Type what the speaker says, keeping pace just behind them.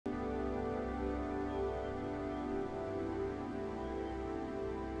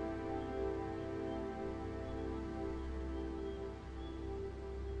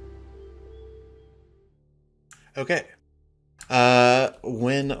Okay.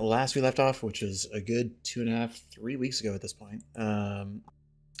 When last we left off, which is a good 2.5, 3 weeks ago at this point,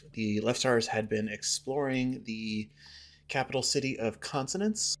 the Left Stars had been exploring the capital city of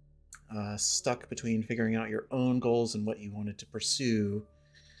Consonance, stuck between figuring out your own goals and what you wanted to pursue.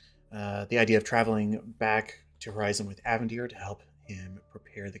 The idea of traveling back to Horizon with Avendir to help him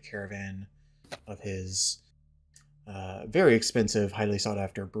prepare the caravan of his very expensive, highly sought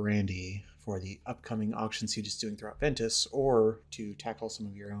after brandy for the upcoming auctions he was doing throughout Ventus, or to tackle some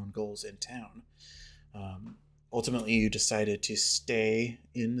of your own goals in town. Ultimately, you decided to stay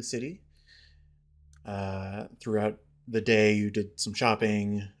in the city. Throughout the day, you did some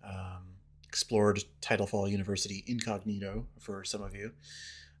shopping, explored Titlefall University incognito for some of you,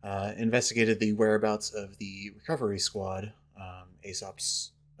 investigated the whereabouts of the recovery squad,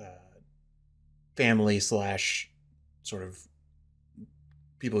 Aesop's family slash sort of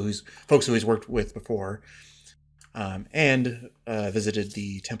folks who he's worked with before, and visited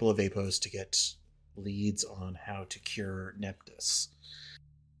the Temple of Apos to get leads on how to cure Neptus.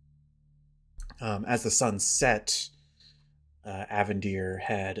 As the sun set, Avendir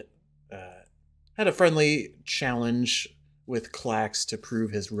had a friendly challenge with Clax to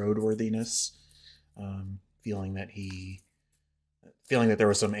prove his roadworthiness, feeling that there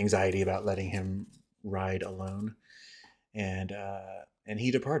was some anxiety about letting him ride alone, and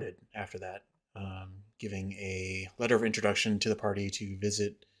he departed after that, giving a letter of introduction to the party to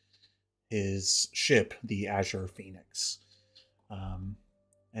visit his ship, the Azure Phoenix,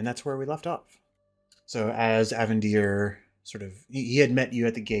 and that's where we left off. So as Avendir he had met you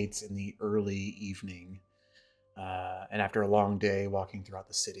at the gates in the early evening, and after a long day walking throughout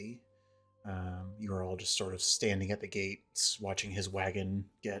the city, you were all just sort of standing at the gates, watching his wagon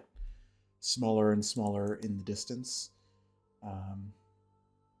get smaller and smaller in the distance.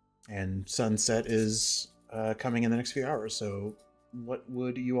 And sunset is coming in the next few hours, so what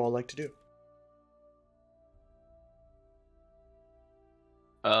would you all like to do?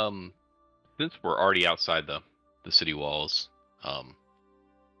 Since we're already outside the city walls, Clax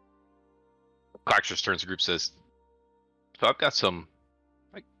just turns to the group, says, so I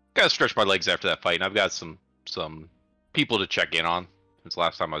gotta stretch my legs after that fight, and I've got some people to check in on since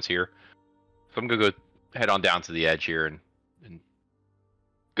last time I was here. So I'm gonna go head on down to the edge here and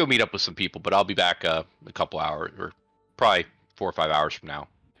go meet up with some people, but I'll be back a couple hours, or probably 4 or 5 hours from now,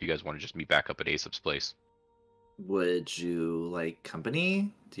 if you guys want to just meet back up at Aesop's place. Would you like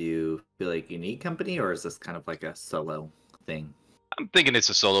company? Do you feel like you need company, or is this kind of like a solo thing? I'm thinking it's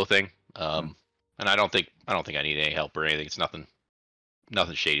a solo thing, and I don't think I need any help or anything. It's nothing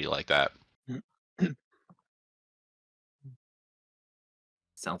shady like that.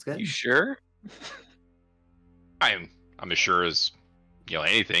 Sounds good. You sure? I'm as sure as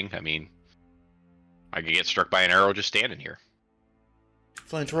anything. I mean, I could get struck by an arrow just standing here.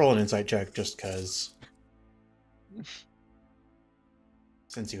 Flint, roll an insight check just because.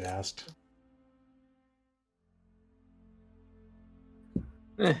 Since you asked.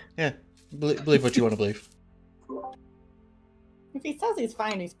 Yeah, believe what you want to believe. If he says he's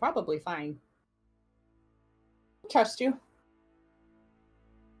fine, he's probably fine. Trust you.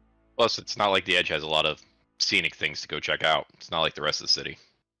 Plus, it's not like the Edge has a lot of scenic things to go check out. It's not like the rest of the city.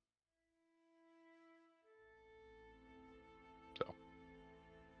 So,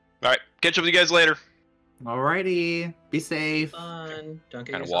 all right, catch up with you guys later. Alrighty, be safe. Fun. Don't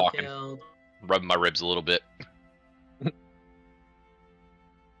get Kinda yourself walking. killed. Rubbing my ribs a little bit.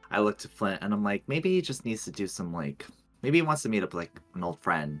 I look to Flint and I'm like, maybe he just needs to do some maybe he wants to meet up with an old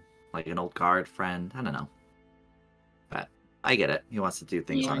friend, like an old guard friend. I don't know, but I get it. He wants to do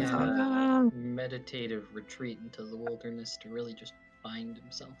things on his own. Meditative retreat into the wilderness to really just find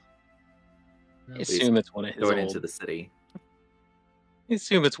himself. I assume it's one of his Going old... into the city. I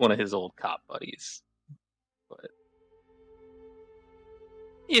assume it's one of his old cop buddies, but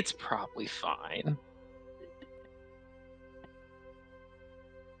it's probably fine.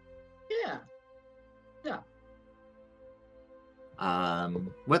 Yeah.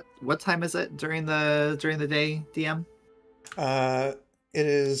 What time is it during the day, DM? It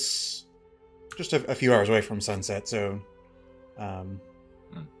is just a few hours away from sunset, so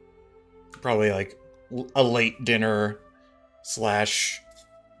probably like a late dinner /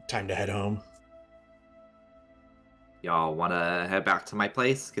 time to head home. Y'all want to head back to my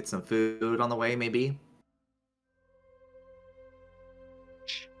place, get some food on the way, maybe?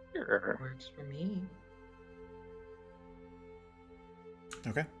 Sure. Works for me.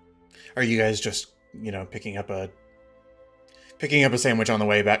 Okay. Are you guys just, picking up a sandwich on the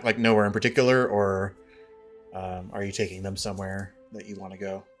way back, like nowhere in particular, or are you taking them somewhere that you want to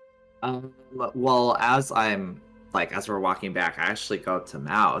go? Well, as we're walking back, I actually go up to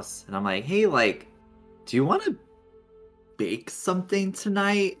Mouse and I'm like, hey, like, do you want to bake something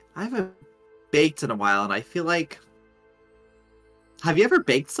tonight? I haven't baked in a while and I feel like. Have you ever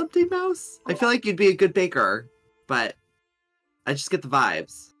baked something, Mouse? I feel like you'd be a good baker, but I just get the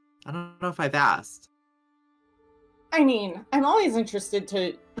vibes. I don't know if I've asked. I mean, I'm always interested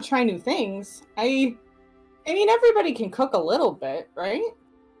to try new things. I mean, everybody can cook a little bit, right?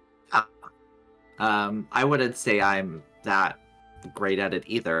 I wouldn't say I'm that great at it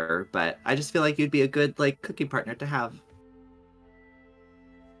either, but I just feel like you'd be a good, like, cooking partner to have.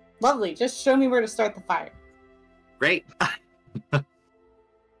 Lovely. Just show me where to start the fire. Great.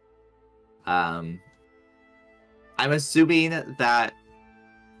 I'm assuming that.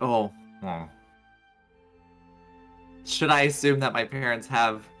 Oh. Should I assume that my parents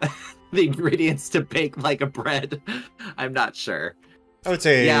have the ingredients to bake like a bread? I'm not sure. I would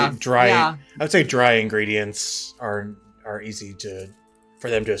say dry. Yeah. I would say dry ingredients are easy for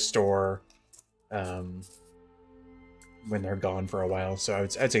them to store when they're gone for a while. So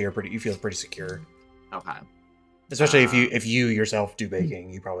I'd say you feel pretty secure. Okay. Especially if you yourself do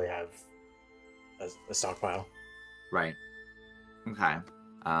baking, you probably have a stockpile. Right. Okay.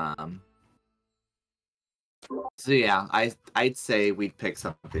 So yeah, I'd say we'd pick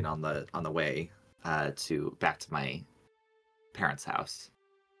something on the way back to my parents' house,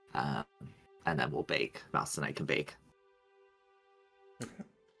 and then we'll bake. Mouse and I can bake.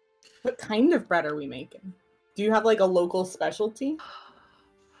 What kind of bread are we making? Do you have like a local specialty?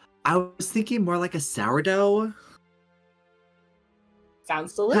 I was thinking more like a sourdough.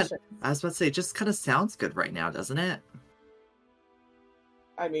 Sounds delicious. I was about to say, it just kind of sounds good right now, doesn't it?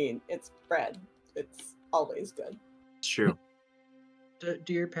 I mean, it's bread. It's always good. It's true.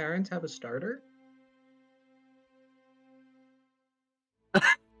 Do your parents have a starter?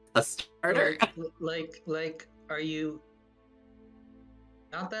 A starter? Like, are you?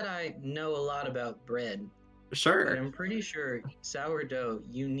 Not that I know a lot about bread, but Sure. I'm pretty sure sourdough,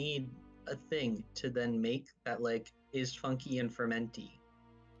 you need a thing to then make that, like, is funky and fermenty.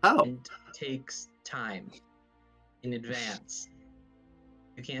 Oh. And takes time in advance.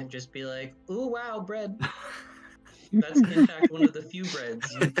 You can't just be like, ooh, wow, bread. That's, in fact, one of the few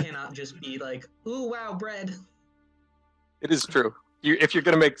breads. You cannot just be like, ooh, wow, bread. It is true. If you're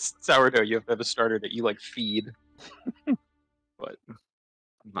gonna make sourdough, you have to have a starter that you like feed. But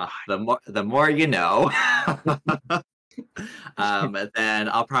The more you know. Then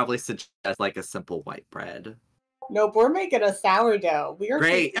I'll probably suggest like a simple white bread. Nope, we're making a sourdough. We are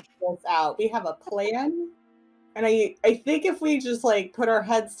Great. figuring this out. We have a plan. And I think if we just like put our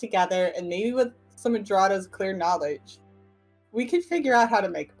heads together and maybe with some of Drada's clear knowledge, we could figure out how to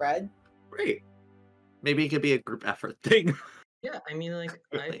make bread. Great. Maybe it could be a group effort thing. Yeah, I mean, like,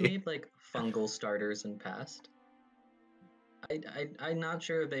 I've made, like, fungal starters in past. I'm not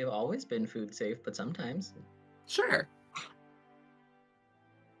sure if they've always been food safe, but sometimes. Sure.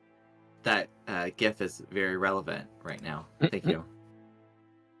 That GIF is very relevant right now. Thank you.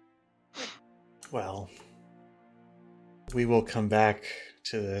 Well, we will come back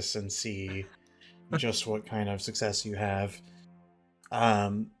to this and see just what kind of success you have.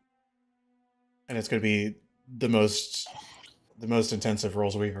 And it's going to be the most intensive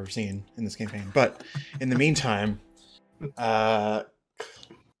rolls we've ever seen in this campaign. But in the meantime,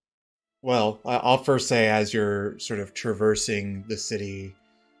 well, I'll first say, as you're sort of traversing the city,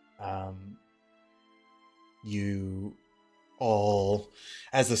 you all,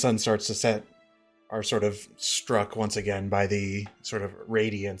 as the sun starts to set, are sort of struck once again by the sort of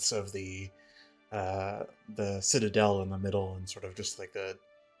radiance of the citadel in the middle, and sort of just like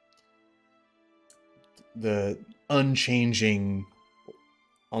the unchanging,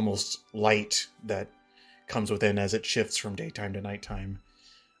 almost light that comes within as it shifts from daytime to nighttime.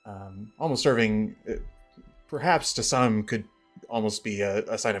 Almost serving, perhaps to some, could almost be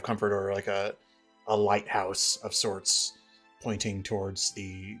a sign of comfort, or like a lighthouse of sorts pointing towards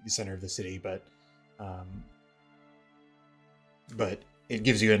the center of the city. But it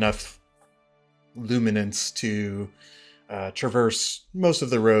gives you enough luminance to traverse most of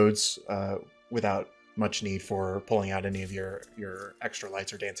the roads without much need for pulling out any of your extra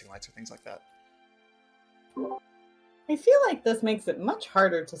lights or dancing lights or things like that. I feel like this makes it much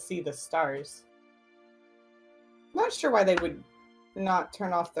harder to see the stars. Not sure why they would not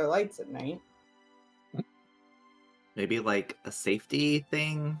turn off their lights at night. Maybe like a safety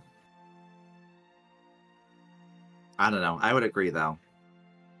thing? I don't know. I would agree, though.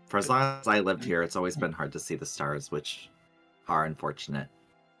 For as long as I lived here, it's always been hard to see the stars, which are unfortunate.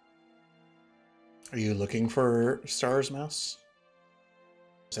 Are you looking for stars, Mouse?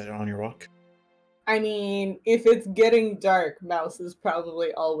 Is that on your walk? I mean, if it's getting dark, Mouse is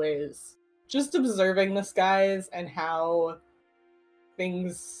probably always just observing the skies and how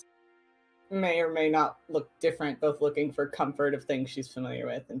things may or may not look different, both looking for comfort of things she's familiar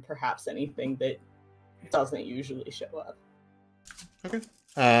with and perhaps anything that doesn't usually show up. Okay.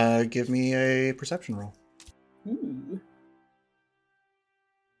 Give me a perception roll. Ooh.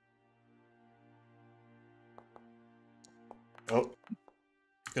 Oh,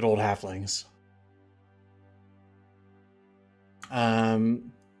 good old halflings.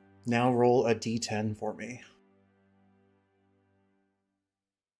 Now roll a d10 for me.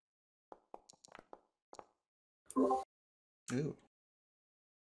 Ooh.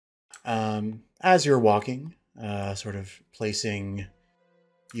 As you're walking, sort of placing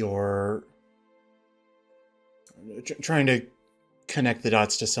your... trying to connect the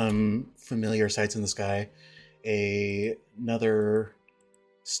dots to some familiar sights in the sky, another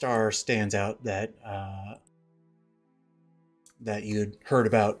star stands out that that you'd heard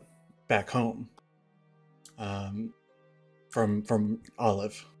about back home, from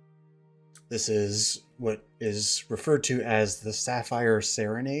Olive. This is what is referred to as the Sapphire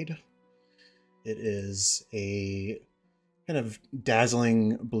Serenade. It is a kind of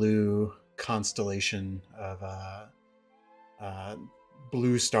dazzling blue constellation of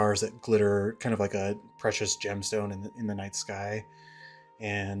blue stars that glitter kind of like a precious gemstone in the night sky.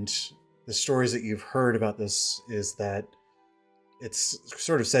 And the stories that you've heard about this is that it's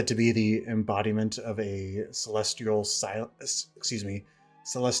sort of said to be the embodiment of a celestial siren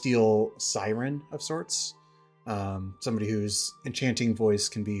of sorts. Somebody whose enchanting voice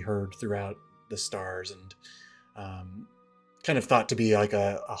can be heard throughout the stars, and kind of thought to be like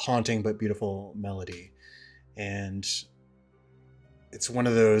a haunting but beautiful melody. And it's one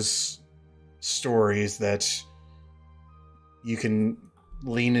of those stories that you can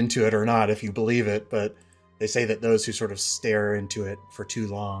lean into it or not if you believe it, but they say that those who sort of stare into it for too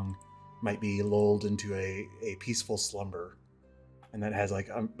long might be lulled into a peaceful slumber. And that has like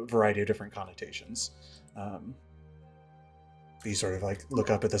a variety of different connotations. You sort of like look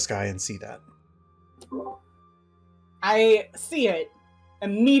up at the sky and see that. I see it,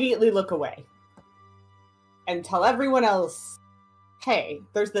 immediately look away, and tell everyone else, hey,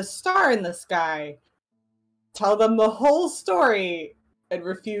 there's this star in the sky. Tell them the whole story, and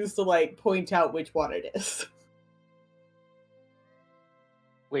refuse to like point out which one it is.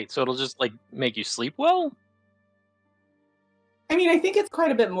 Wait, so it'll just like make you sleep well? I mean, I think it's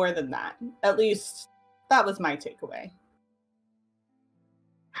quite a bit more than that. At least, that was my takeaway.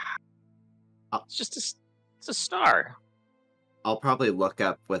 It's a star. I'll probably look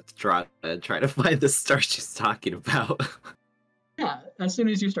up with Drata and try to find the star she's talking about. Yeah, as soon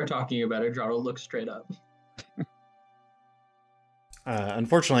as you start talking about it, Jaro looks straight up.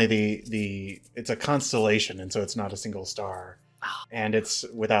 Unfortunately, it's a constellation, and so it's not a single star, and it's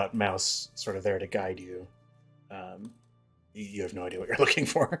without Mouse sort of there to guide you. You have no idea what you're looking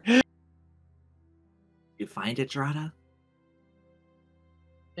for. You find it, Drata?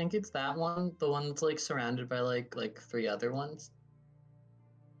 I think it's that one, the one that's like surrounded by like three other ones.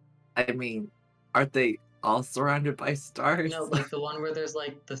 I mean, aren't they all surrounded by stars? No, like the one where there's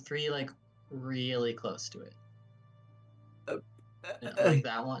like the three like really close to it. Yeah, like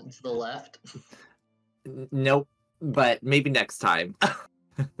that one to the left. Nope, but maybe next time.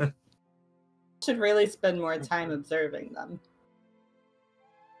 Should really spend more time observing them.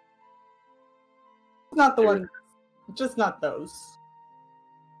 Not the one, just not those.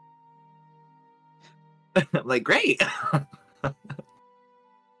 Like, great.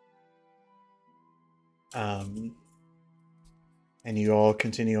 And you all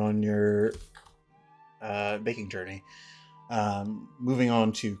continue on your baking journey. Moving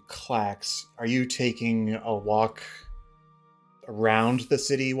on to Clax, are you taking a walk around the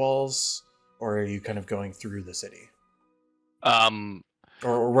city walls, or are you kind of going through the city?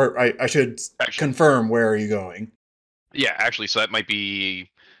 Or where I should confirm, where are you going? Yeah, actually, so that might be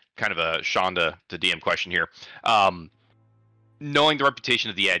kind of a Shonda to DM question here. Knowing the reputation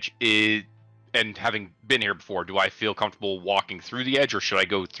of the Edge, and having been here before, do I feel comfortable walking through the Edge, or should I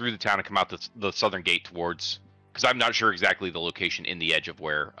go through the town and come out the southern gate towards? Because I'm not sure exactly the location in the Edge of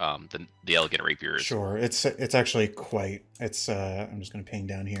where the Elegant Rapier is. Sure, it's actually quite. It's I'm just going to ping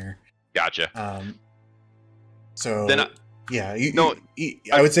down here. Gotcha. So then yeah,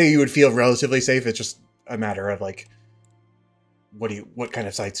 I would say you would feel relatively safe. It's just a matter of like, what kind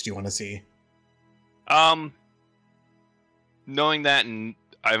of sights do you want to see? Knowing that, and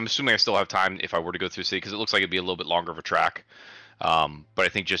I'm assuming I still have time if I were to go through the city, because it looks like it'd be a little bit longer of a track. But I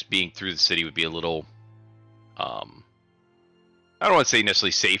think just being through the city would be a little I don't want to say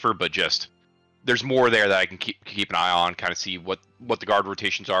necessarily safer, but just there's more there that I can keep an eye on, kind of see what the guard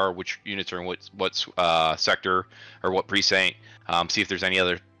rotations are, which units are in what sector or what precinct. See if there's any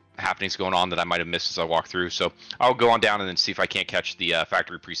other happenings going on that I might have missed as I walk through. So I'll go on down and then see if I can't catch the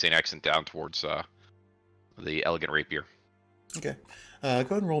factory precinct exit down towards the elegant rapier. Okay. Go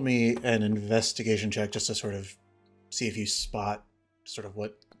ahead and roll me an investigation check just to sort of see if you spot sort of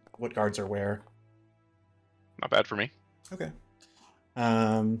what guards are where. Not bad for me. Okay.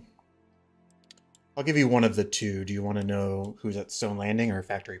 I'll give you one of the two. Do you want to know who's at Stone Landing or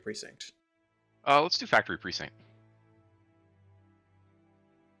Factory Precinct? Let's do Factory Precinct.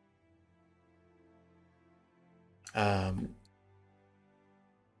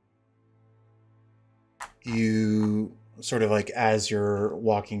 You sort of like as you're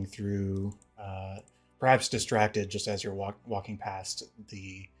walking through, perhaps distracted just as you're walking past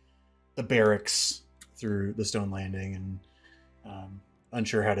the barracks through the Stone Landing and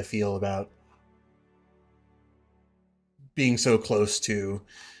unsure how to feel about being so close to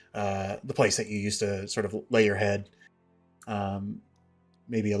the place that you used to sort of lay your head.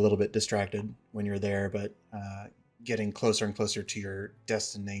 Maybe a little bit distracted when you're there, but getting closer and closer to your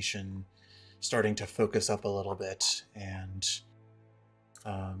destination, starting to focus up a little bit, and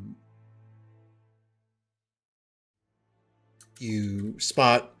you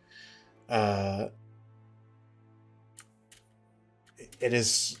spot it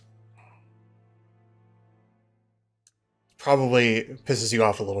is probably pisses you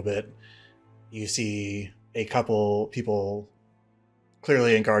off a little bit. You see a couple people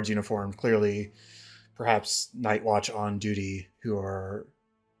clearly in guards uniform, clearly perhaps night watch on duty, who are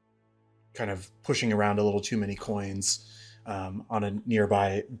kind of pushing around a little too many coins on a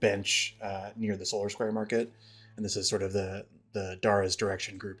nearby bench near the Solar Square Market. And this is sort of the Dara's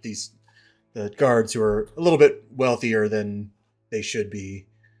direction group. The guards who are a little bit wealthier than they should be,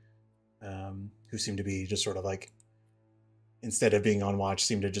 who seem to be just sort of like, instead of being on watch,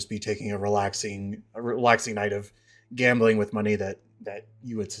 seem to just be taking a relaxing night of gambling with money that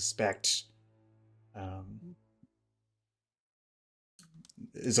you would suspect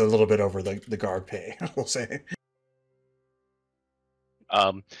is a little bit over the guard pay, I will say.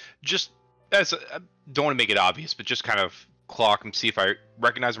 Just as I don't want to make it obvious, but just kind of clock and see if I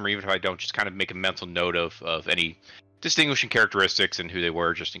recognize them, or even if I don't, just kind of make a mental note of any distinguishing characteristics and who they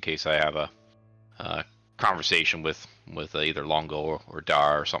were, just in case I have a conversation with either Longo or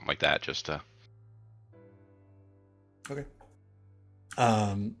Dar or something like that. Just to... Okay.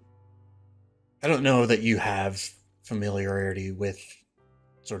 I don't know that you have familiarity with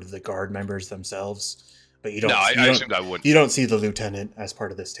sort of the guard members themselves, but you don't. No, I assumed I would. You don't see the lieutenant as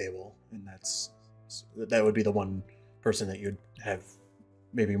part of this table, and that would be the one person that you'd have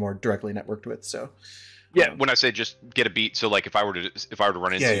maybe more directly networked with. So, yeah, when I say just get a beat, so like if I were to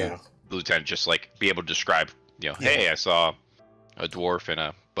run into the lieutenant, just like be able to describe, hey, I saw a dwarf and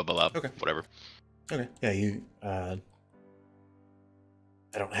a blah blah blah, okay, whatever. Okay, yeah, you.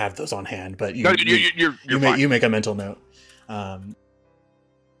 I don't have those on hand, but you're fine. You make a mental note, and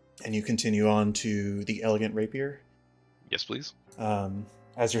you continue on to the Elegant Rapier. Yes, please.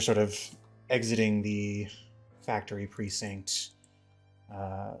 As you're sort of exiting the factory precinct,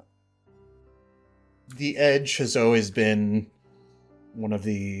 the Edge has always been one of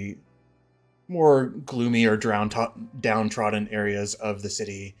the more gloomy or downtrodden areas of the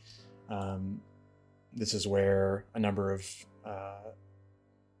city. This is where a number of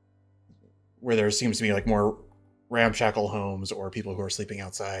where there seems to be like more ramshackle homes or people who are sleeping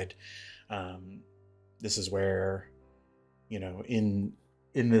outside. This is where, in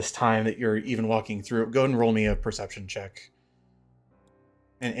this time that you're even walking through, go and roll me a perception check.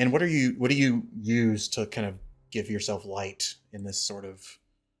 And what do you use to kind of give yourself light in this sort of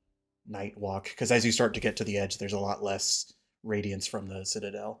night walk? Because as you start to get to the edge, there's a lot less radiance from the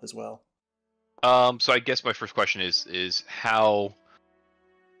Citadel as well. So I guess my first question is how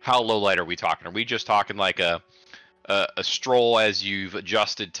low light are we talking? Are we just talking like a stroll as you've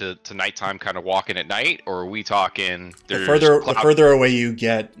adjusted to nighttime, kind of walking at night, or are we talking the further away you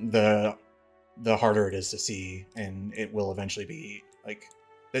get, the harder it is to see, and it will eventually be like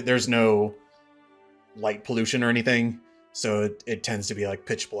there's no light pollution or anything, so it tends to be like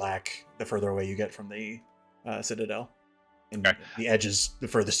pitch black the further away you get from the Citadel, and okay. The edge is the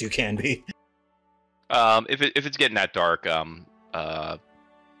furthest you can be. If it's getting that dark, I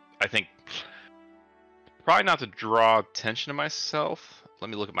think probably not to draw attention to myself. Let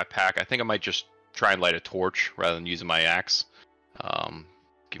me look at my pack. I think I might just try and light a torch rather than using my axe.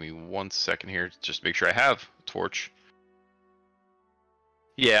 Give me 1 second here, just to make sure I have a torch.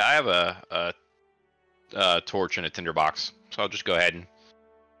 Yeah, I have a torch and a tinderbox, so I'll just go ahead and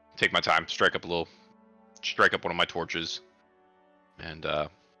take my time, strike up one of my torches, and I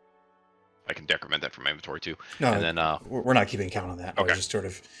can decrement that from my inventory too. No, and then we're not keeping count on that. I Okay. was just sort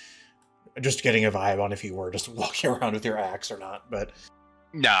of just getting a vibe on if you were just walking around with your axe or not. But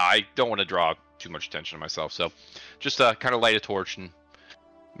nah, I don't want to draw too much attention to myself, so just kind of light a torch and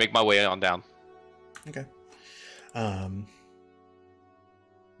make my way on down. okay.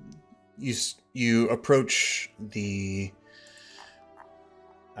 You approach the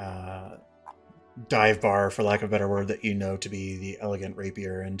dive bar, for lack of a better word, that you know to be the Elegant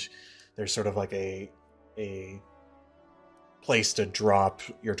Rapier, and there's sort of like a place to drop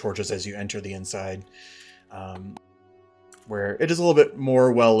your torches as you enter the inside, where it is a little bit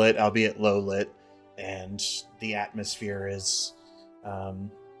more well lit, albeit low lit, and the atmosphere is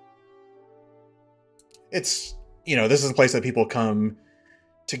it's, you know, this is a place that people come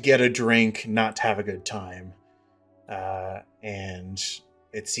to get a drink, not to have a good time, and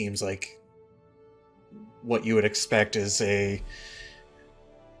it seems like what you would expect is a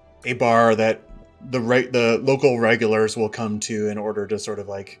bar that the local regulars will come to in order to sort of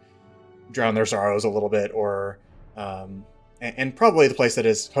like drown their sorrows a little bit, or and probably the place that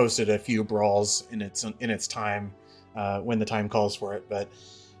has hosted a few brawls in its time, when the time calls for it. But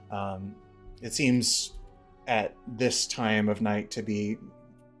it seems at this time of night to be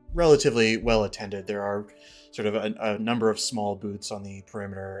relatively well attended. There are sort of a number of small booths on the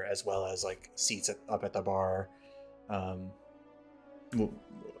perimeter, as well as like seats up at the bar.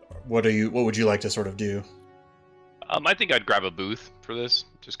 What would you like to sort of do? I think I'd grab a booth for this.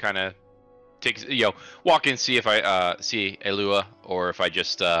 Just kind of walk in, see if I see Elua, or if I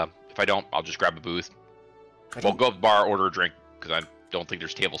just if I don't, I'll just grab a booth. Well, go up to the bar, order a drink, because I don't think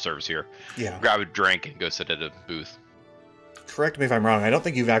there's table service here. Yeah. Grab a drink and go sit at a booth. Correct me if I'm wrong. I don't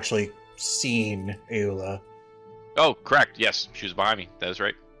think you've actually seen Eula. Oh, correct. Yes, she was behind me. That is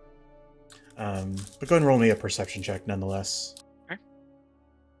right. But go ahead and roll me a perception check nonetheless. Okay.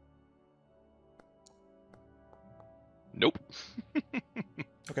 Nope.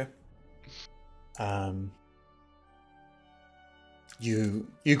 Okay. You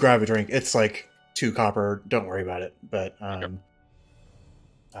grab a drink. It's like 2 copper. Don't worry about it. But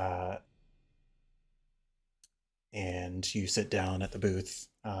and you sit down at the booth.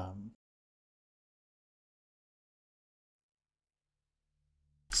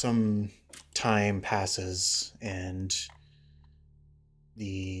 Some time passes, and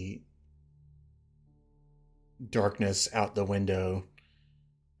the darkness out the window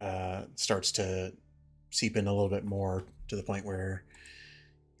starts to seep in a little bit more, to the point where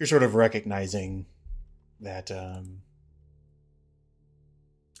you're sort of recognizing that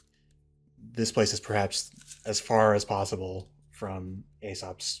this place is perhaps as far as possible from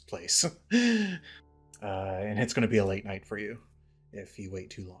Aesop's place. And it's going to be a late night for you if you wait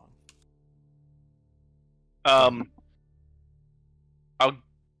too long. I'll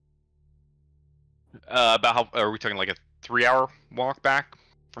about how are we talking, like a 3-hour walk back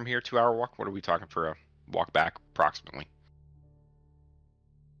from here, 2-hour walk? What are we talking for a walk back approximately?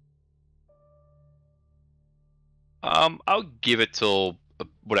 I'll give it till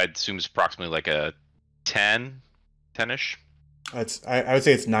what I'd assume is approximately like a 10-ish. I would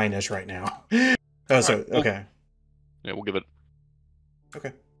say it's 9-ish right now. Oh, so Alright, cool. Okay. Yeah, we'll give it.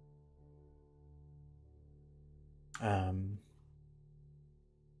 Okay.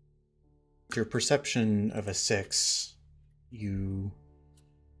 Your perception of a 6, you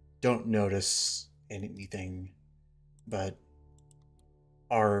don't notice anything, but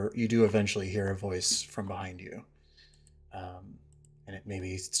you do eventually hear a voice from behind you. And it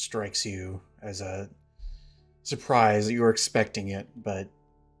maybe strikes you as a surprise. You were expecting it, but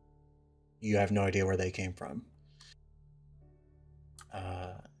you have no idea where they came from.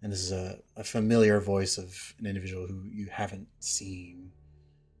 And this is a familiar voice of an individual who you haven't seen,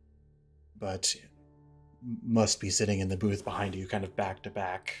 but must be sitting in the booth behind you, kind of back to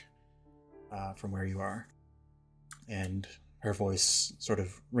back from where you are. And her voice sort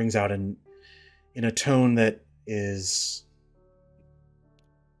of rings out in a tone that is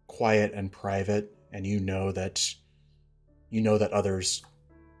quiet and private, and you know that others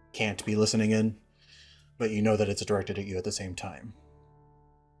can't be listening in, but you know that it's directed at you at the same time.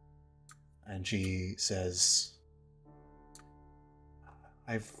 And she says,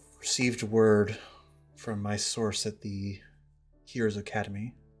 "I've received word from my source at the Heroes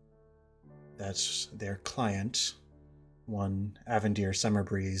Academy that their client, one Avendir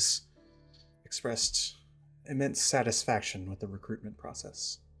Summerbreeze, expressed immense satisfaction with the recruitment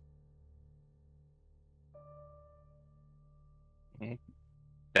process."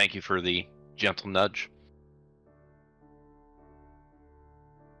 Thank you for the gentle nudge.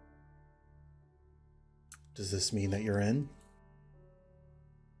 Does this mean that you're in?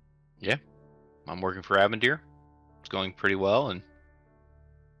 Yeah, I'm working for Avendir. It's going pretty well, and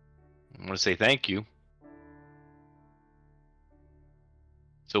I want to say thank you.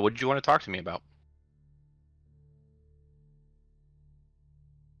 So what did you want to talk to me about?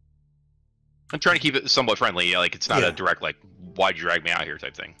 I'm trying to keep it somewhat friendly. Like, it's not Yeah. a direct, like, why'd you drag me out here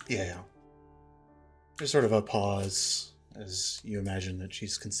type thing. Yeah. There's sort of a pause as you imagine that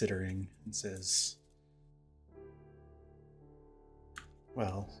she's considering and says,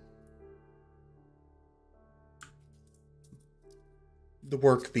 well, the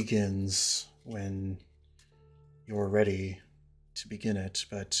work begins when you're ready to begin it,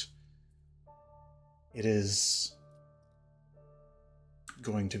 but it is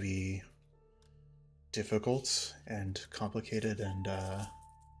going to be difficult and complicated, and I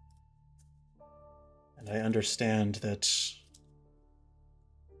understand that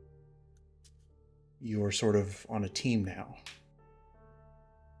you're sort of on a team now.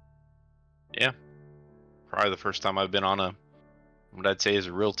 Yeah. Probably the first time I've been on what I'd say is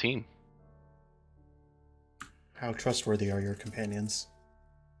a real team. How trustworthy are your companions?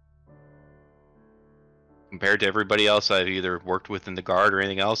 Compared to everybody else I've either worked with in the Guard or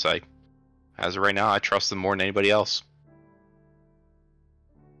anything else, as of right now, I trust them more than anybody else.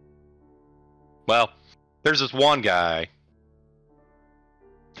 Well, there's this one guy.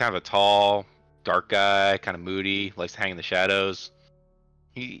 Kind of a tall, dark guy, kind of moody, likes to hang in the shadows.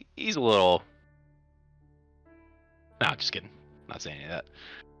 He's a little... No, just kidding. Not saying any of that.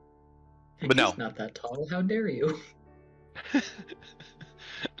 But He's no. not that tall. How dare you?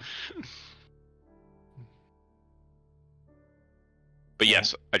 But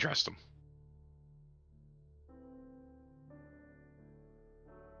yes, I trust him.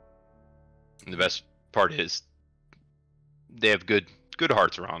 And the best part is they have good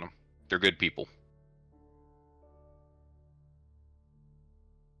hearts around them. They're good people.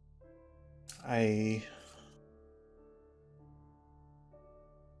 I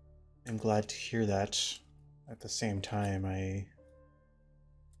am glad to hear that. At the same time, I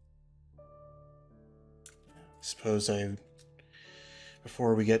suppose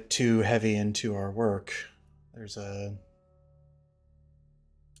before we get too heavy into our work, there's a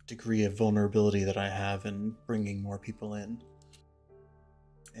degree of vulnerability that I have in bringing more people in.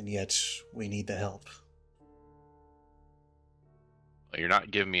 And yet, we need the help. Well, you're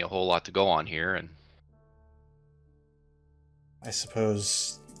not giving me a whole lot to go on here, and I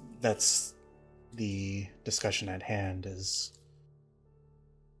suppose that's the discussion at hand, is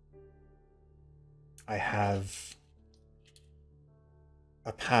I have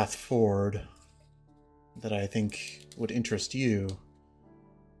a path forward that I think would interest you,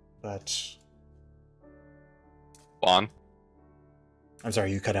 but... Vaughn? I'm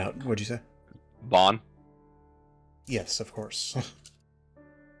sorry, you cut out. What'd you say? Vaughn? Yes, of course.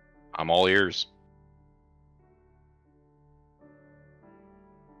 I'm all ears.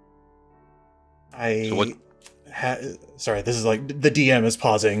 Sorry, this is like the DM is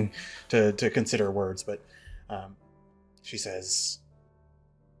pausing to consider words, but she says,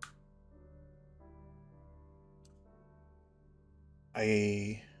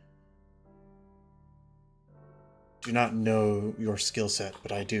 I do not know your skill set,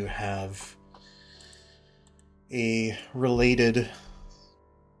 but I do have a related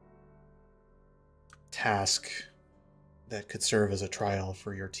task that could serve as a trial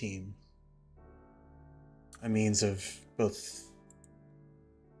for your team. A means of both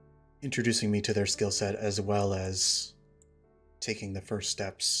introducing me to their skill set as well as taking the first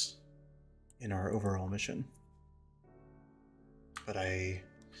steps in our overall mission. But I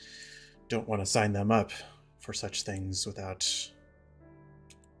don't want to sign them up for such things without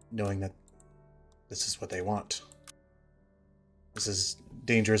knowing that this is what they want. This is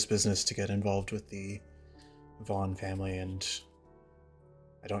dangerous business to get involved with the Vaughn family, and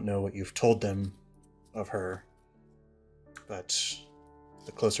I don't know what you've told them of her, but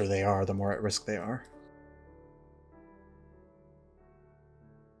the closer they are, the more at risk they are.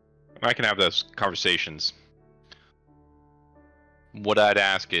 I can have those conversations. What I'd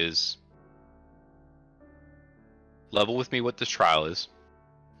ask is, level with me what this trial is.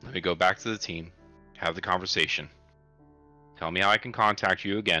 Let me go back to the team, have the conversation. Tell me how I can contact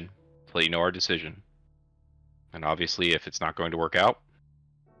you again to let you know our decision. And obviously, if it's not going to work out,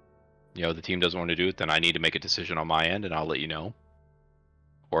 the team doesn't want to do it, then I need to make a decision on my end, and I'll let you know.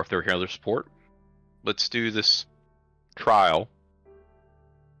 Or if they're here to support, let's do this trial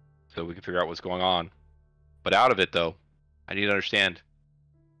so we can figure out what's going on. But out of it, though, I need to understand,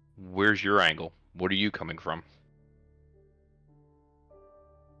 where's your angle? What are you coming from?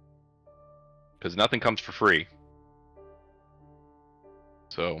 Because nothing comes for free.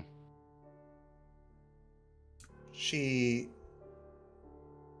 So. You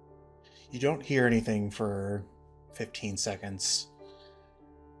don't hear anything for 15 seconds.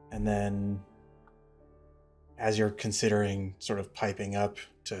 And then, as you're considering sort of piping up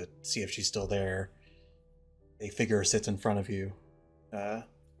to see if she's still there, a figure sits in front of you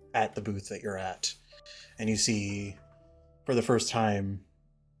at the booth that you're at. And you see, for the first time,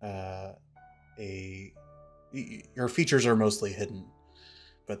 her features are mostly hidden,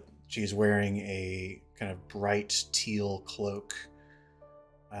 but she's wearing a kind of bright teal cloak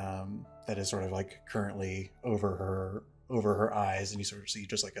that is sort of like currently over her eyes, and you sort of see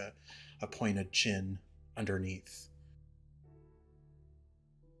just like a pointed chin underneath.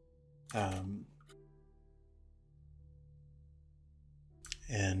 And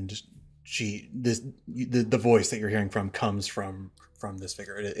the voice that you're hearing from comes from this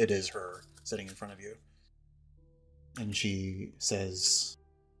figure. It is her sitting in front of you, and she says,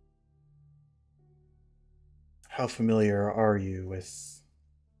 "How familiar are you with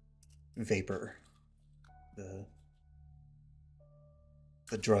vapor, the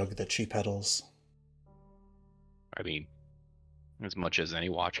drug that she peddles?" I mean, as much as any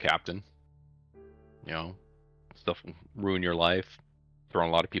watch captain. You know, stuff will ruin your life. Throwing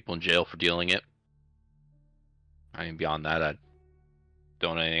a lot of people in jail for dealing it. I mean, beyond that, I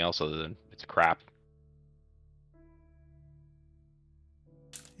don't know anything else other than it's crap.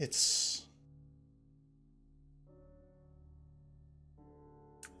 It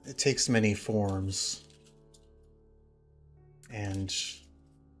takes many forms, and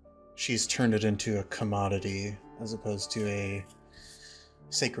she's turned it into a commodity as opposed to a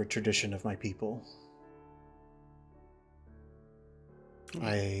sacred tradition of my people.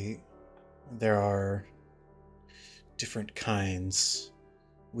 There are different kinds.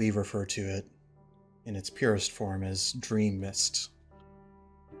 We refer to it in its purest form as dream mist.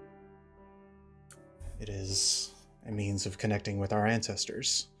 It is a means of connecting with our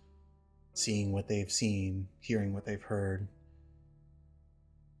ancestors, seeing what they've seen, hearing what they've heard.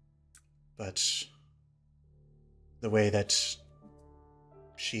 But the way that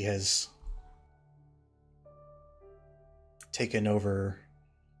she has taken over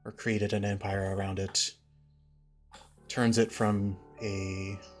or created an empire around it turns it from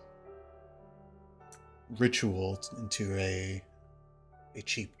a ritual into a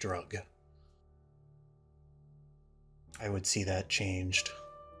cheap drug. I would see that changed.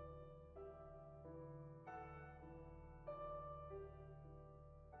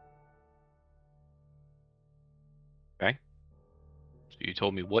 Okay. So you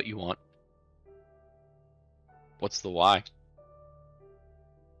told me what you want. What's the why?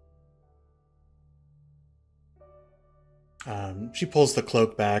 She pulls the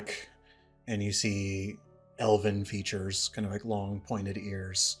cloak back, and you see elven features, kind of like long pointed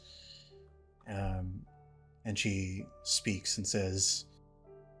ears. And she speaks and says,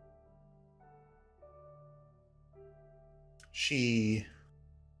 "She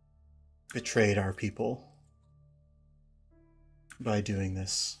betrayed our people by doing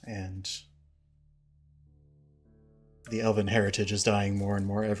this, and the elven heritage is dying more and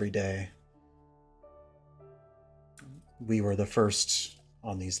more every day. We were the first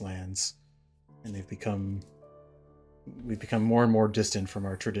on these lands, and we've become more and more distant from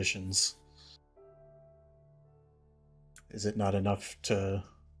our traditions. Is it not enough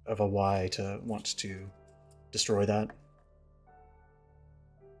of a why to want to destroy that?"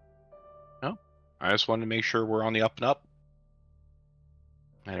 No. I just wanted to make sure we're on the up and up.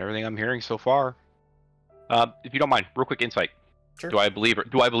 And everything I'm hearing so far. If you don't mind, real quick insight. Sure. Do I believe her?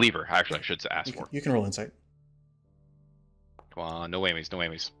 Do I believe her? Actually, I should ask more. You can roll insight. Come on, no whammies, no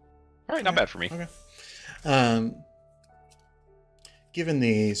whammies. All right, not bad for me. Okay. Given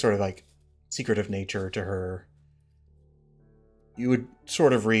the sort of like secretive nature to her, you would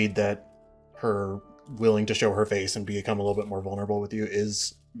sort of read that her willing to show her face and become a little bit more vulnerable with you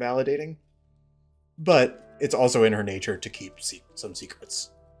is validating. But it's also in her nature to keep some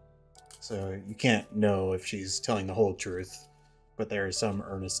secrets. So you can't know if she's telling the whole truth, but there's some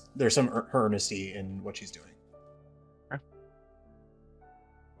earnesty in what she's doing. Okay.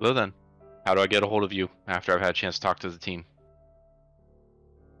 Well then, how do I get a hold of you after I've had a chance to talk to the team?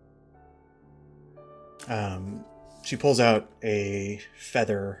 She pulls out a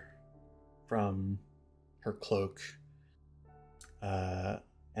feather from her cloak, and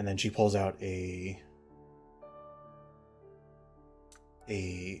then she pulls out a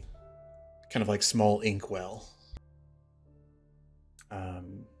kind of like small inkwell,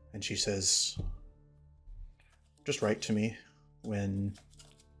 and she says, "Just write to me when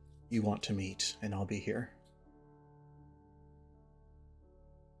you want to meet, and I'll be here.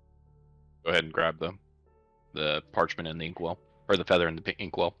 Go ahead and grab the parchment and the inkwell, or the feather and the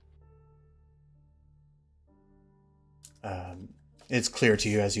inkwell. It's clear to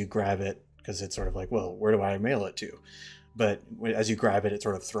you as you grab it, because it's sort of like, well, where do I mail it to? But as you grab it, it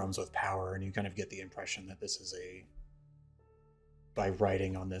sort of thrums with power, and you kind of get the impression that this is by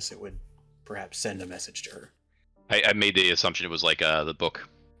writing on this, it would perhaps send a message to her. I made the assumption it was like the book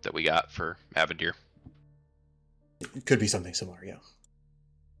that we got for Avendir. It could be something similar, yeah.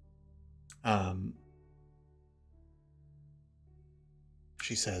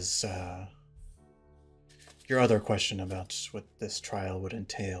 She says, your other question about what this trial would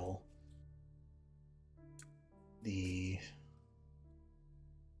entail.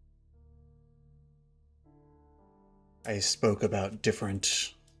 I spoke about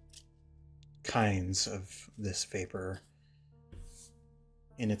different kinds of this vapor.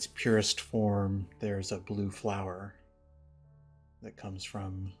 In its purest form, there's a blue flower that comes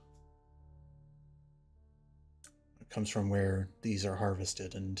from where these are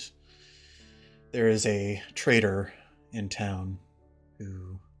harvested, and there is a trader in town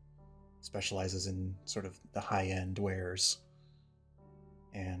who specializes in sort of the high-end wares,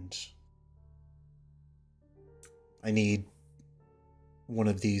 and I need one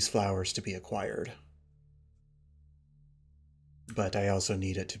of these flowers to be acquired, but I also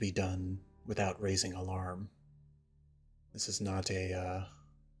need it to be done without raising alarm. This is not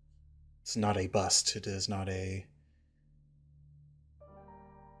it's not a bust. It is not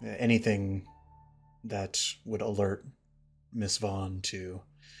anything that would alert Miss Vaughn to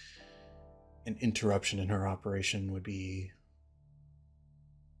an interruption in her operation would be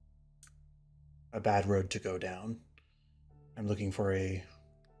a bad road to go down. I'm looking for a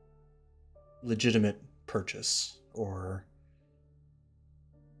legitimate purchase or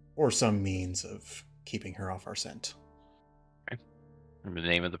some means of keeping her off our scent. Okay. Remember the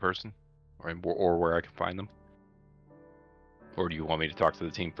name of the person, or where I can find them? Or do you want me to talk to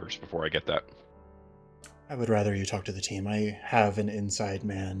the team first before I get that? I would rather you talk to the team. I have an inside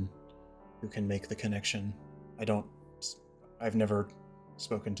man who can make the connection. I've never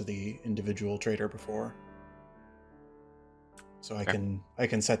spoken to the individual trader before. So okay. I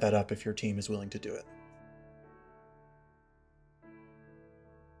can set that up if your team is willing to do it.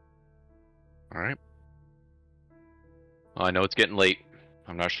 All right. Well, I know it's getting late.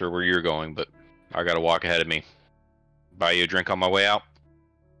 I'm not sure where you're going, but I got to walk ahead of me. Buy you a drink on my way out?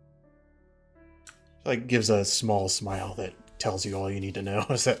 Like, gives a small smile that tells you all you need to know.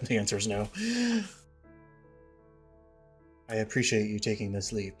 Is that the answer is no. I appreciate you taking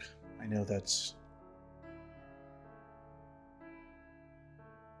this leap. I know that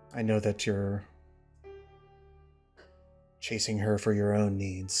you're chasing her for your own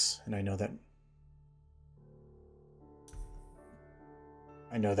needs, and I know that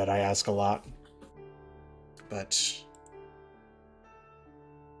I ask a lot, but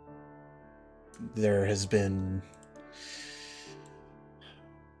there has been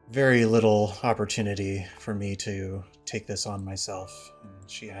very little opportunity for me to take this on myself, and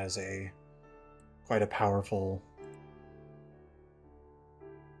she has quite a powerful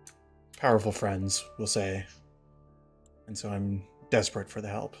friends, we'll say, and so I'm desperate for the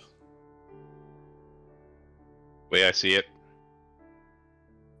help. The way I see it,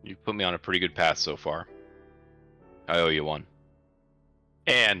 you've put me on a pretty good path so far. I owe you one.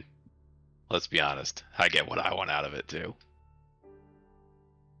 And let's be honest, I get what I want out of it too.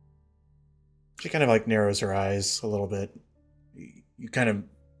 She kind of like narrows her eyes a little bit. You kind of,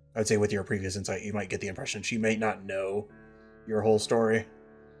 I'd say with your previous insight, you might get the impression she may not know your whole story.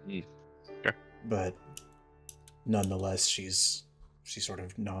 Okay. But nonetheless, she sort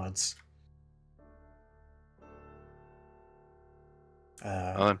of nods.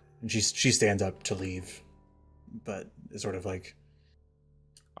 And she stands up to leave, but it's sort of like,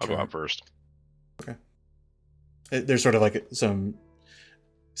 I'll go out first. Okay. There's sort of like some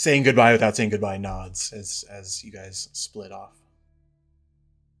saying goodbye without saying goodbye nods as you guys split off.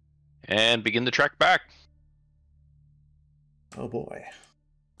 And begin the trek back. Oh boy.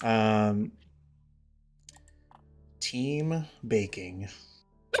 Team baking.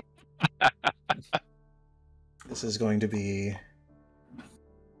 This is going to be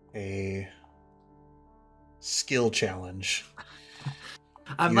a skill challenge.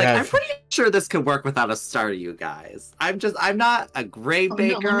 I'm pretty sure this could work without a starter, you guys. I'm not a great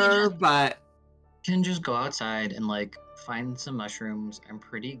baker, but can just go outside and like find some mushrooms. I'm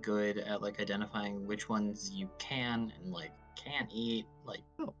pretty good at like identifying which ones you can and like can't eat. Like,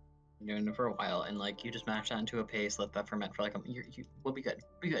 doing it for a while, and like you just mash that into a paste, let that ferment for like we'll be good.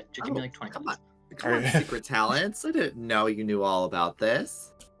 Be good. Just give me like 20 come minutes. on. Come on, secret talents. I didn't know you knew all about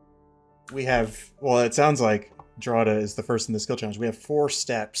this. We have, well, it sounds like Drada is the first in the skill challenge. We have 4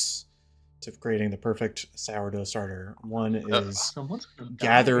 steps to creating the perfect sourdough starter. One is Someone's gonna die.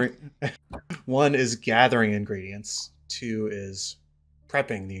 gathering. One is gathering ingredients. 2 is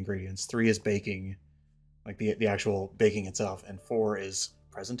prepping the ingredients. 3 is baking, like the actual baking itself, and 4 is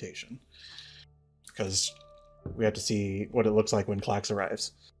presentation, because we have to see what it looks like when Clax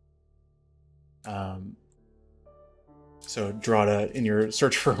arrives. So Drada, in your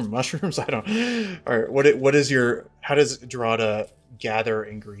search for mushrooms, I don't. Or what is your? How does Drada gather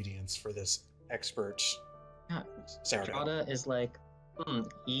ingredients for this expert Yeah, sourdough? Drada is like,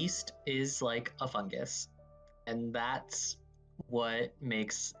 yeast is like a fungus, and that's what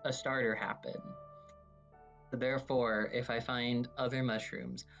makes a starter happen. Therefore, if I find other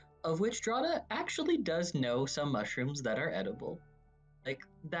mushrooms, of which Drada actually does know some mushrooms that are edible, like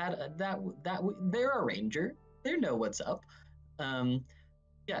they're a ranger, they know what's up.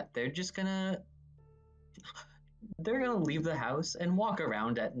 Yeah, they're gonna leave the house and walk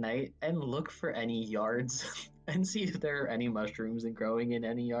around at night and look for any yards and see if there are any mushrooms and growing in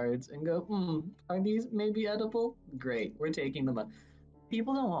any yards and go, are these maybe edible? Great, we're taking them up.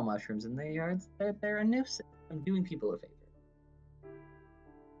 People don't want mushrooms in their yards. They're a nuisance. I'm doing people a favor.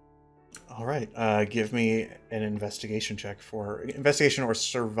 All right, give me an investigation or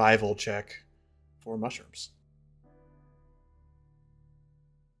survival check for mushrooms.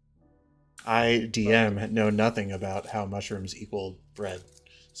 I DM know nothing about how mushrooms equal bread,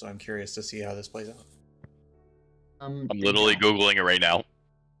 so I'm curious to see how this plays out. I'm literally Googling it right now.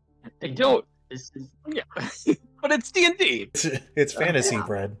 They don't. This is Yeah, but it's D&D. It's fantasy Yeah.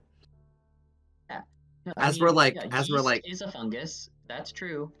 bread. no, yeast is a fungus. That's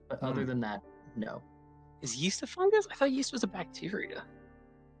true, but other than that, no. Is yeast a fungus? I thought yeast was a bacteria.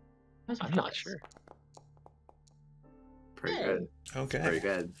 That's a I'm not fungus. sure. Pretty Hey. good. Okay. Pretty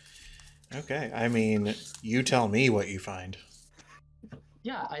good. Okay. I mean, you tell me what you find.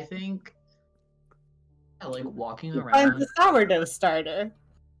 Yeah, I think like walking You find around, the sourdough starter.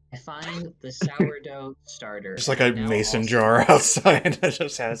 I find the sourdough starter. Just like a and now mason also- jar outside that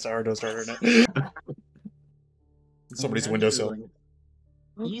just has sourdough starter in it. Somebody's I'm windowsill. Googling.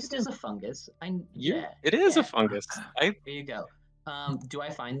 Yeast is a fungus. It is a fungus. There you go. Do I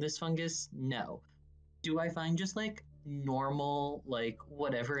find this fungus? No. Do I find just like normal, like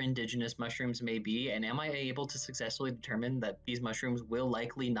whatever indigenous mushrooms may be, and am I able to successfully determine that these mushrooms will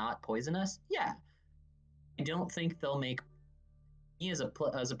likely not poison us? Yeah. I don't think they'll make me as a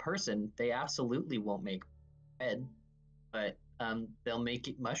person. They absolutely won't make bread, but they'll make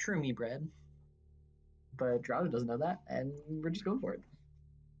it mushroomy bread. But Drada doesn't know that, and we're just going for it.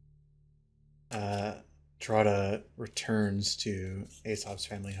 Drada returns to Aesop's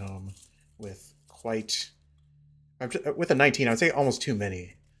family home with with a 19. I would say almost too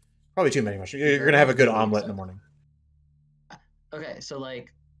many. Probably too many mushrooms. You're going to have a good omelet in the morning. Okay, so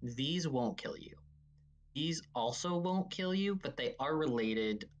like these won't kill you. These also won't kill you, but they are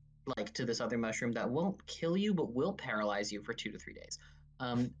related like to this other mushroom that won't kill you but will paralyze you for 2 to 3 days.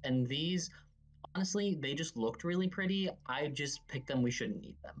 And these honestly, they just looked really pretty. I just picked them. We shouldn't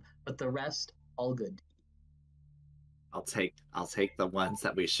eat them, but the rest all good. I'll take the ones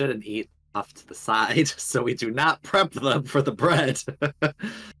that we shouldn't eat off to the side so we do not prep them for the bread.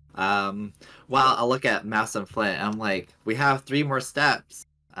 Well, I'll look at Mouse and Flint and I'm like, we have 3 more steps.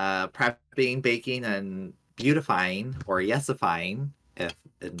 Prepping, baking, and beautifying, or yesifying, if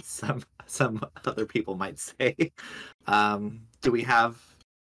and some other people might say. Do you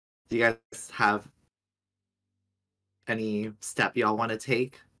guys have any step y'all want to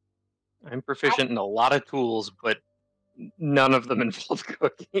take? I'm proficient in a lot of tools, but none of them involve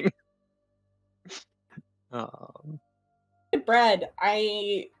cooking. Bread.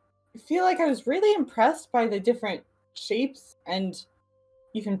 I feel like I was really impressed by the different shapes and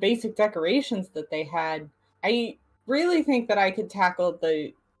even basic decorations that they had. I really think that I could tackle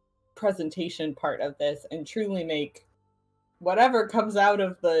the presentation part of this and truly make whatever comes out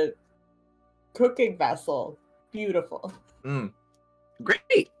of the cooking vessel beautiful.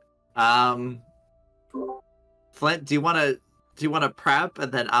 Great. Flint, do you want to prep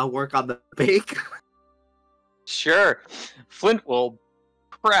and then I'll work on the bake? Sure. Flint will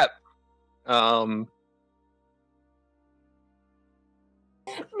prep.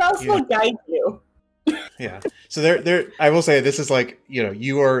 Mouse will guide you. Yeah. So there. I will say this is like,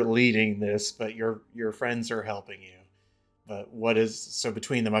 you are leading this, but your friends are helping you. But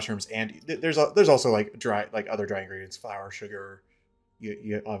between the mushrooms and there's also like other dry ingredients, flour, sugar,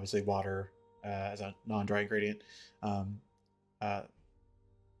 you obviously water as a non-dry ingredient.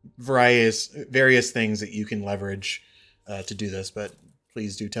 Various things that you can leverage to do this, but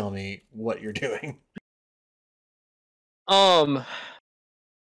please do tell me what you're doing.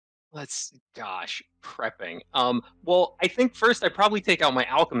 Prepping. Well, I think first I'd probably take out my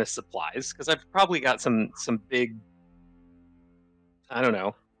alchemist supplies, because I've probably got some big, I don't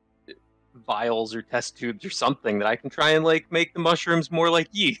know, vials or test tubes or something that I can try and like make the mushrooms more like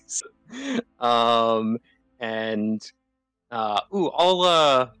yeast. I'll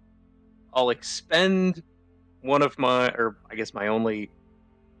expend one of my, or I guess my only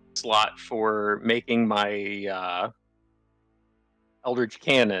slot for making my Eldritch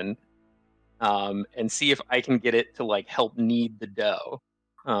Cannon, and see if I can get it to like help knead the dough.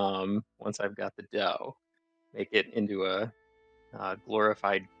 Once I've got the dough, make it into a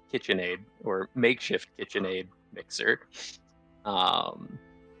glorified KitchenAid or makeshift KitchenAid mixer,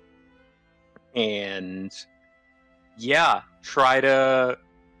 and yeah, try to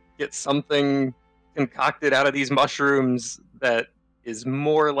get something concocted out of these mushrooms that is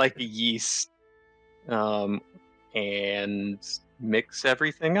more like a yeast, and mix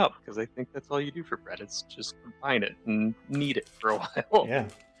everything up, because I think that's all you do for bread. It's just combine it and knead it for a while. Yeah.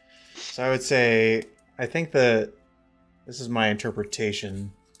 So I would say, I think that this is my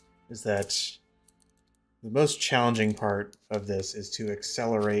interpretation, is that the most challenging part of this is to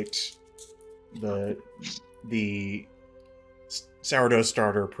accelerate the sourdough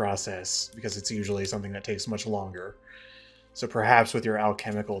starter process, because it's usually something that takes much longer. So perhaps with your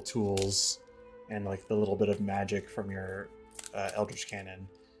alchemical tools and like the little bit of magic from your Eldritch Cannon,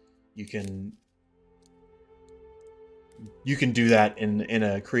 you can do that in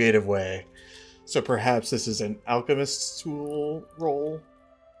a creative way. So perhaps this is an alchemist's tool roll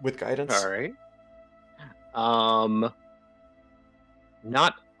with guidance. All right.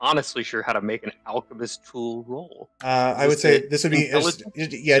 Not honestly sure how to make an alchemist tool roll. I would say this would be just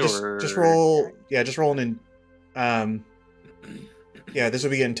roll. Yeah, just roll an. Yeah, this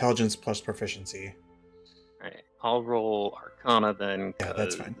would be intelligence plus proficiency. All right, I'll roll Arcana then. Yeah,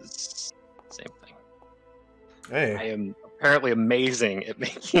 that's fine. Same thing. Hey. I am apparently amazing at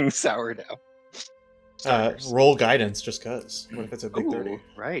making sourdough. Roll guidance just cause. What if it's a big 30?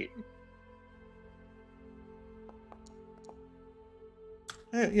 Right.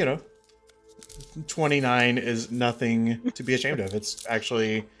 You know, 29 is nothing to be ashamed of. It's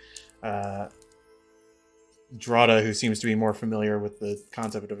actually Drada, who seems to be more familiar with the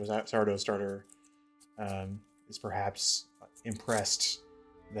concept of a sourdough starter, is perhaps impressed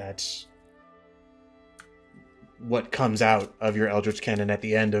that what comes out of your Eldritch Cannon at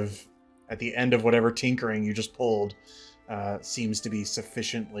the end of whatever tinkering you just pulled seems to be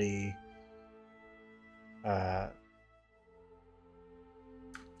sufficiently.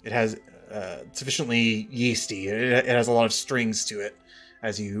 It has sufficiently yeasty. It has a lot of strings to it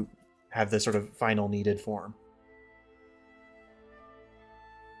as you have the sort of final kneaded form.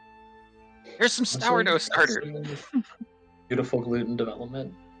 Here's some sourdough starter. Beautiful gluten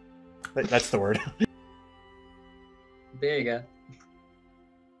development. That's the word. There you go.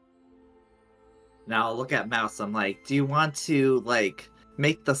 Now look at Mouse. I'm like, do you want to like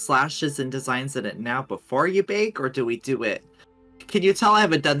make the slashes and designs in it now before you bake, or do we do it? Can you tell I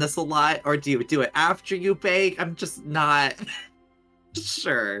haven't done this a lot, or do you do it after you bake? I'm just not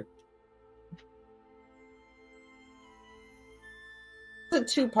sure. It's a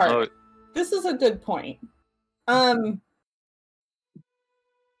two-part. This is a good point.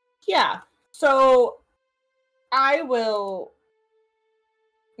 Yeah. So I will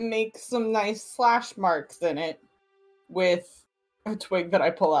make some nice slash marks in it with a twig that I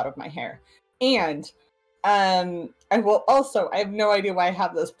pull out of my hair. And I will also, I have no idea why I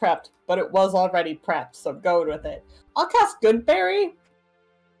have this prepped, but it was already prepped, so go with it. I'll cast Goodberry,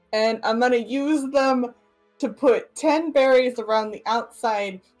 and I'm going to use them to put 10 berries around the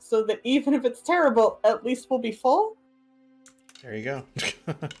outside so that even if it's terrible, at least we'll be full. There you go.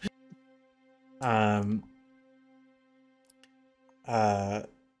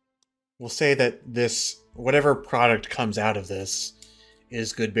 We'll say that this, whatever product comes out of this,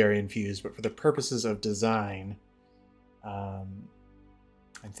 is Goodberry infused, but for the purposes of design,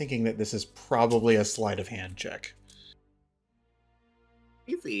 I'm thinking that this is probably a sleight of hand check.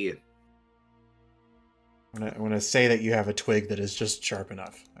 Easy. I'm gonna say that you have a twig that is just sharp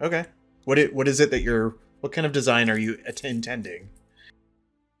enough. Okay. What is it that you're? What kind of design are you intending?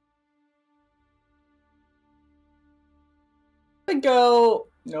 I go.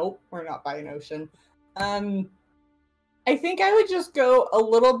 Nope, we're not by an ocean. I think I would just go a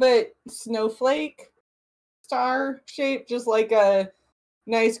little bit snowflake star shape, just like a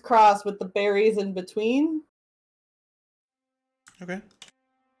nice cross with the berries in between. Okay.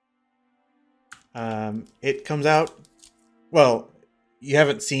 It comes out. Well, you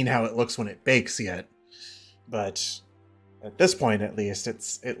haven't seen how it looks when it bakes yet, but at this point, at least,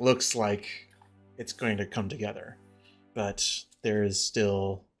 it looks like it's going to come together. But there is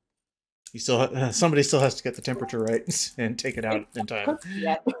still, somebody still has to get the temperature right and take it out in time.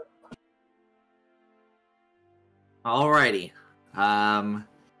 Yeah. Alrighty.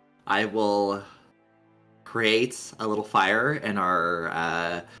 I will create a little fire in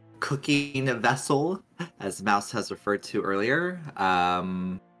our cooking vessel, as Mouse has referred to earlier.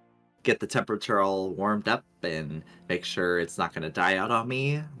 Get the temperature all warmed up and make sure it's not going to die out on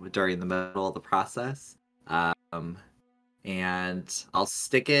me during the middle of the process. And I'll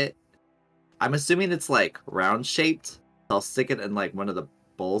stick it. I'm assuming it's like round shaped. I'll stick it in like one of the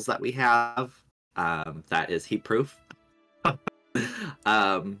bowls that we have. That is heat proof.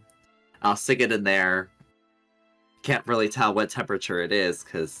 I'll stick it in there. Can't really tell what temperature it is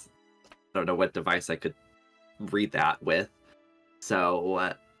because I don't know what device I could read that with.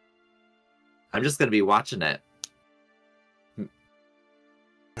 So I'm just gonna be watching it.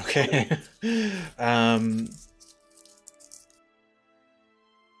 Okay. I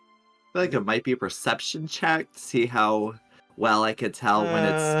feel like it might be a perception check to see how well I could tell when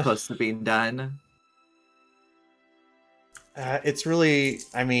it's close to being done. It's really,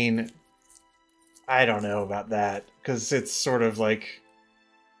 I mean, I don't know about that because it's sort of like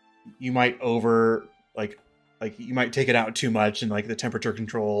you might like you might take it out too much and like the temperature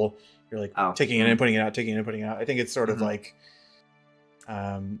control, you're like taking it in, putting it out, taking it in, putting it out. I think it's sort of like,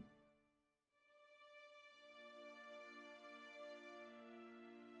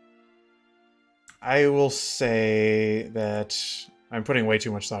 I will say that I'm putting way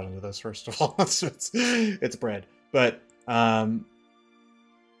too much thought into this. First of all, it's bread, but go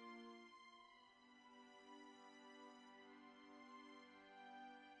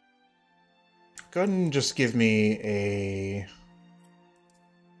ahead and just give me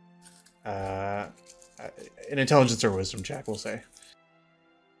an intelligence or wisdom check. We'll say.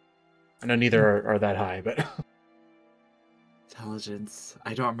 I know neither are that high, but intelligence.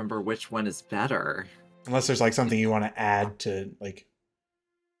 I don't remember which one is better. Unless there's like something you want to add to like.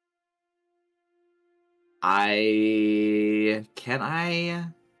 Can I?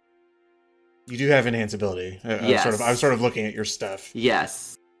 You do have enhance ability. Yes. I was sort of looking at your stuff.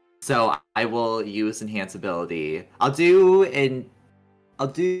 Yes. So I will use enhance ability. I'll do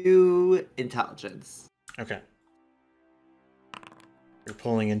intelligence. Okay. You're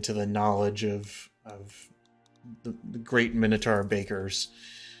pulling into the knowledge of the great Minotaur bakers.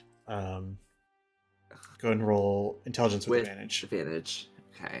 Go ahead and roll intelligence with advantage. Advantage.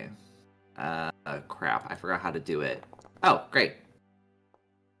 Okay. Crap. I forgot how to do it. Oh, great.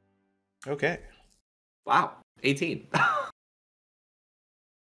 Okay. Wow. 18.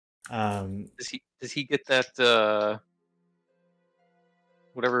 Does he get that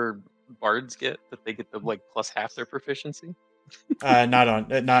whatever bards get, that they get the like plus half their proficiency?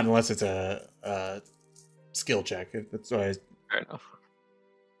 Not unless it's a skill check. That's why. Fair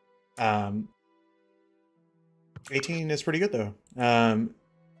enough. 18 is pretty good though.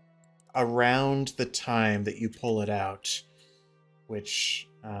 Around the time that you pull it out, which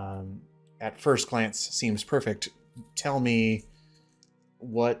at first glance seems perfect, tell me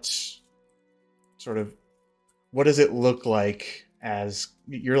what does it look like as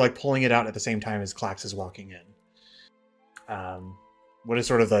you're like pulling it out at the same time as Clax is walking in? What is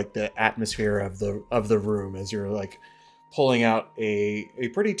sort of like the atmosphere of the room as you're like pulling out a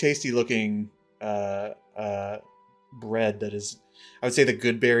pretty tasty looking bread that is, I would say, the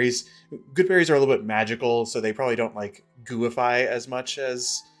good berries. Good berries are a little bit magical, so they probably don't like gooify as much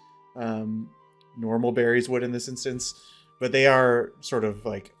as normal berries would in this instance, but they are sort of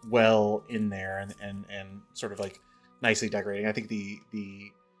like well in there and sort of like nicely decorating. I think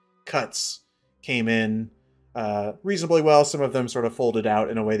the cuts came in reasonably well. Some of them sort of folded out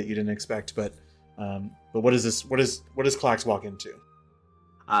in a way that you didn't expect, but what is this? What does Clax walk into?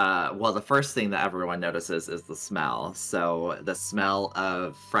 Well, the first thing that everyone notices is the smell. So the smell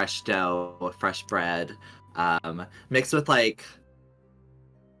of fresh dough, fresh bread, mixed with like,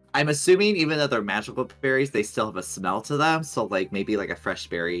 I'm assuming even though they're magical berries, they still have a smell to them. So like maybe like a fresh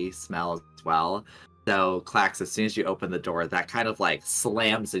berry smell as well. So Clax, as soon as you open the door, that kind of like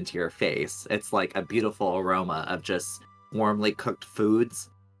slams into your face. It's like a beautiful aroma of just warmly cooked foods.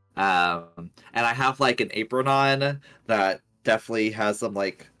 And I have like an apron on that definitely has some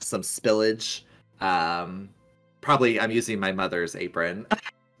like some spillage. Probably I'm using my mother's apron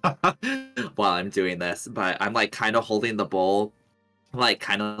while I'm doing this, but I'm like kind of holding the bowl like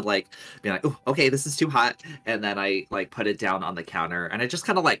kind of like being like, oh, okay, this is too hot, and then I like put it down on the counter, and I just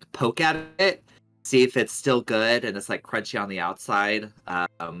kind of like poke at it, see if it's still good, and it's like crunchy on the outside.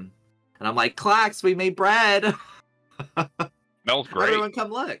 And I'm like, Clax, we made bread. Smells great. Everyone, come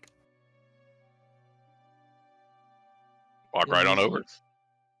look. Walk right on over.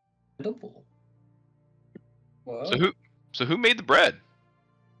 Edible. Whoa. So who made the bread?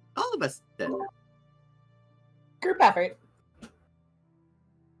 All of us did. Group effort.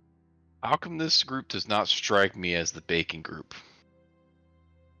 How come this group does not strike me as the baking group?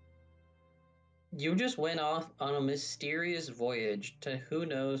 You just went off on a mysterious voyage to who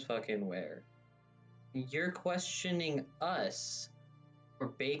knows fucking where. You're questioning us for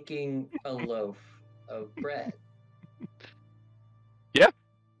baking a loaf of bread.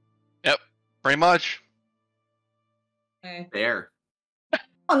 Yep, pretty much. Eh. There. Come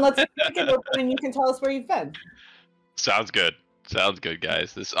on, let's pick it open and you can tell us where you've been. Sounds good. Sounds good,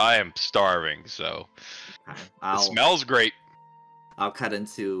 guys. I am starving, so Okay. it smells great. I'll cut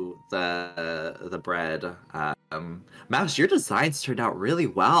into the bread. Mouse, your designs turned out really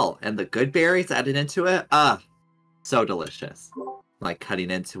well, and the good berries added into it, so delicious. Like cutting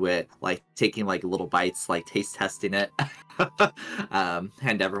into it, like taking like little bites, like taste testing it.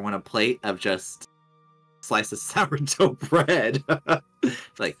 Hand everyone a plate of just slice of sourdough bread.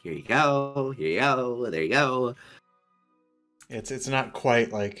 It's like, here you go, there you go. It's not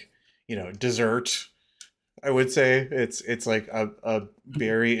quite like, dessert. I would say it's like a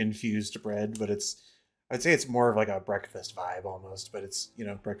berry infused bread, but I'd say it's more of like a breakfast vibe almost, but it's,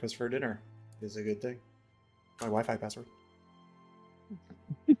 breakfast for dinner is a good thing. My Wi-Fi password.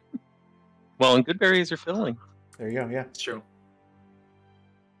 Well, and good berries are filling. There you go, yeah. It's true.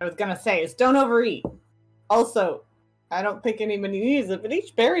 I was gonna say is don't overeat. Also, I don't think anybody needs it, but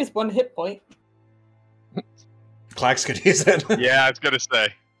each berry is 1 hit point. Clax could use it. Yeah, I was gonna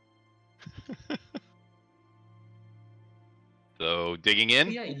say. So digging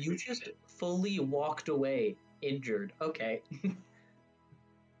in. Yeah, you just fully walked away injured. Okay.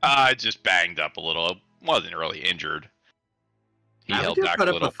 I just banged up a little. Wasn't really injured. He held Abigail back put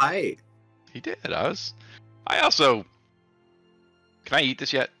a up little. a fight. He did. I also. Can I eat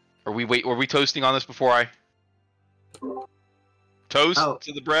this yet? Were we toasting on this before I toast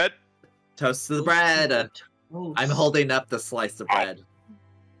to the bread? Toast to the bread. Toast. I'm holding up the slice of bread.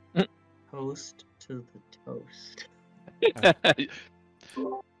 Toast to the toast.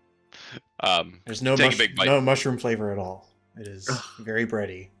 There's no Take a big bite. no mushroom flavor at all. It is very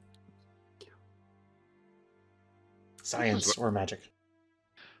bready. Science or magic.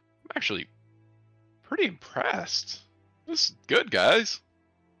 I'm actually pretty impressed. This is good, guys.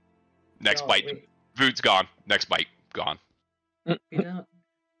 Next Oh, bite. wait. Food's gone. Next bite. Gone. You know,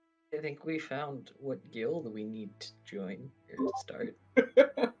 I think we found what guild we need to join or to start.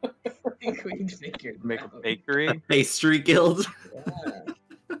 I think we figured Make a out. bakery. Pastry guild. Yeah.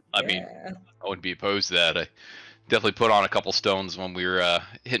 I mean, yeah. I wouldn't be opposed to that. I definitely put on a couple stones when we were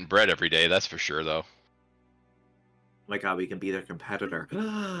hitting bread every day. That's for sure, though. Oh my god, we can be their competitor.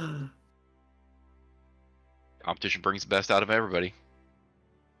 Competition brings the best out of everybody.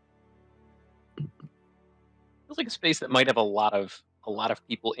 Feels like a space that might have a lot of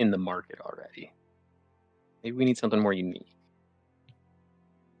people in the market already. Maybe we need something more unique.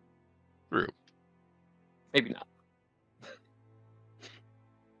 True. Maybe not.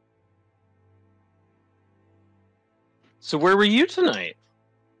 So where were you tonight?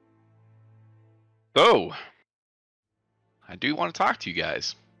 So, I do want to talk to you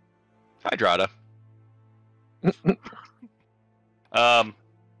guys. Hi, Drada.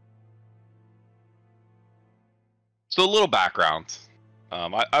 So a little background.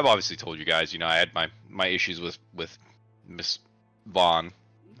 I've obviously told you guys, I had my issues with Miss Vaughn.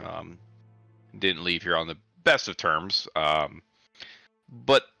 Didn't leave here on the best of terms.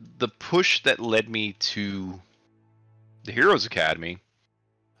 But the push that led me to the Heroes Academy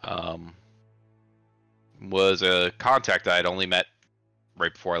was a contact I had only met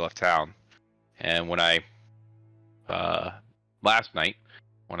right before I left town. And when I last night,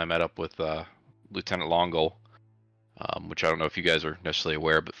 when I met up with Lieutenant Longle, which I don't know if you guys are necessarily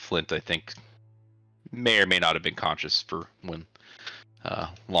aware, but Flint, I think, may or may not have been conscious for when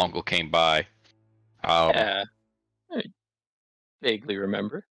Longle came by. Yeah, I vaguely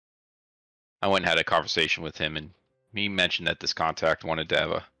remember. I went and had a conversation with him, and he mentioned that this contact wanted to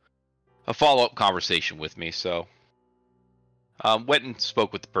have a follow-up conversation with me, so went and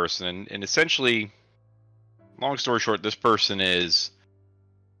spoke with the person, and essentially, long story short, this person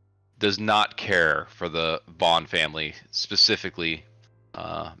does not care for the Vaughn family, specifically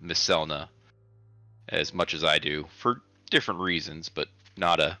Miss Selna, as much as I do, for different reasons, but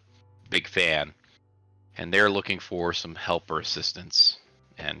not a big fan. And they're looking for some help or assistance.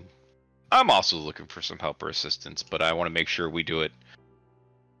 And I'm also looking for some help or assistance, but I want to make sure we do it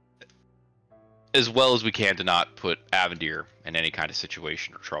as well as we can to not put Avendir in any kind of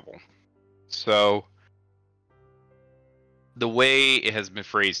situation or trouble. So, the way it has been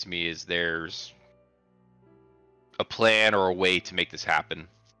phrased to me is there's a plan or a way to make this happen.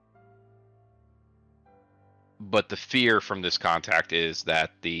 But the fear from this contact is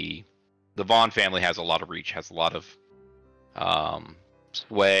that the Vaughn family has a lot of reach, has a lot of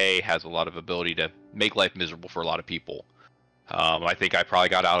sway, has a lot of ability to make life miserable for a lot of people. I think I probably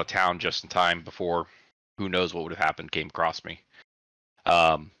got out of town just in time before who knows what would have happened came across me.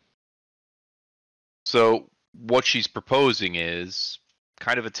 So what she's proposing is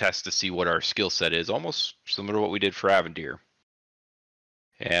kind of a test to see what our skill set is, almost similar to what we did for Avendir.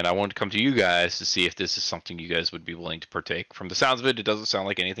 And I wanted to come to you guys to see if this is something you guys would be willing to partake. From the sounds of it, it doesn't sound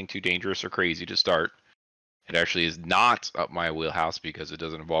like anything too dangerous or crazy to start. It actually is not up my wheelhouse because it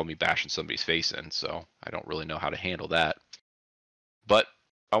doesn't involve me bashing somebody's face in, so I don't really know how to handle that. But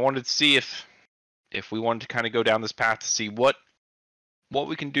I wanted to see if we wanted to kind of go down this path to see what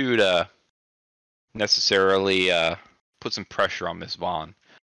we can do to necessarily put some pressure on Miss Vaughn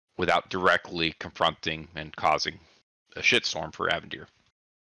without directly confronting and causing a shitstorm for Avendir.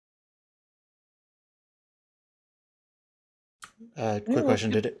 Quick question: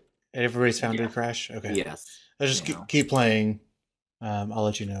 did everybody's Foundry crash? Okay. Yes. Let's just keep playing. I'll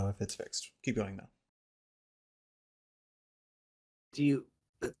let you know if it's fixed. Keep going though. Do you?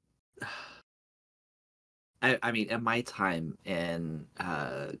 I mean, in my time in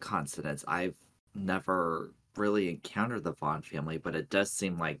Consonance, I've never really encountered the Vaughn family, but it does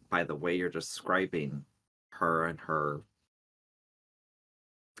seem like by the way you're describing her and her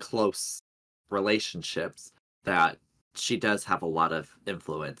close relationships that she does have a lot of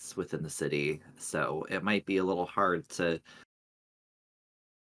influence within the city. So it might be a little hard to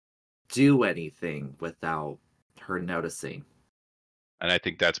do anything without her noticing. And I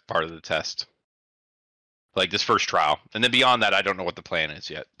think that's part of the test. Like this first trial. And then beyond that, I don't know what the plan is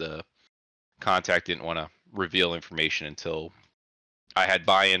yet. The contact didn't want to reveal information until I had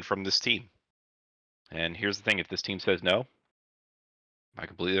buy-in from this team. And here's the thing, if this team says no, I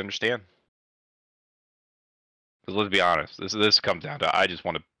completely understand. Because let's be honest, this comes down to I just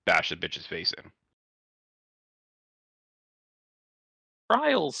want to bash the bitch's face in.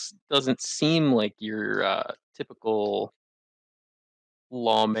 Trials doesn't seem like your typical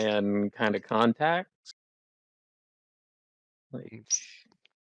lawman kind of contact. Like,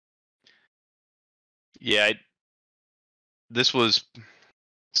 yeah, this was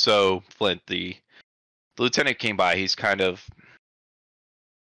so Flint. The lieutenant came by. He's kind of,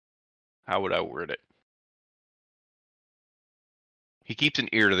 how would I word it? He keeps an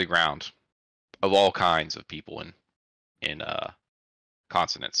ear to the ground of all kinds of people in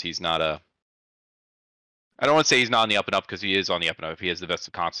Consonance. He's not a. I don't want to say he's not on the up and up because he is on the up and up. He has the best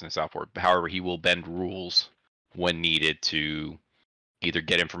of Consonance out for it. However, he will bend rules when needed to either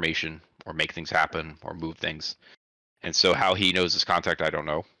get information or make things happen or move things. And so how he knows his contact, I don't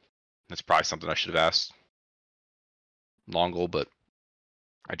know. That's probably something I should have asked Longle, but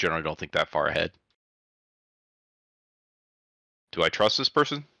I generally don't think that far ahead. Do I trust this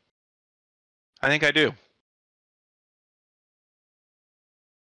person? I think I do.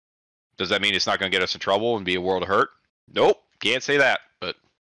 Does that mean it's not going to get us in trouble and be a world of hurt? Nope, can't say that, but...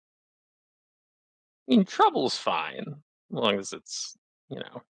 I mean, trouble's fine, as long as it's, you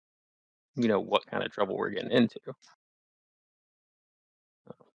know what kind of trouble we're getting into.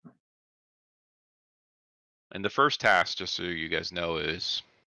 And the first task, just so you guys know, is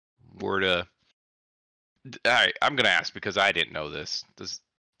we're to... Alright, I'm going to ask because I didn't know this. Does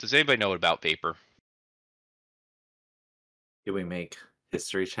anybody know about Vapor? Do we make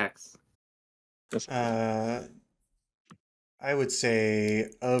history checks? I would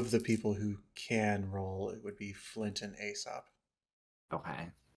say of the people who can roll, it would be Flint and Aesop. Okay.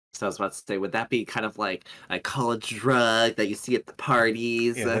 So I was about to say, would that be kind of like a college drug that you see at the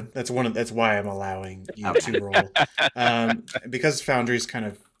parties? Yeah, that's why I'm allowing you to roll. Because Foundry's kind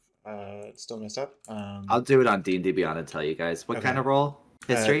of still messed up. I'll do it on D&D Beyond and tell you guys. What kind of roll?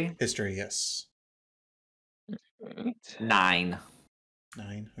 History? History, yes. 9.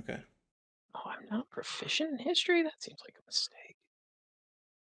 9, okay. Oh, I'm not proficient in history? That seems like a mistake.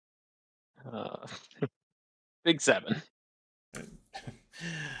 Big 7.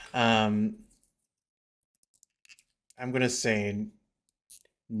 I'm gonna say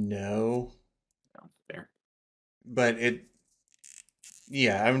no. No, fair. But I'm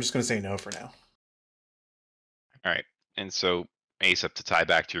just gonna say no for now. All right. And so, Asap, to tie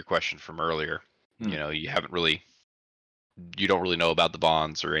back to your question from earlier, Hmm. you know, you don't really know about the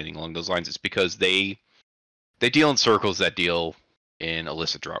bonds or anything along those lines. It's because they deal in circles that deal in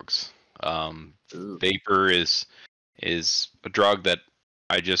illicit drugs. Ooh. Vapor is a drug that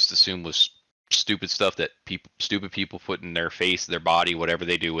I just assume was stupid stuff that stupid people put in their face, their body, whatever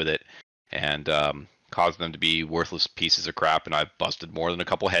they do with it, and cause them to be worthless pieces of crap. And I've busted more than a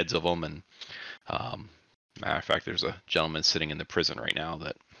couple heads of them. And matter of fact, there's a gentleman sitting in the prison right now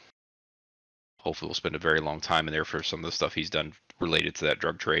that hopefully will spend a very long time in there for some of the stuff he's done related to that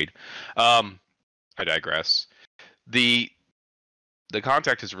drug trade. I digress. The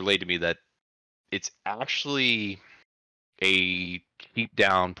contact has relayed to me that it's actually a cheap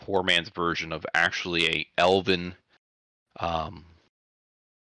down poor man's version of actually a Elven. I'm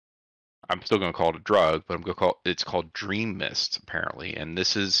still going to call it a drug, but it's called Dream Mist apparently, and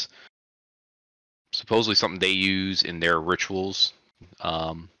this is supposedly something they use in their rituals.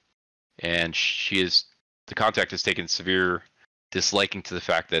 And the contact has taken severe disliking to the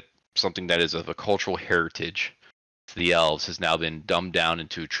fact that something that is of a cultural heritage to the elves has now been dumbed down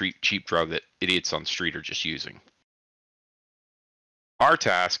into a cheap drug that idiots on the street are just using. Our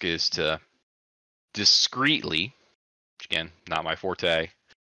task is to discreetly, which again, not my forte,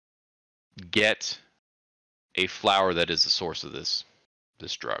 get a flower that is the source of this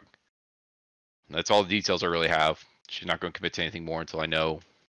drug. That's all the details I really have. She's not going to commit to anything more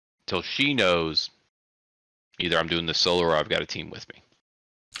until she knows either I'm doing this solo or I've got a team with me.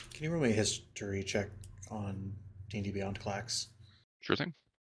 Can you roll me a history check on D&D Beyond Clax? Sure thing.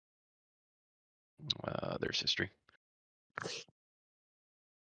 There's history.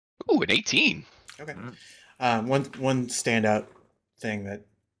 Ooh, an 18. Okay. Mm. One standout thing that,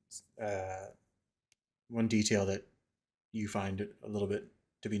 one detail that you find a little bit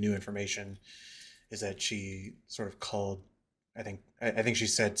to be new information is that she sort of called, I think she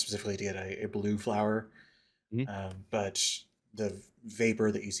said specifically to get a blue flower, but the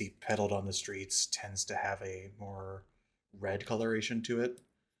vapor that you see peddled on the streets tends to have a more red coloration to it.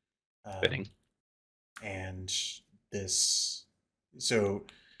 Fitting. And so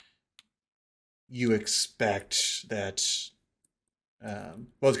you expect that, well,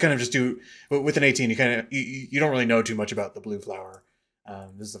 it's kind of just with an 18, you don't really know too much about the blue flower.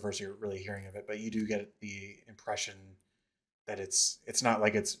 This is the first you're really hearing of it, but you do get the impression that it's not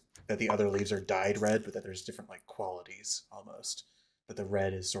like it's that the other leaves are dyed red, but that there's different like qualities almost. That the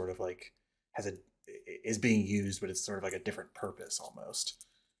red is sort of like is being used, but it's sort of like a different purpose almost.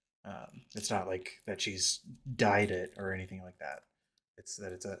 It's not like that she's dyed it or anything like that. It's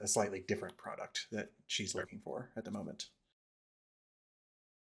that it's a slightly different product that she's looking for at the moment.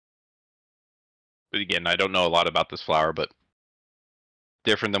 But again, I don't know a lot about this flower, but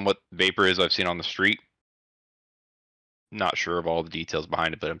different than what vapor is I've seen on the street. Not sure of all the details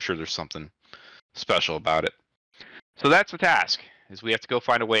behind it, but I'm sure there's something special about it. So that's the task, is we have to go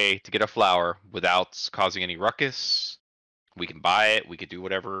find a way to get a flower without causing any ruckus. We can buy it, we could do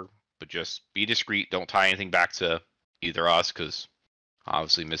whatever, but just be discreet. Don't tie anything back to either us, because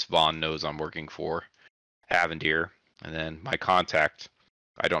obviously Miss Vaughn knows I'm working for Avendir. And then my contact,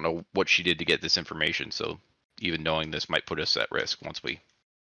 I don't know what she did to get this information, so even knowing this might put us at risk once we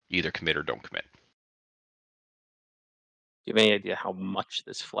either commit or don't commit. Do you have any idea how much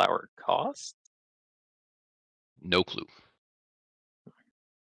this flower costs? No clue.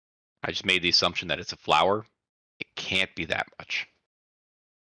 I just made the assumption that it's a flower. It can't be that much.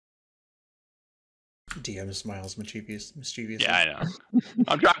 DM smiles mischievously. Yeah, I know.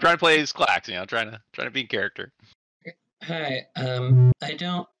 I'm trying to play as Clax, you know, trying to be in character. Hi, I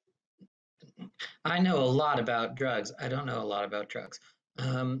know a lot about drugs. I don't know a lot about drugs.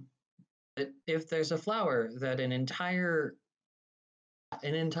 If there's a flower that an entire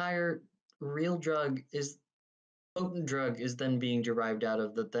real drug is potent drug is then being derived out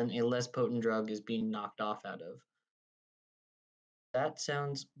of, that then a less potent drug is being knocked off out of. That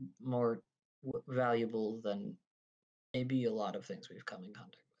sounds more valuable than maybe a lot of things we've come in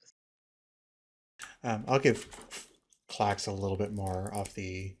contact with. I'll give Clax a little bit more off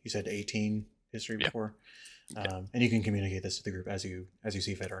you said 18 history before. And you can communicate this to the group as you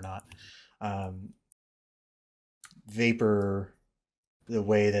see fit or not. Vapor, the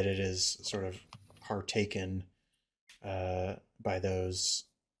way that it is sort of partaken by those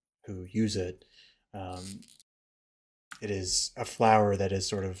who use it, it is a flower that is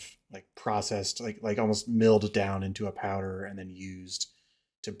sort of like processed, like almost milled down into a powder and then used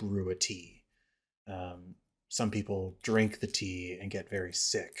to brew a tea. Some people drink the tea and get very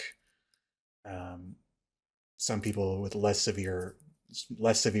sick. Some people with less severe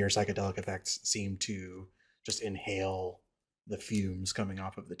psychedelic effects seem to just inhale the fumes coming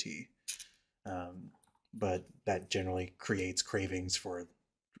off of the tea. But that generally creates cravings for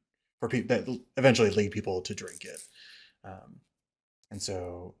people that eventually lead people to drink it. And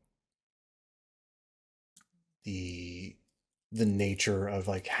so the nature of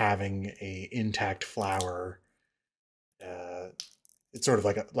like having a intact flower, it's sort of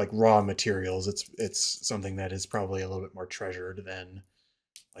like raw materials. It's something that is probably a little bit more treasured than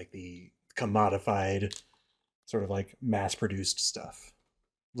like the commodified sort of like mass produced stuff,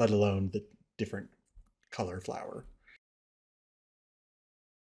 let alone the different color flower.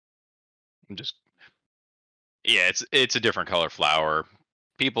 It's a different color flower.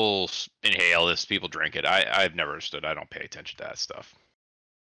 People inhale this, people drink it. I've never understood. I don't pay attention to that stuff.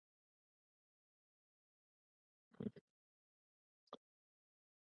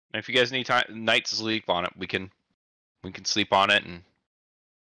 And if you guys need night to sleep on it, we can sleep on it and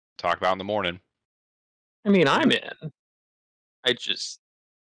talk about it in the morning. I mean, I'm in. I just,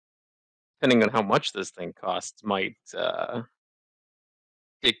 depending on how much this thing costs, might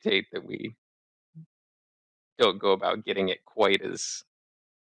dictate that we don't go about getting it quite as,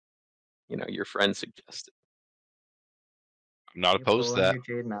 your friend suggested. I'm not opposed to that.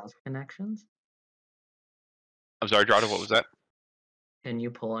 Your Jade Mouse connections? I'm sorry, Drada, what was that? Can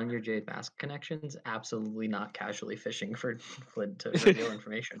you pull on your Jade Mask connections? Absolutely not casually fishing for Flint to reveal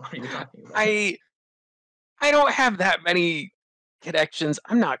information. What are you talking about? I don't have that many connections.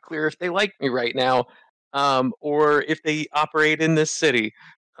 I'm not clear if they like me right now, or if they operate in this city.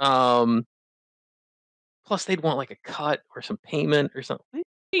 Plus, they'd want like a cut or some payment or something.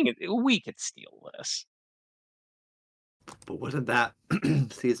 We could steal this. But wouldn't that,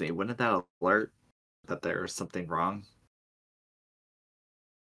 excuse me, wouldn't that alert that there's something wrong?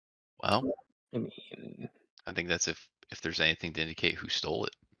 Well, I mean, I think that's if there's anything to indicate who stole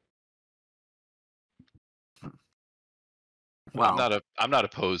it. Well, I'm not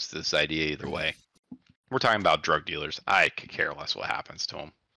opposed to this idea either way. We're talking about drug dealers. I could care less what happens to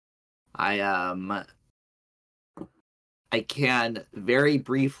them. I can very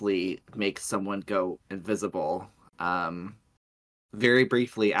briefly make someone go invisible. Very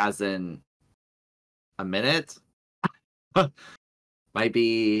briefly, as in a minute. Might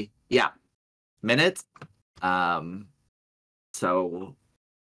be, yeah, minute. So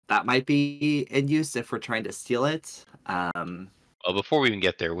that might be in use if we're trying to steal it. Well, before we even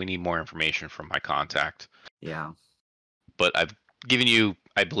get there, we need more information from my contact. Yeah. But I've given you,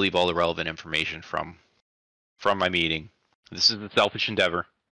 I believe, all the relevant information from my meeting. This is a selfish endeavor.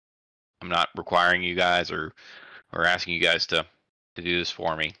 I'm not requiring you guys or asking you guys to do this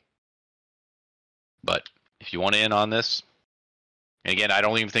for me. But if you want to in on this, and again, I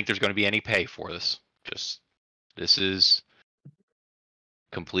don't even think there's going to be any pay for this. Just, this is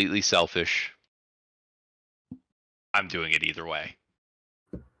completely selfish. I'm doing it either way.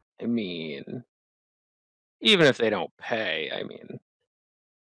 I mean, even if they don't pay, I mean,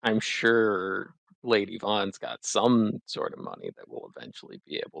 I'm sure Lady Vaughn's got some sort of money that will eventually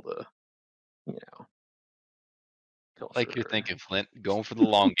be able to, Like you're thinking, Flint, going for the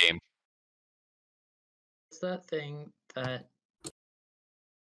long game. It's that thing that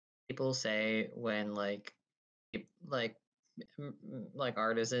people say when like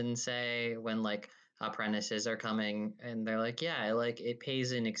artisans say when like apprentices are coming and they're like, yeah, like it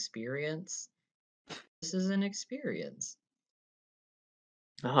pays in experience. This is an experience.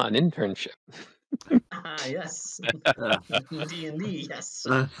 an internship. Yes. D&D, yes.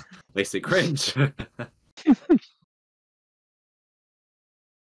 Makes me cringe.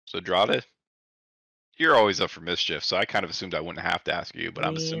 So Drada, you're always up for mischief, so I kind of assumed I wouldn't have to ask you, but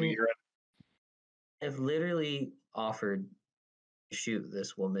I'm assuming you're in. I've literally offered to shoot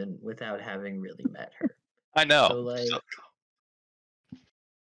this woman without having really met her. I know. So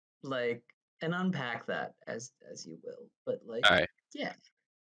like, and unpack that as you will, but like, all right. Yeah.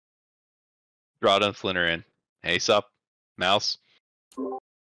 Drada and Flint are in. Hey, sup, Mouse? I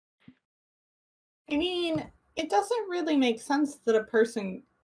mean, it doesn't really make sense that a person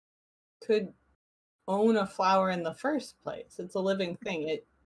could own a flower in the first place. It's a living thing.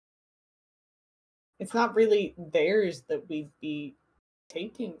 It's not really theirs that we'd be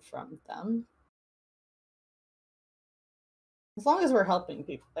taking from them. As long as we're helping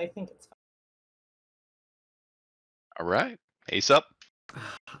people, I think it's fine. All right. Ace up.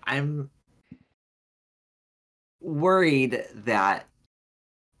 I'm worried that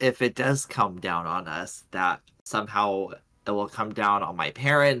if it does come down on us, that somehow it will come down on my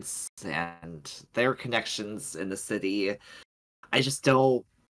parents and their connections in the city. I at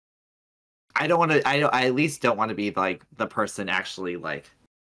least don't want to be like the person actually like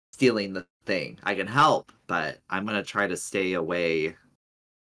stealing the thing. I can help, but I'm gonna try to stay away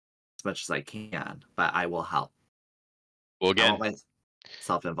as much as I can. But I will help. Well, I again, want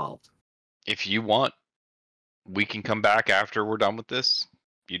myself involved. if you want, we can come back after we're done with this.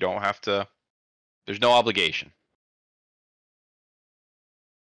 You don't have to. There's no obligation.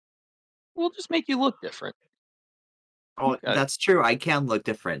 We'll just make you look different. Oh, Okay. that's true. I can look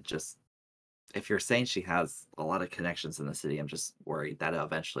different. Just if you're saying she has a lot of connections in the city, I'm just worried that it'll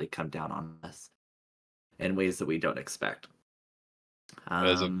eventually come down on us in ways that we don't expect. That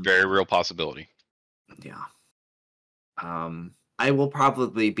is a very real possibility. Yeah. I will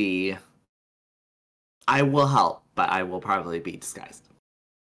probably be. I will help, but I will probably be disguised.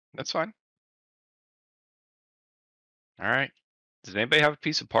 That's fine. All right. Does anybody have a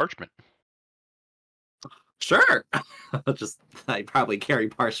piece of parchment? Sure. I probably carry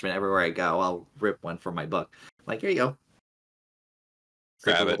parchment everywhere I go. I'll rip one from my book. Like, here you go.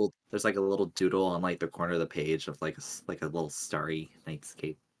 Grab it. There's like a little doodle on like the corner of the page of like a little starry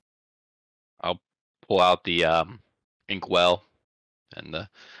nightscape. I'll pull out the inkwell and the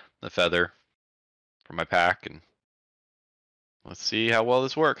feather from my pack, and let's see how well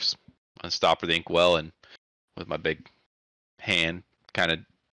this works. I'm gonna stop for the inkwell and with my big hand, kind of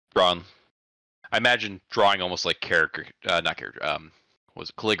drawing. I imagine drawing almost like not character. Was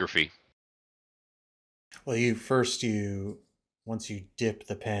it calligraphy? Well, once you dip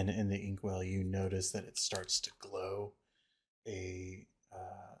the pen in the inkwell, you notice that it starts to glow a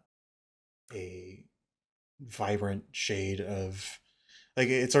vibrant shade of, like,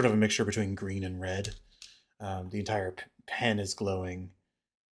 it's sort of a mixture between green and red. The entire pen is glowing,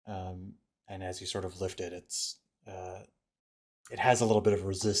 and as you sort of lift it, it has a little bit of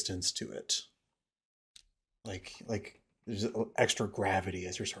resistance to it. Like there's extra gravity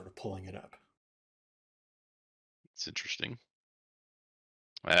as you're sort of pulling it up. It's interesting.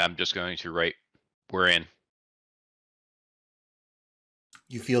 I'm just going to write, "We're in."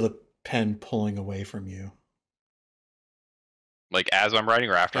 You feel the pen pulling away from you. Like as I'm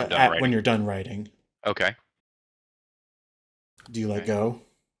writing or after I'm done writing? When you're done writing. Okay. Do you let go,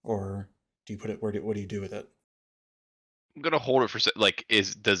 or do you put it? What do you do with it? I'm gonna hold it for like.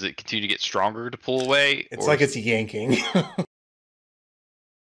 Does it continue to get stronger to pull away? It's like it's yanking.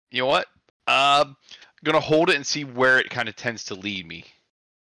 You know what? I'm gonna hold it and see where it kind of tends to lead me.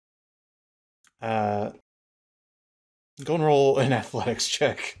 Go and roll an athletics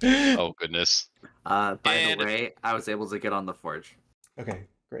check. Oh goodness. By the way, I was able to get on the forge. Okay,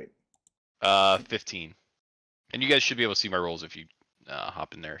 great. 15. And you guys should be able to see my rolls if you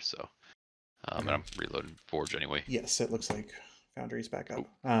hop in there. So, and I'm reloading Forge anyway. Yes, it looks like Foundry's back up.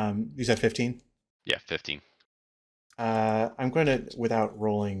 You said 15? Yeah, 15. I'm going to, without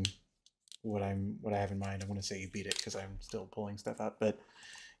rolling what I have in mind, I'm going to say you beat it because I'm still pulling stuff up. But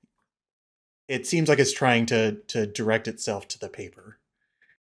it seems like it's trying to direct itself to the paper.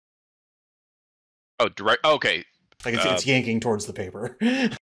 Oh, direct. Okay. Like it's yanking towards the paper.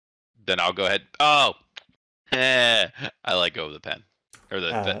 Then I'll go ahead. Oh, I let go of the pen or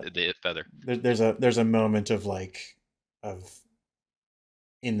the feather. There's a moment of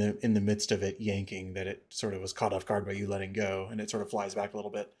in the midst of it yanking that it sort of was caught off guard by you letting go, and it sort of flies back a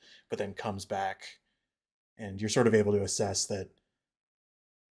little bit, but then comes back, and you're sort of able to assess that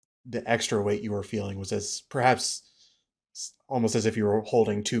the extra weight you were feeling was as perhaps almost as if you were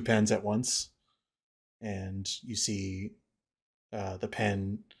holding two pens at once, and you see the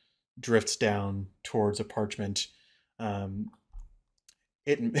pen drifts down towards a parchment.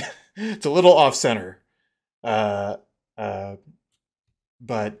 It's a little off center, but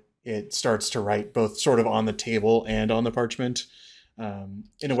it starts to write both sort of on the table and on the parchment. In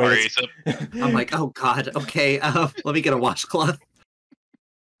a way, I'm like, oh god, okay. Let me get a washcloth.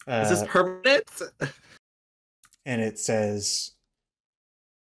 Is this permanent? And it says,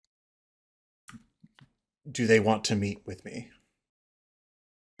 "Do they want to meet with me?"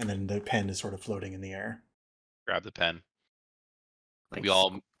 And then the pen is sort of floating in the air. Grab the pen. Like, we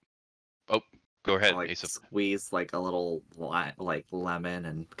all. Oh, go ahead. Like squeeze like a little like lemon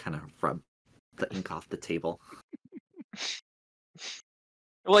and kind of rub the ink off the table. I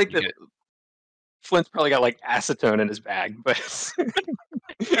like that. Flint's probably got like acetone in his bag, but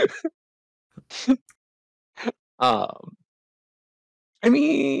I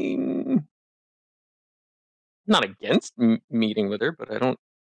mean, not against meeting with her, but I don't.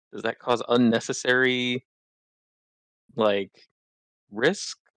 Does that cause unnecessary like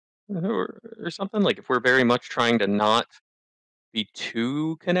risk or something? Like if we're very much trying to not be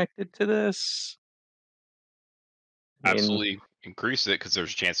too connected to this, absolutely increase it because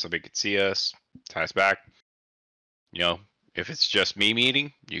there's a chance somebody could see us, tie us back. You know, If it's just me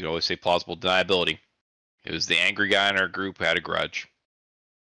meeting, you can always say plausible deniability. It was the angry guy in our group who had a grudge.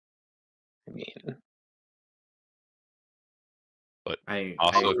 I mean, But I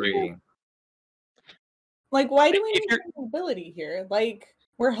also, agree. Like, why do we If need you're- deniability here? Like,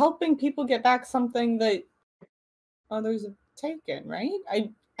 we're helping people get back something that others have taken, right?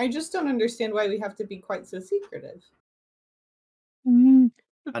 I just don't understand why we have to be quite so secretive.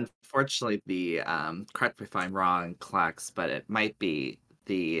 Unfortunately, the correct me if I'm wrong, Clax, but it might be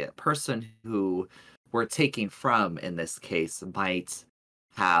the person who we're taking from in this case might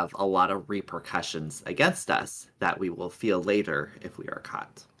have a lot of repercussions against us that we will feel later if we are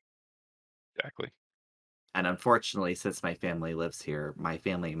caught. exactly. And unfortunately, since my family lives here, my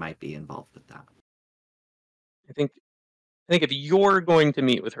family might be involved with that. I think if you're going to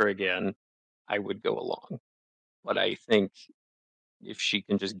meet with her again, I would go along. But I think if she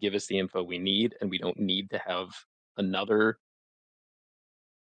can just give us the info we need, and we don't need to have another,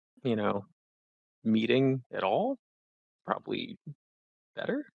 meeting at all, probably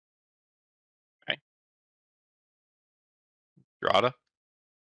better. Drada?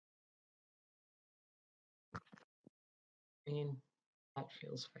 I mean, that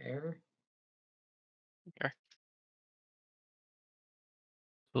feels fair. Okay.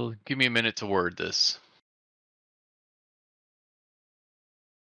 Well, give me a minute to word this.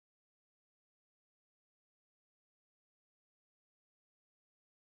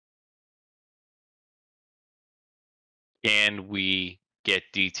 Can we get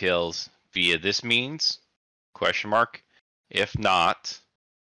details via this means? Question mark. If not,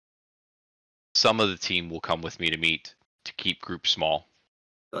 some of the team will come with me to meet to keep groups small.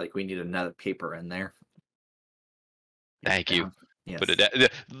 Like we need another paper in there. Thank you. Yeah. Yes.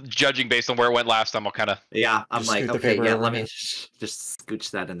 But judging based on where it went last time, I'll kind of Yeah, I'm Just like, scoot the okay, paper yeah, over let in me it. just scooch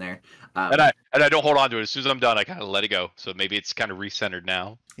that in there. and I don't hold on to it. As soon as I'm done, I kind of let it go. So maybe it's kind of recentered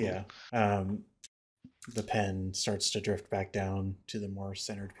now. Yeah. The pen starts to drift back down to the more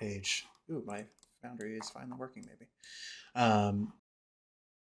centered page. Ooh, my Foundry is finally working, maybe.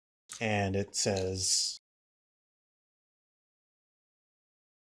 And it says,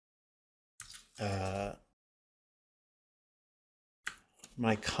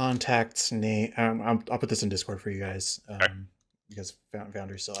 my contact's name. I'll put this in Discord for you guys, because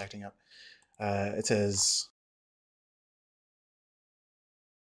Foundry's still acting up. It says,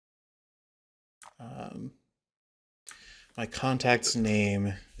 my contact's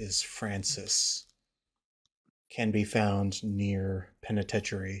name is Francis. Can be found near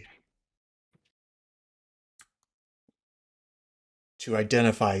penitentiary. To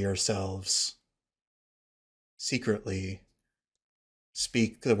identify yourselves secretly,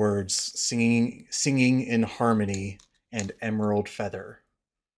 speak the words singing in harmony and emerald feather.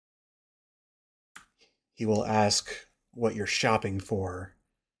 He will ask what you're shopping for,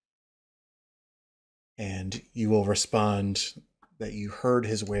 and you will respond that you heard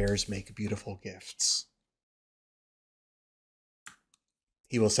his wares make beautiful gifts.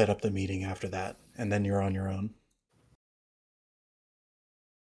 He will set up the meeting after that, and then you're on your own.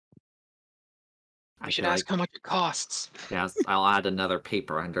 I You should feel ask how much it costs. yes, I'll add another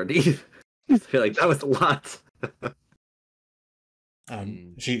paper underneath. I feel like that was a lot.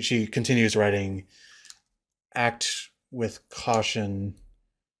 She continues writing, act with caution.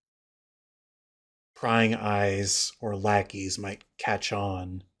 Prying eyes or lackeys might catch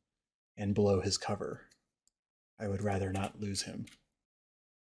on and blow his cover. I would rather not lose him.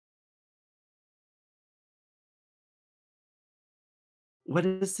 What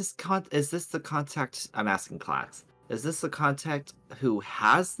is this is this the contact I'm asking Clax? Is this the contact who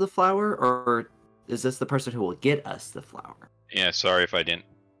has the flower, or is this the person who will get us the flower? Yeah, sorry if I didn't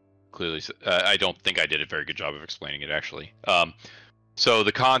clearly. I don't think I did a very good job of explaining it, actually. So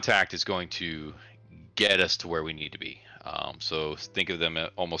the contact is going to get us to where we need to be. So think of them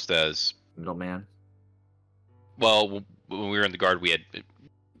almost as Middleman. well. When we were in the guard, we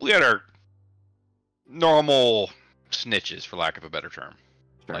had our normal snitches, for lack of a better term.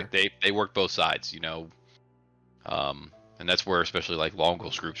 Sure. Like they work both sides, and that's where especially like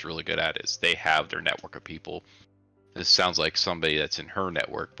Longos group's really good at is they have their network of people. This sounds like somebody that's in her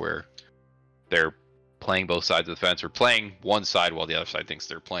network where they're playing both sides of the fence or playing one side while the other side thinks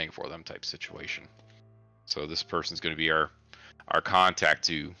they're playing for them type situation. So this person's going to be our contact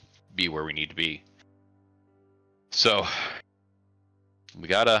to be where we need to be. So we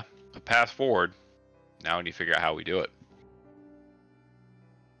got a path forward. Now we need to figure out how we do it.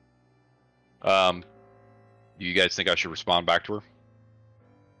 Do you guys think I should respond back to her?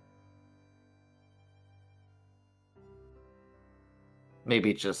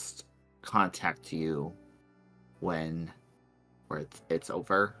 Maybe just contact you when where it's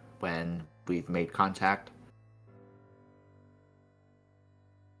over when we've made contact?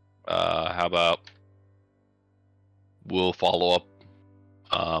 How about we'll follow up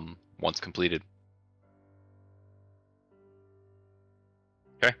once completed.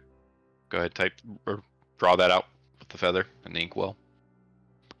 Okay. Go ahead, type or draw that out with the feather and the inkwell.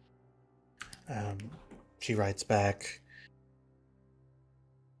 She writes back,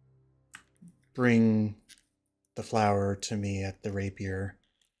 bring the flower to me at the rapier,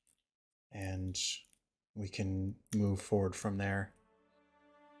 and we can move forward from there.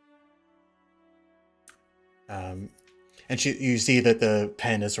 And you see that the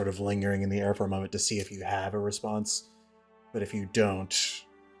pen is sort of lingering in the air for a moment to see if you have a response. But if you don't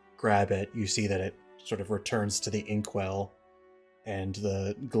grab it, you see that it sort of returns to the inkwell and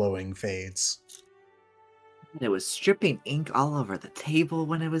the glowing fades. It was stripping ink all over the table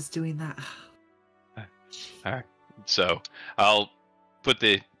when it was doing that. Alright. So I'll put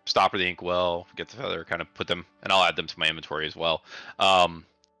the stopper the inkwell, get the feather, kind of put them, and I'll add them to my inventory as well.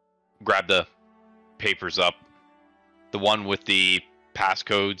 Grab the papers up. The one with the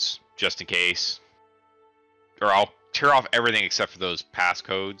passcodes, just in case. Or I'll tear off everything except for those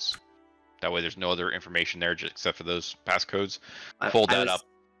passcodes. That way there's no other information there except for those passcodes. Fold that up.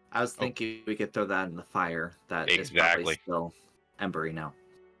 I was thinking we could throw that in the fire. That is probably still embery now.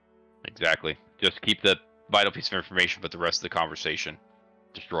 Exactly. Just keep the vital piece of information, but the rest of the conversation,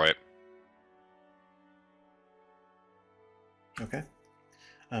 destroy it. Okay.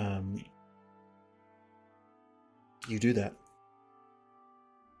 You do that.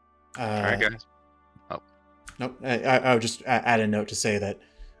 All right, guys. Oh. Nope. I would just add a note to say that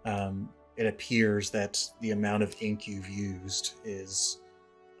it appears that the amount of ink you've used is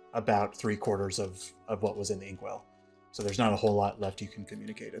about 3/4 of what was in the inkwell. So there's not a whole lot left you can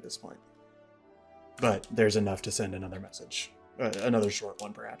communicate at this point. But there's enough to send another message. Another short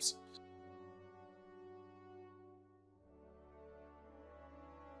one, perhaps.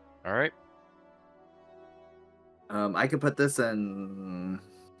 All right. I could put this in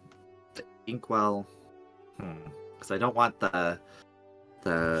the inkwell. Because I don't want the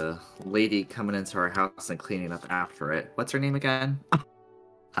lady coming into our house and cleaning up after it. What's her name again?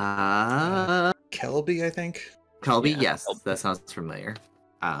 Kelby, I think. Kelby, Yeah. yes, that sounds familiar.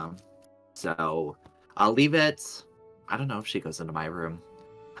 So I'll leave it. I don't know if she goes into my room.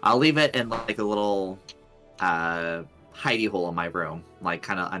 I'll leave it in like a little hidey hole in my room, like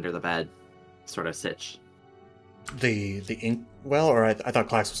kind of under the bed, sort of sitch. The ink well, or I thought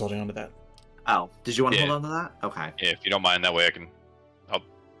Clax was holding on to that. Oh, did you want to Yeah. hold on to that? Okay. Yeah, if you don't mind, that way I'll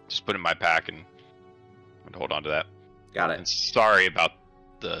just put it in my pack and hold on to that. Got And it. sorry about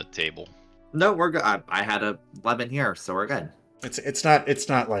the table. No, we're good. I had a lemon here, so we're good. It's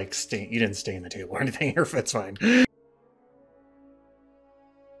not like you didn't stain the table or anything here. It's fine.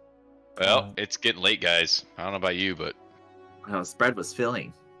 Well, it's getting late, guys. I don't know about you, but Oh, spread was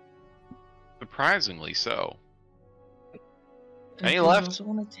filling. surprisingly so. And Any I left? also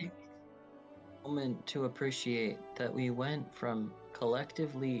want to take a moment to appreciate that we went from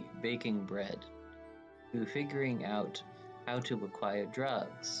collectively baking bread to figuring out how to acquire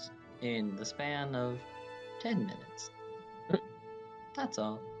drugs in the span of 10 minutes. That's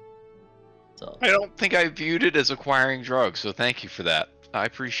all. That's all. I don't think I viewed it as acquiring drugs, so thank you for that. I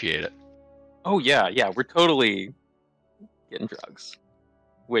appreciate it. Oh yeah, we're totally getting drugs.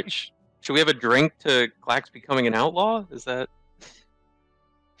 Which should we have a drink to Clax becoming an outlaw? Is that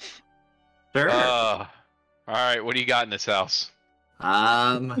Sure. All right, what do you got in this house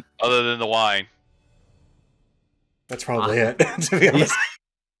Um. other than the wine? That's probably it, to be honest.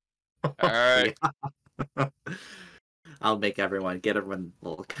 All right. I'll make everyone get everyone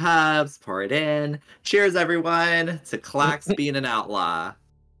little cups, pour it in. Cheers, everyone, to Clax being an outlaw.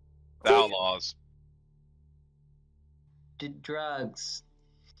 The outlaws. Did drugs.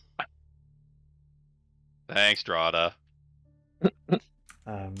 Thanks, Drada.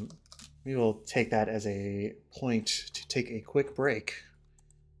 We will take that as a point to take a quick break.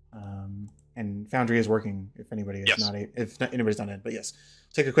 And Foundry is working. If anybody is Yes. anybody's not in, but yes,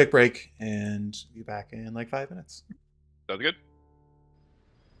 take a quick break and be back in like 5 minutes. Sounds good.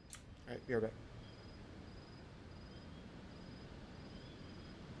 All right, be right back.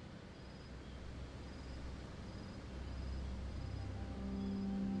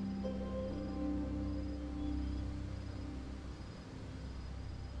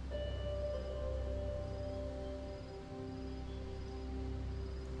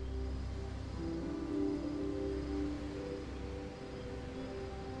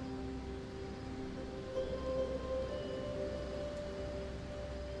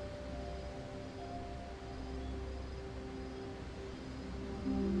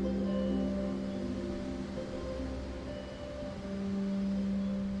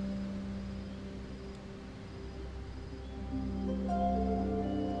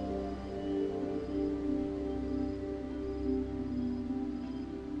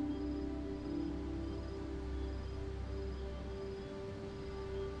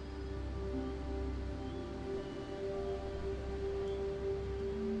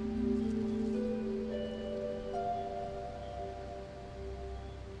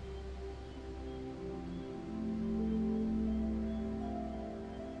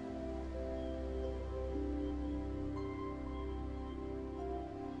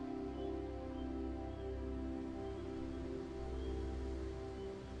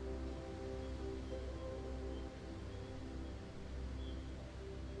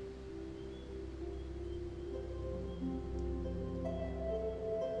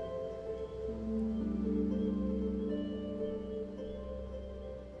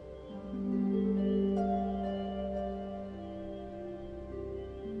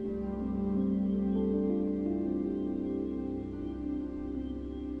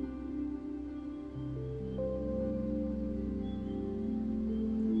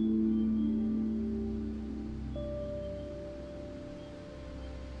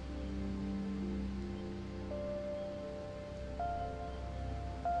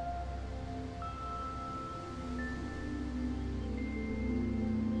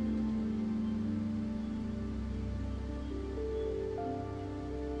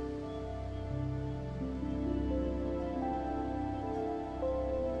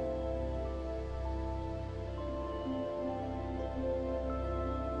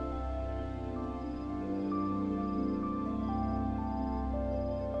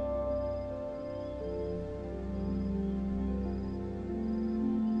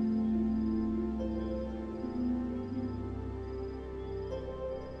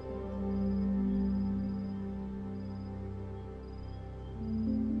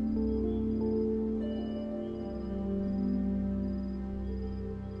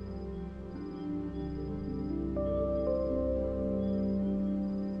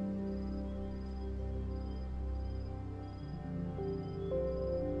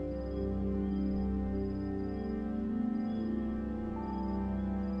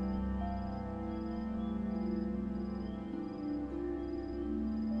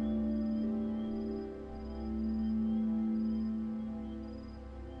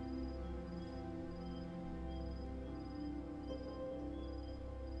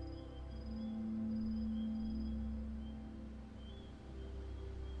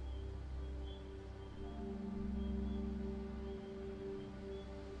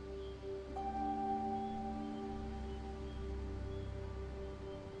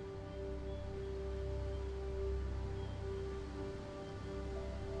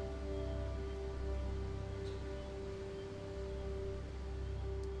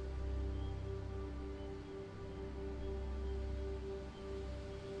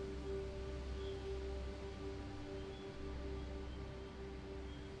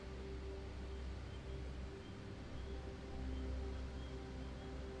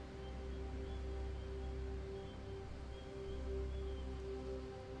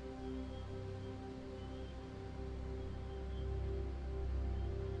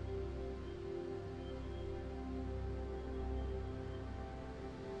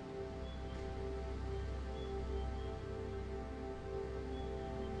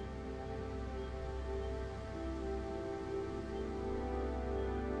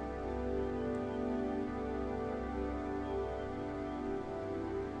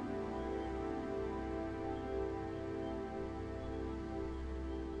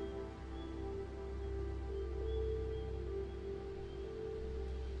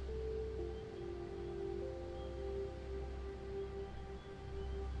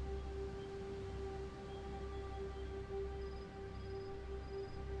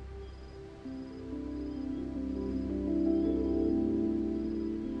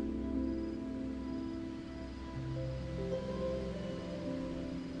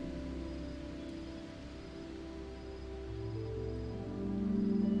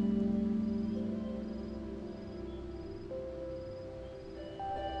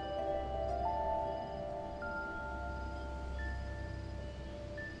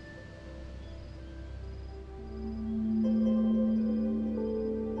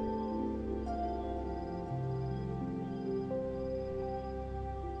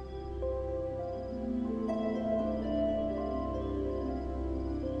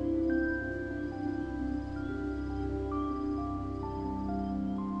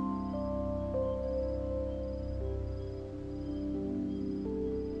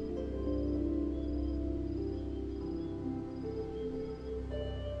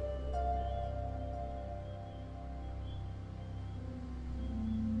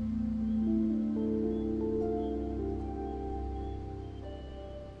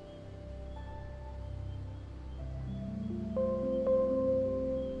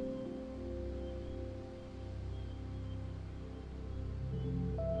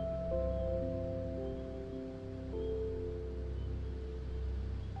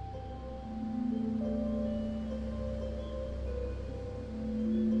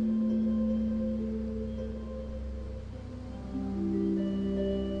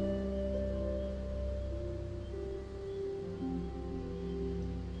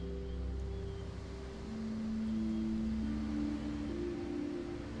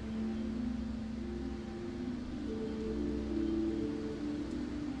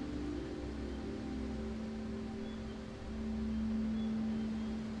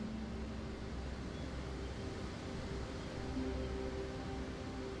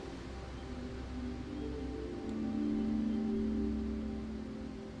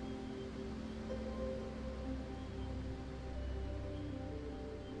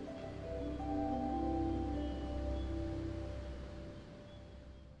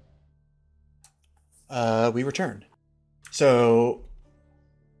 we return. So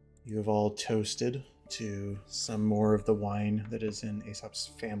you have all toasted to some more of the wine that is in Aesop's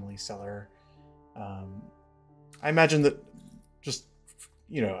family cellar. I imagine that just,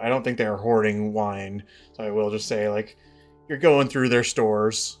 I don't think they're hoarding wine, so I will just say, like, you're going through their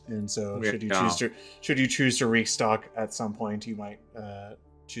stores, and so should you choose to restock at some point, you might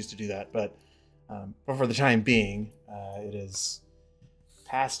choose to do that. But for the time being, it is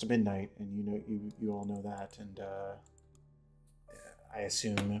past midnight, and you all know that, and I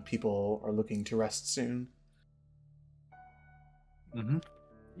assume people are looking to rest soon. Mm-hmm.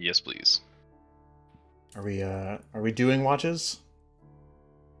 Yes, please. Are we doing watches?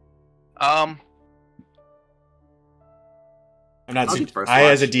 Um, I'm not. I'll do first I,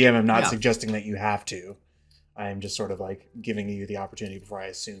 watch. as a DM, am not Yeah. suggesting that you have to. I am just sort of like giving you the opportunity before I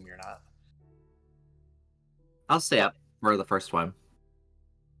assume you're not. I'll stay up for the first one.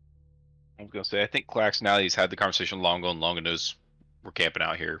 I was gonna say, I think Clax, now that he's had the conversation long and knows we're camping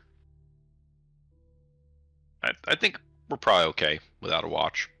out here, I think we're probably okay without a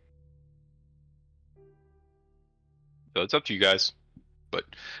watch. So it's up to you guys, but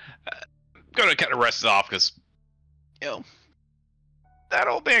I'm gonna kind of rest it off because, that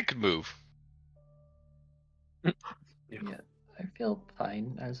old man could move. Yeah, I feel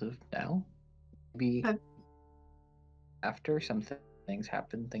fine as of now. Maybe Okay. after some things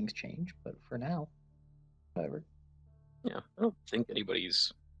happen, things change, but for now, whatever. Yeah, I don't think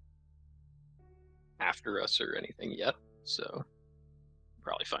anybody's after us or anything yet, so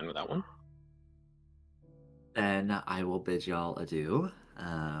probably fine with that one. Then I will bid y'all adieu.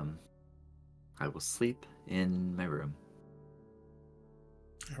 I will sleep in my room.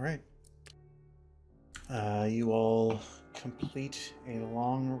 All right. You all complete a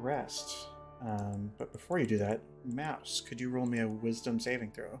long rest. But before you do that, Mouse, could you roll me a wisdom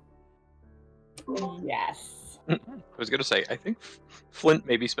saving throw? Yes. I was gonna say, I think Flint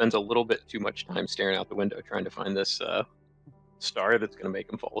maybe spends a little bit too much time staring out the window trying to find this star that's gonna make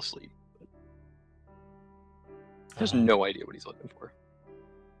him fall asleep. He has no idea what he's looking for.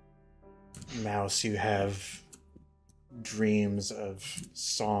 Mouse, you have dreams of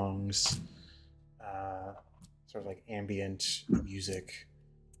songs, sort of like ambient music,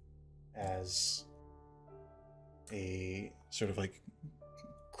 as a sort of like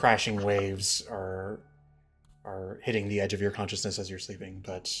crashing waves are hitting the edge of your consciousness as you're sleeping.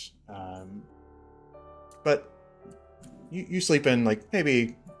 But you sleep in like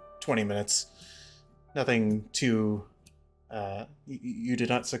maybe 20 minutes. Nothing too. You did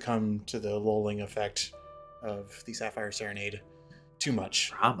not succumb to the lulling effect of the Sapphire Serenade too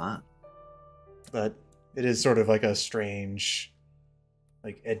much. Drama. But it is sort of like a strange,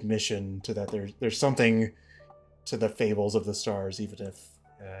 like, admission to that there's something to the fables of the stars, even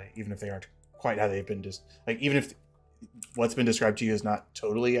if they aren't quite how they've been even if what's been described to you is not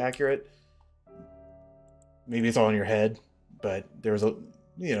totally accurate. Maybe it's all in your head, but there was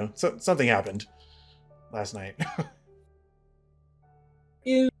something happened last night.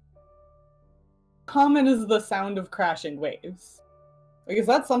 Is common as the sound of crashing waves? Like, is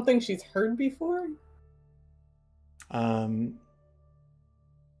that something she's heard before? I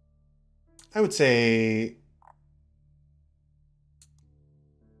would say,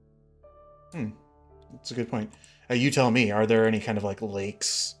 that's a good point. You tell me, are there any kind of like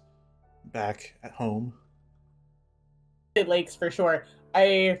lakes back at home? Lakes for sure.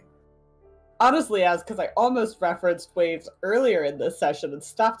 I honestly asked because I almost referenced waves earlier in this session and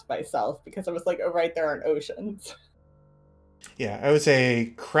stopped myself because I was like, oh right, there aren't oceans. Yeah, I would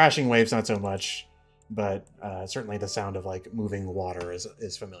say crashing waves not so much, but certainly the sound of like moving water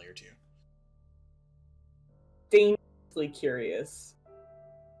is familiar to you. Dangerously curious.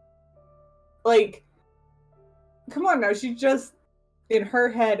 Like, come on now, she just in her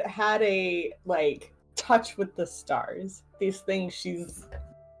head had a like touch with the stars. These things she's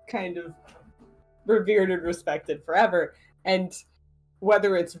kind of revered and respected forever, and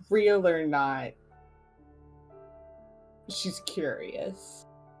whether it's real or not, she's curious.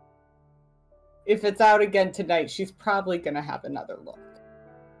 If it's out again tonight, she's probably gonna have another look.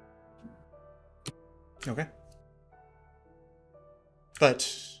 Okay.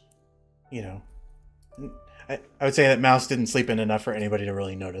 But, I would say that Mouse didn't sleep in enough for anybody to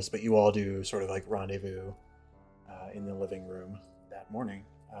really notice, but you all do sort of like rendezvous in the living room that morning,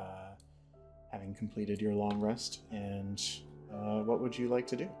 having completed your long rest. And what would you like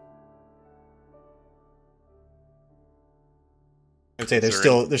to do? I would say there's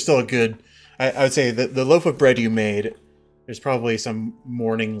still a good. I would say that the loaf of bread you made, there's probably some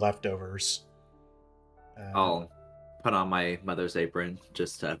morning leftovers. I'll put on my mother's apron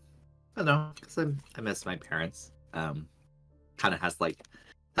just to I don't know, because I miss my parents. Kind of has like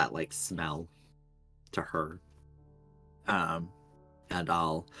that like smell to her. And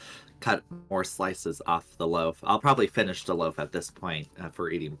I'll cut more slices off the loaf. I'll probably finish the loaf at this point for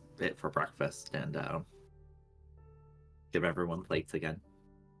eating it for breakfast and give everyone plates again.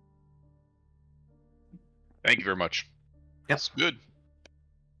 Thank you very much. Yep. That's good.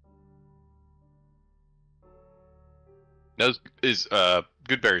 That is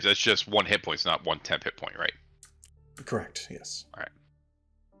good berries. That's just 1 hit point, it's not 1 temp hit point, right? Correct. Yes. All right.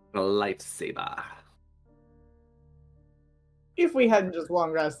 A lifesaver. If we hadn't just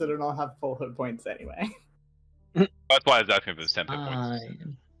long rested and all have full hit points anyway. That's why I was asking if it was 10 hit points.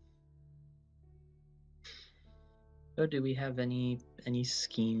 Fine. So, do we have any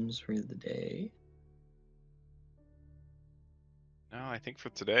schemes for the day? No, I think for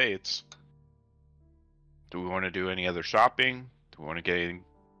today it's. Do we want to do any other shopping? Do we want to get anything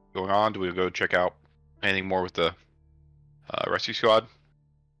going on? Do we go check out anything more with the rescue squad?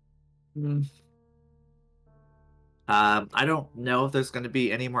 I don't know if there's going to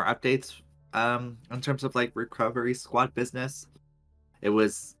be any more updates in terms of like recovery squad business. It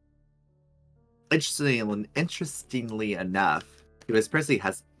was interestingly enough, he was pretty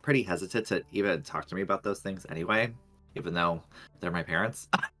hesitant to even talk to me about those things anyway, even though they're my parents.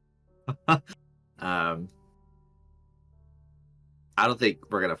 I don't think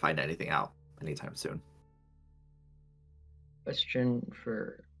we're gonna find anything out anytime soon. Question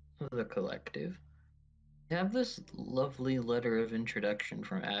for the collective. I have this lovely letter of introduction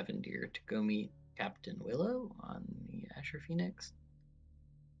from Avendir to go meet Captain Willow on the Azure Phoenix.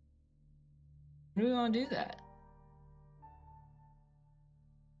 When do we want to do that?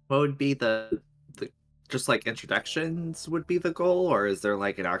 What would be the just like introductions would be the goal, or is there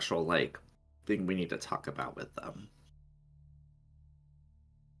like an actual like thing we need to talk about with them?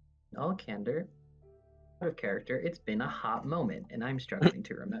 In all candor, out of character, it's been a hot moment, and I'm struggling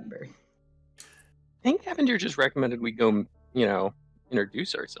to remember. I think Avendir just recommended we go,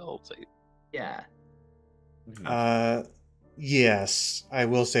 introduce ourselves. Yeah. Yes, I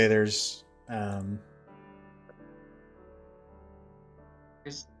will say there's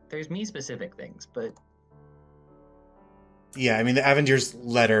There's me specific things, but yeah, I mean the Avendir's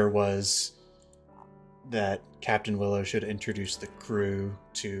letter was that Captain Willow should introduce the crew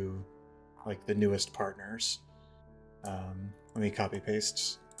to like the newest partners. Let me copy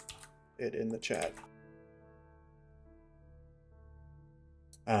paste it in the chat.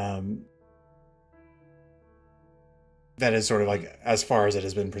 That is sort of like as far as it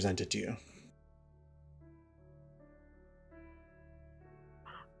has been presented to you.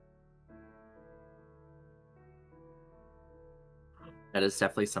 That is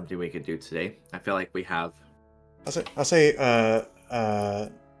definitely something we could do today. I feel like we have. I'll say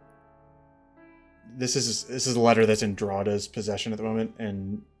this is a letter that's in Drada's possession at the moment,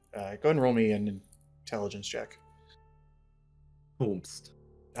 and go ahead and roll me an intelligence check. Whomst.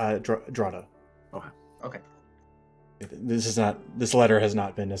 Drada. Okay. okay. This letter has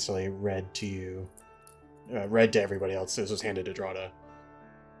not been necessarily read to you, read to everybody else. This was handed to Drada.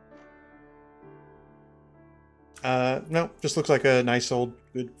 No, just looks like a nice old,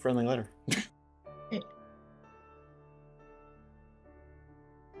 good, friendly letter.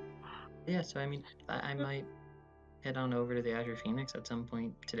 Yeah, so I mean, I might head on over to the Azure Phoenix at some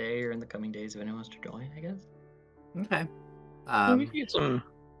point today or in the coming days if anyone wants to join, I guess. Okay. We could get some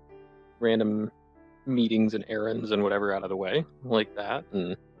random meetings and errands and whatever out of the way like that.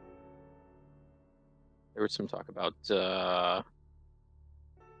 And there was some talk about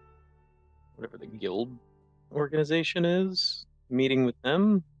whatever the guild organization is, meeting with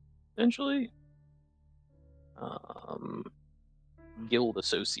them potentially. Guild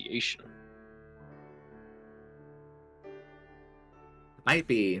association.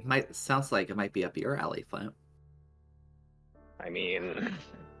 Sounds like it might be up your alley, Flint. I mean,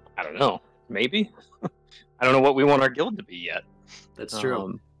 I don't know. Maybe. I don't know what we want our guild to be yet. That's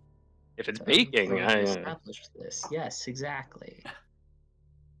true. If it's baking, I establish this. Yes, exactly.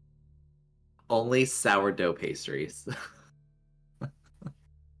 Only sourdough pastries.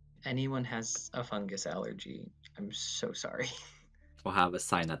 Anyone has a fungus allergy, I'm so sorry. We'll have a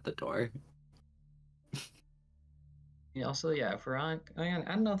sign at the door. Also, yeah, if we're on, I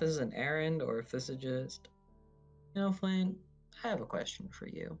don't know if this is an errand or if this is just, Flynn, I have a question for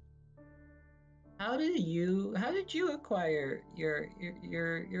you. How did you acquire your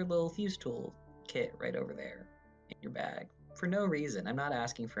little fuse tool kit right over there in your bag? For no reason. I'm not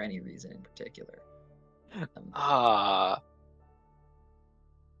asking for any reason in particular. Is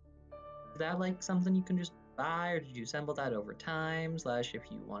that like something you can just buy, or did you assemble that over time? Slash, if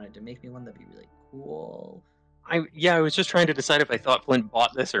you wanted to make me one, that'd be really cool. I was just trying to decide if I thought Flint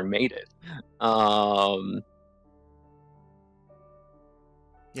bought this or made it.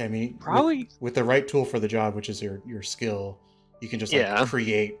 Yeah, I mean, Probably with the right tool for the job, which is your skill, you can just like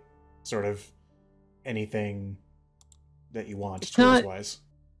create sort of anything that you want tools wise.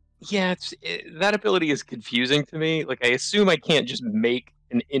 Yeah, that ability is confusing to me. Like, I assume I can't just make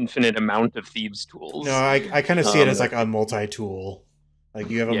an infinite amount of thieves' tools. No, I kind of see it as like a multi-tool. Like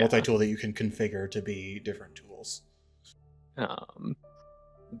you have a multi-tool that you can configure to be different tools.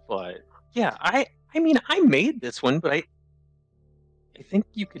 But yeah, I mean, I made this one, but I think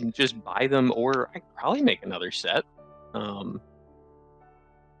you can just buy them, or I could probably make another set. Granted,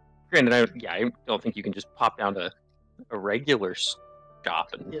 I don't think you can just pop down to a regular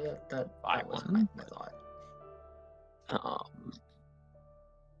shop and buy was one. my thought.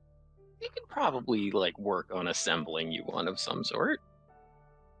 You could probably like work on assembling you one of some sort.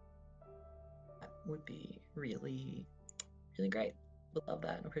 That would be really, really great. Would love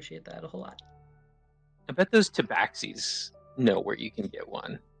that and appreciate that a whole lot. I bet those tabaxis know where you can get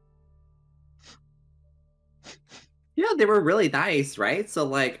one. Yeah, they were really nice, right? So,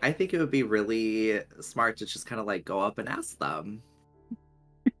 like, I think it would be really smart to just kind of, like, go up and ask them.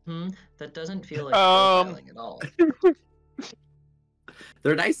 That doesn't feel like profiling at all.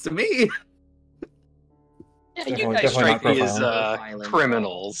 They're nice to me. Yeah, you guys strike me as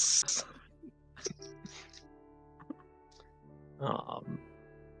criminals.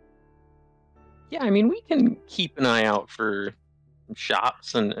 Yeah, I mean, we can keep an eye out for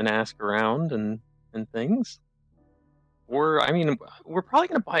shops and ask around and things. Or, I mean, we're probably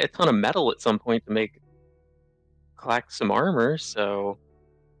going to buy a ton of metal at some point to make Clax some armor, so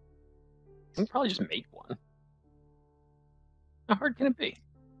we can probably just make one. How hard can it be?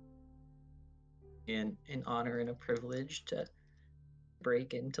 An honor and a privilege to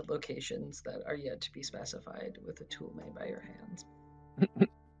break into locations that are yet to be specified with a tool made by your hands.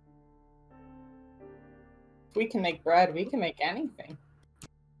 If we can make bread, we can make anything.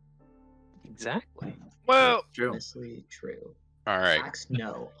 Exactly. Well, Honestly true. All right. Clax,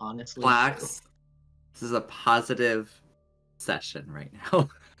 no, honestly. Clax, this is a positive session right now.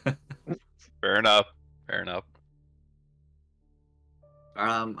 Fair enough. Fair enough.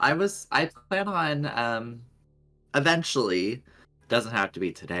 I plan on eventually, doesn't have to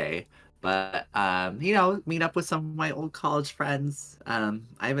be today, but meet up with some of my old college friends. I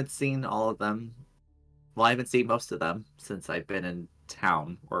haven't seen all of them. Well, I haven't seen most of them since I've been in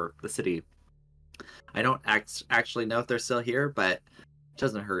town or the city. I don't actually know if they're still here, but it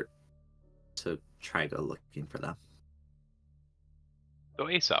doesn't hurt to try go looking for them. So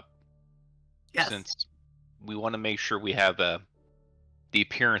Aesop, Yes. since we want to make sure we have the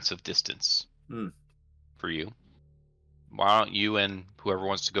appearance of distance for you, why don't you and whoever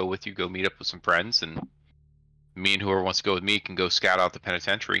wants to go with you go meet up with some friends, and me and whoever wants to go with me can go scout out the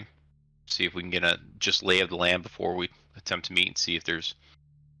penitentiary, see if we can get a just lay of the land before we attempt to meet, and see if there's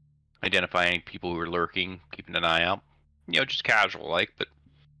identifying people who are lurking, keeping an eye out. Just casual like, but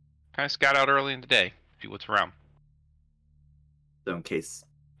kind of scout out early in the day, see what's around. So in case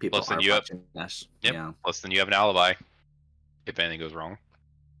people Plus, then are you have, watching Nash. yep. Yeah. Plus, then you have an alibi if anything goes wrong.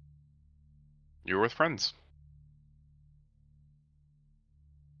 You're with friends.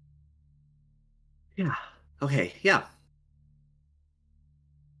 Yeah. Okay. Yeah.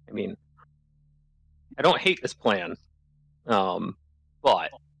 I mean, I don't hate this plan, but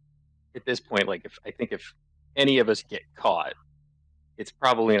at this point, like, if any of us get caught, it's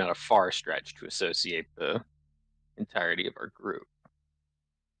probably not a far stretch to associate the entirety of our group.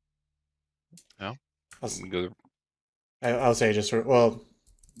 No, I'll say just sort of, well,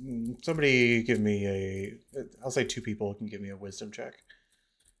 somebody give me I'll say 2 people can give me a wisdom check.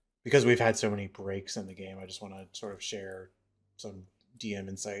 Because we've had so many breaks in the game, I just want to sort of share some DM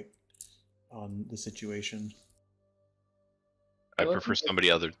insight on the situation. I prefer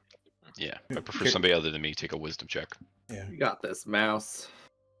somebody other. Yeah, I prefer somebody other than me take a wisdom check. Yeah, You got this, Mouse.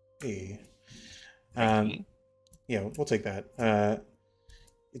 hey. Yeah, we'll take that.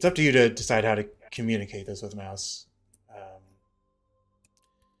 It's up to you to decide how to communicate this with Mouse.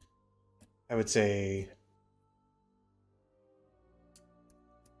 I would say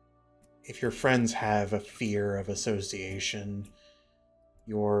if your friends have a fear of association,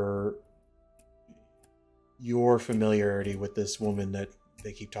 your familiarity with this woman that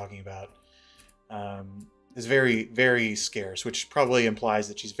they keep talking about is very, very scarce, which probably implies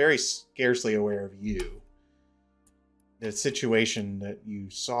that she's very scarcely aware of you. The situation that you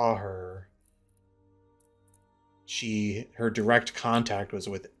saw her, her direct contact was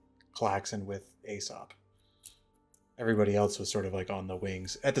with Clax and with Aesop. everybody else was sort of like on the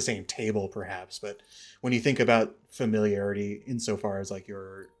wings at the same table, perhaps. But when you think about familiarity, insofar as like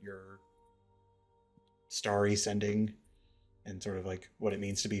your starry sending and sort of like what it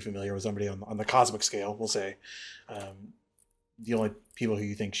means to be familiar with somebody on the cosmic scale, we'll say, the only people who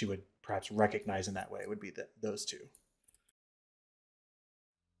you think she would perhaps recognize in that way would be those two.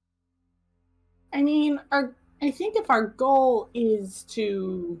 I mean, I think if our goal is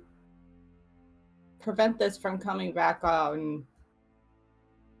to prevent this from coming back on,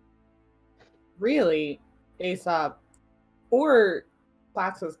 really, Aesop or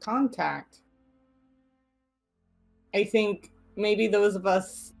Clax's contact, I think maybe those of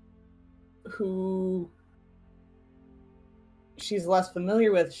us who she's less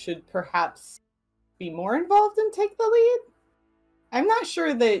familiar with should perhaps be more involved and take the lead. I'm not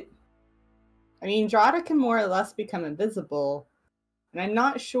sure that... I mean, Drada can more or less become invisible, and I'm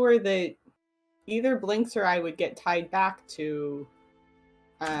not sure that either Blinks or I would get tied back to...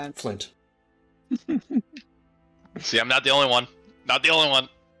 Flint. See, I'm not the only one. Not the only one.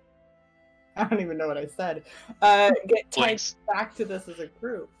 I don't even know what I said. Get tied Blinks. back to this as a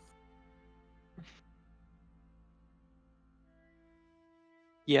group.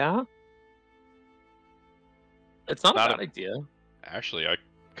 Yeah. It's not a Not bad a- idea. Actually, I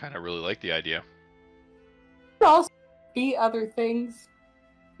kind of really like the idea. Could also be other things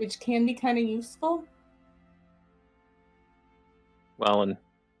which can be kind of useful. Well, and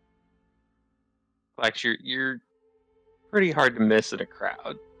Clax, you're pretty hard to miss in a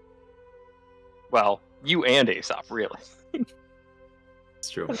crowd. Well, you and Aesop, really. It's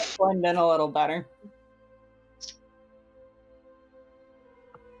true. Blend in a little better.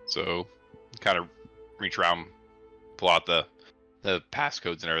 So, kind of reach around, pull out the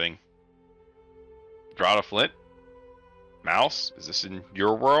passcodes and everything. Drada Flint? Mouse? Is this in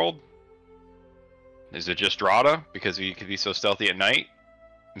your world? Is it just Drada because he could be so stealthy at night?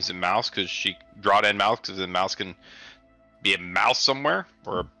 Is it Mouse because Drada and Mouse because the Mouse can be a mouse somewhere?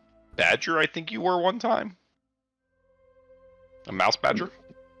 Or a badger, I think you were one time? A mouse badger?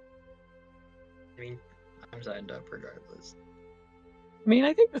 I mean, I'm signed up regardless. I mean,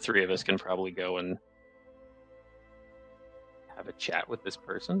 I think the three of us can probably go and have a chat with this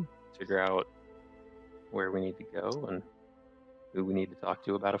person, figure out where we need to go and who we need to talk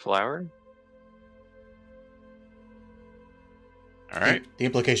to about a flower. All right. The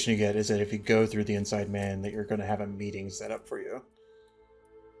implication you get is that if you go through the inside man, that you're going to have a meeting set up for you.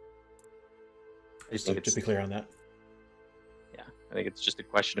 Just to be clear on that. Yeah, I think it's just a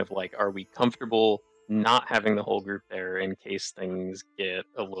question of like, are we comfortable not having the whole group there in case things get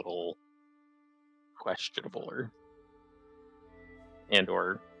a little questionable, or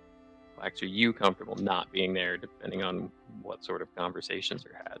Clax, are you comfortable not being there depending on what sort of conversations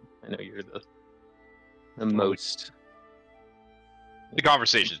are had? I know you're the most... The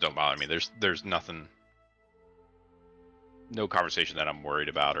conversations don't bother me. There's nothing, no conversation that I'm worried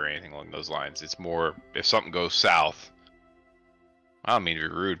about or anything along those lines. It's more if something goes south. I don't mean to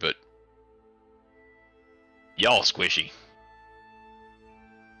be rude, but y'all squishy.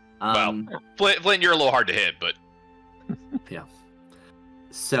 Well, Flint, you're a little hard to hit, but Yeah.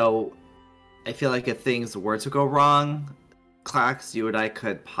 So, I feel like if things were to go wrong, Clax, you and I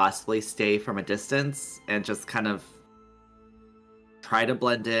could possibly stay from a distance and just kind of try to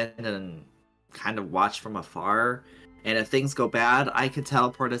blend in and kind of watch from afar. And if things go bad, I could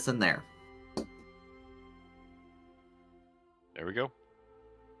teleport us in there. there we go.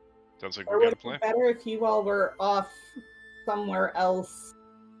 Sounds like Or we would got a it be plan. better if you all were off somewhere else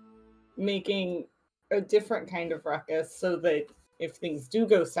making a different kind of ruckus so that if things do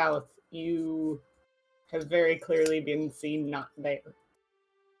go south, you have very clearly been seen not there?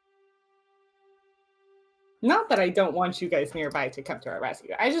 Not that I don't want you guys nearby to come to our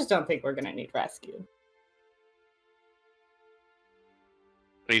rescue. I just don't think we're going to need rescue.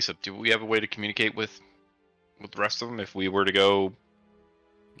 Lisa, do we have a way to communicate with the rest of them if we were to go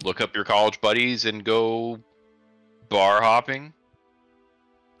look up your college buddies and go bar hopping?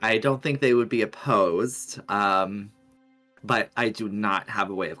 I don't think they would be opposed, but I do not have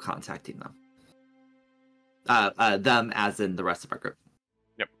a way of contacting them. Them as in the rest of our group.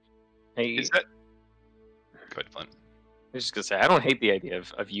 Hey, Is that... Go ahead, Flint. I was just gonna say, I don't hate the idea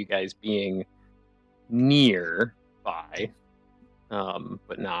of you guys being nearby,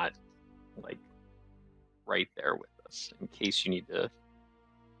 but not like right there with us in case you need to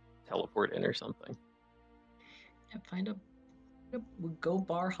teleport in or something. Yeah, we'll go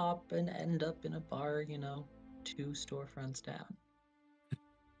bar hop and end up in a bar, 2 storefronts down.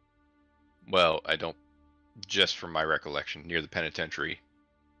 Well, I don't. Just from my recollection, near the penitentiary,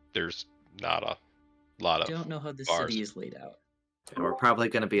 there's not a lot I of don't know how the bars. city is laid out. And we're probably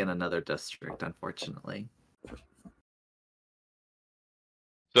going to be in another district, unfortunately.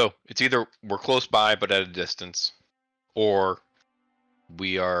 So it's either we're close by but at a distance, or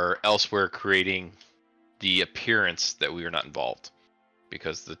we are elsewhere creating the appearance that we are not involved.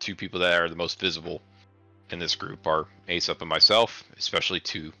 Because the two people that are the most visible in this group are Aesop and myself, especially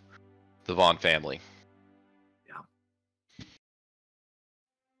to the Vaughn family.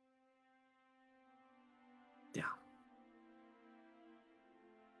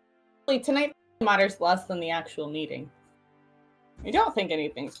 Tonight matters less than the actual meeting. I don't think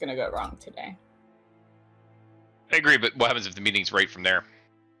anything's gonna go wrong today. I agree, but what happens if the meeting's right from there?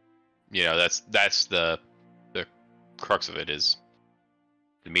 You know, that's the crux of it. Is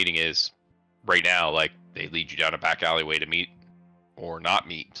the meeting is right now, like they lead you down a back alleyway to meet or not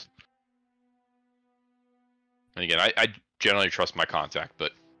meet. And again, I generally trust my contact,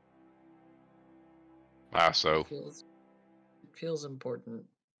 but so It feels important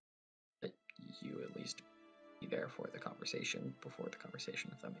that you at least be there for the conversation, before the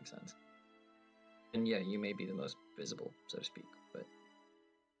conversation, if that makes sense. And yeah, you may be the most visible, so to speak, but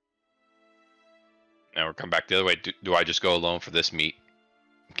now we're coming back the other way. Do I just go alone for this meet,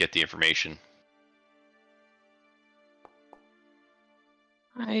 get the information?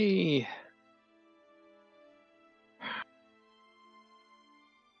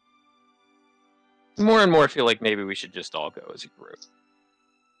 More and more feel like maybe we should just all go as a group.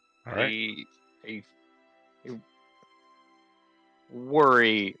 All right. I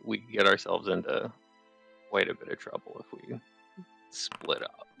worry we could get ourselves into quite a bit of trouble if we split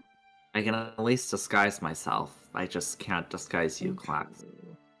up. I can at least disguise myself. I just can't disguise you, Clax.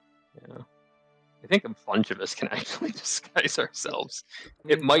 Yeah. I think a bunch of us can actually disguise ourselves. I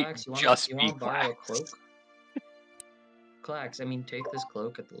mean, It might Clax, just you be wanna borrow a Clax. cloak? Clax, I mean, take this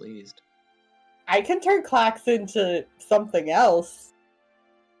cloak at the least. I can turn Clax into something else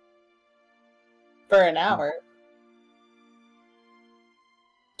for an hour.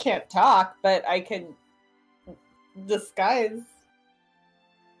 Can't talk, but I can disguise.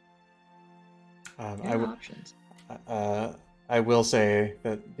 Options. I will say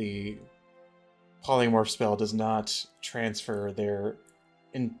that the polymorph spell does not transfer their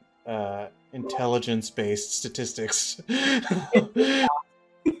intelligence-based statistics.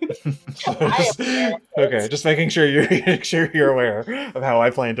 Okay, just making sure you're aware of how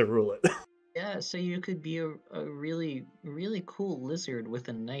I plan to rule it. Yeah, so you could be a really, really cool lizard with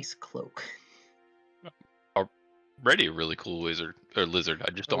a nice cloak. Already a really cool lizard.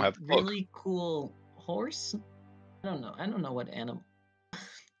 I just don't have the cloak. Really cool horse? I don't know what animal.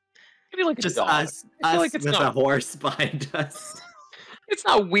 Maybe like a Just dog. us I feel like it's with not- a horse behind us. It's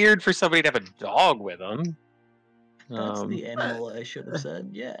not weird for somebody to have a dog with them. That's the animal I should have said,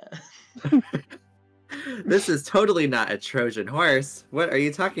 yeah. This is totally not a Trojan horse. What are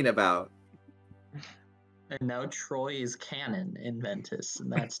you talking about? And now Troy is canon in Ventus, and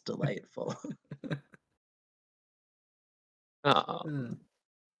that's delightful.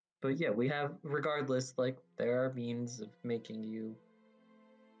 But yeah, we have, regardless, like, there are means of making you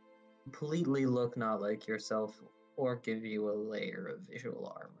completely look not like yourself or give you a layer of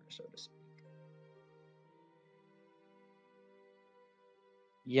visual armor, so to speak.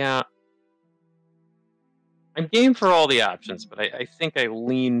 Yeah. I'm game for all the options, but I think I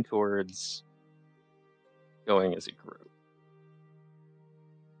lean towards going as a group.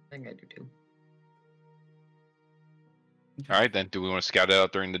 I think I do too. All right, then. Do we want to scout it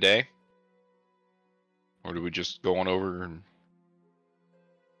out during the day? Or do we just go on over and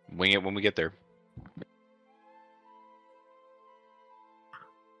wing it when we get there?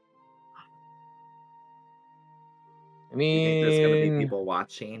 I Do you think there's going to be mean, people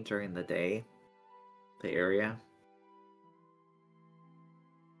watching during the day? The area?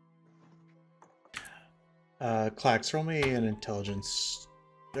 Clax, roll me an intelligence,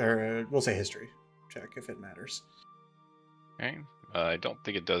 or we'll say history check if it matters. Okay. I don't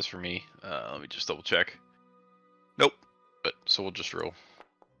think it does for me. Let me just double check. Nope. But so we'll just roll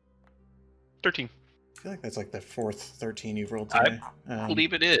 13. I feel like that's like the fourth 13 you've rolled I today.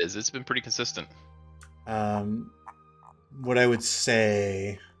 believe it is. It's been pretty consistent. What I would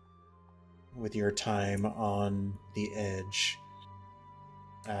say with your time on the edge,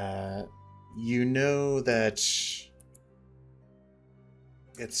 you know that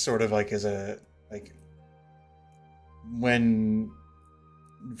it's sort of like when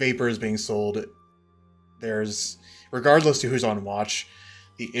vapor is being sold, there's, regardless to who's on watch,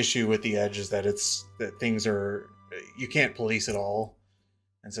 the issue with the edge is that things are, you can't police it all,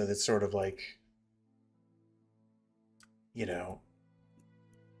 and so it's sort of like, you know,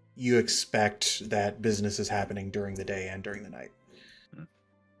 you expect that business is happening during the day and during the night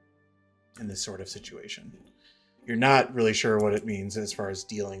in this sort of situation. You're not really sure what it means as far as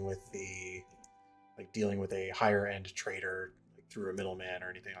dealing with a higher end trader, like through a middleman or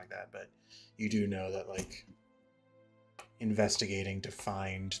anything like that, but you do know that, like, investigating to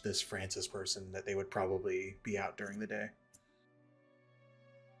find this Francis person, that they would probably be out during the day.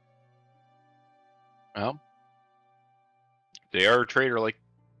 Well, they are a trader, like,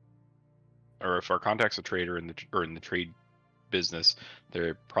 or if our contact's a trader in the trade business,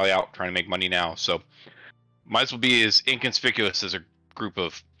 they're probably out trying to make money now. So might as well be as inconspicuous as a group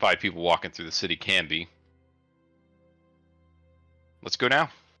of 5 people walking through the city can be. Let's go now.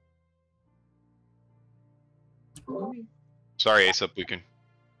 Sorry, Aesop, we can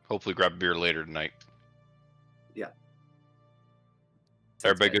hopefully grab a beer later tonight. Yeah.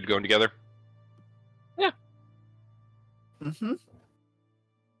 Everybody good going together? Yeah. Mm-hmm.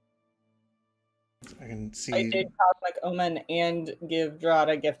 I can see. I did Cosmic Omen and give Drod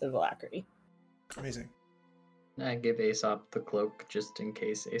a Gift of Alacrity. Amazing. I give Aesop the cloak just in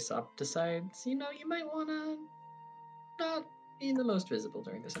case Aesop decides, you might want to not be the most visible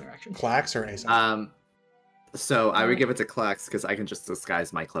during this interaction. Clax or Aesop? So I would give it to Clax because I can just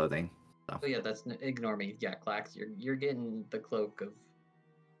disguise my clothing. So. Oh yeah, ignore me. Yeah, Clax, you're getting the cloak of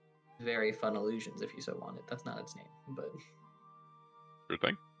very fun illusions if you so want it. That's not its name, but Sure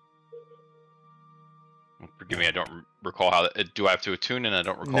thing. Forgive me, I don't recall how. Do I have to attune? And I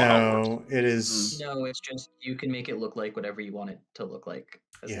don't recall how it works. No, it is. no, it's just you can make it look like whatever you want it to look like,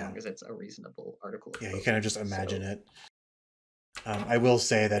 as Yeah. long as it's a reasonable article. of Yeah, you clothing. kind of just imagine So- it. I will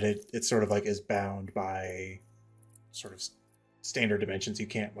say that it sort of like is bound by sort of standard dimensions. You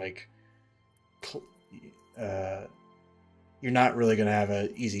can't like, you're not really going to have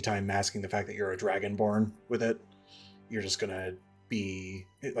an easy time masking the fact that you're a dragonborn with it. You're just going to be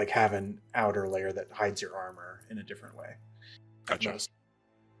like have an outer layer that hides your armor in a different way. at Gotcha. most.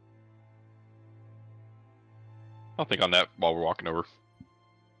 I'll think on that while we're walking over.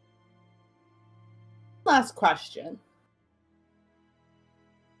 Last question.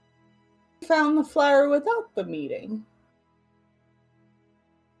 Found the flower without the meeting.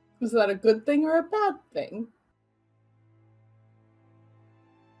 Is that a good thing or a bad thing?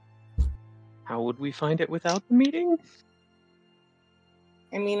 How would we find it without the meeting?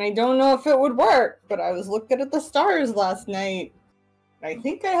 I mean, I don't know if it would work, but I was looking at the stars last night. I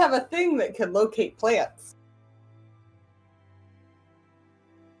think I have a thing that can locate plants.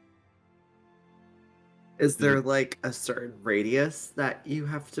 Is there like a certain radius that you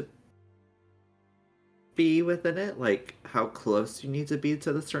have to be within it? Like how close you need to be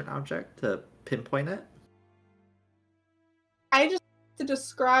to the certain object to pinpoint it? I just have to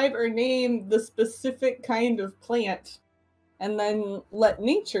describe or name the specific kind of plant and then let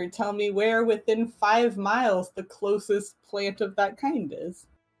nature tell me where within 5 miles the closest plant of that kind is.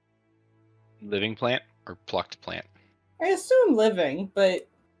 Living plant or plucked plant? I assume living, but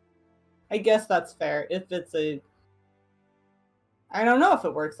I guess that's fair. If it's a... I don't know if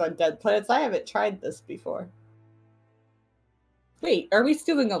it works on dead plants. I haven't tried this before. Wait, are we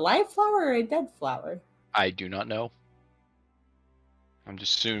still doing a live flower or a dead flower? I do not know. I'm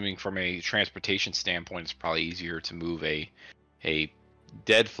just assuming from a transportation standpoint, it's probably easier to move a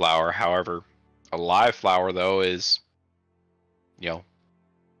dead flower. However, a live flower, though, is,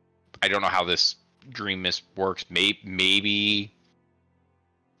 I don't know how this dream mist works. Maybe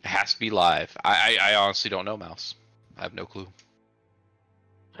it has to be live. I honestly don't know, Mouse. I have no clue.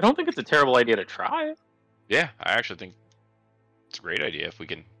 I don't think it's a terrible idea to try. Yeah, I actually think it's a great idea if we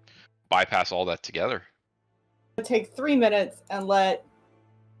can bypass all that together. Take 3 minutes and let...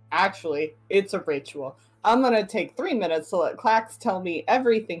 Actually, it's a ritual. I'm gonna take 3 minutes to let Clax tell me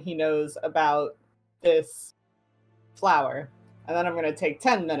everything he knows about this flower. And then I'm gonna take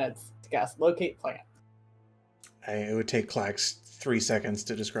 10 minutes to guess locate plant. It would take Clax 3 seconds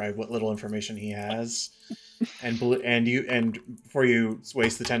to describe what little information he has. And before you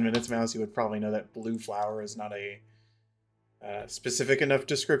waste the 10 minutes, Mouse, you would probably know that blue flower is not a specific enough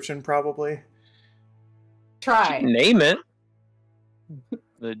description, probably. Try. Name it.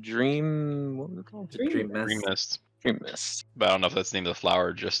 The dream... What was it called? Dream mist. Dream mist. Dream mist. But I don't know if that's the name of the flower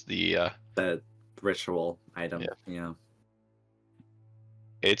or just the... The ritual item. Yeah.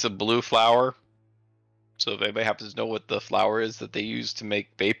 It's a blue flower. So if anybody happens to know what the flower is that they use to make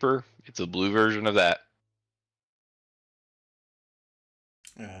vapor, it's a blue version of that.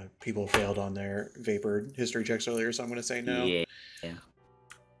 People failed on their vapor history checks earlier, so I'm going to say no. Yeah.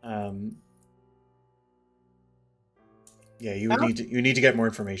 Yeah, you need to get more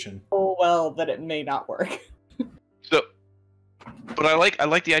information. Oh well, that it may not work. So But I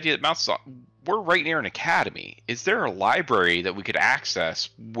like the idea that Mouse. We're right near an academy. Is there a library that we could access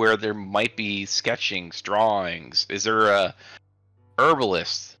where there might be sketchings, drawings? Is there a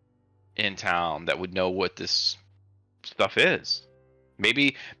herbalist in town that would know what this stuff is?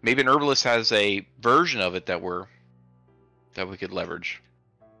 Maybe an herbalist has a version of it that we could leverage.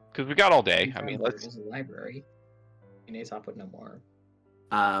 Because we got all day. I mean, let's. There's a library. Aesop would know more.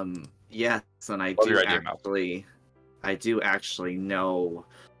 Yes, and Love your idea, Mouse. I do actually know.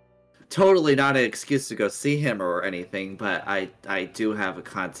 Totally not an excuse to go see him or anything, but I do have a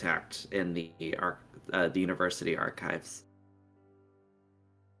contact in the university archives.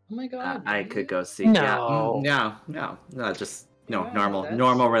 Oh my god. I could go see. No. Yeah, no, just Wow,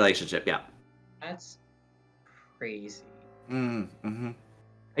 normal relationship. Yeah. That's crazy. Mm-hmm.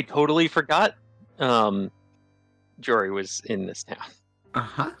 I totally forgot Jory was in this town.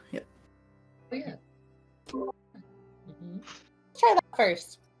 Uh-huh. Yeah. Oh yeah. Mm-hmm. Try that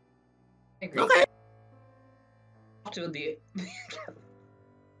first. I agree. Okay. To the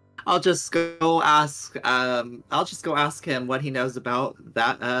I'll just go ask him what he knows about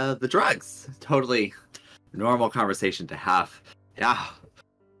that the drugs. Totally normal conversation to have. Yeah.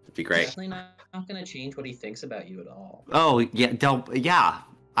 It'd be great. definitely not gonna change what he thinks about you at all. Oh,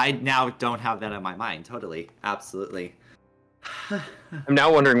 I now don't have that in my mind. Totally. Absolutely. I'm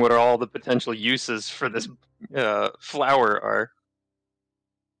now wondering what all the potential uses for this flower are.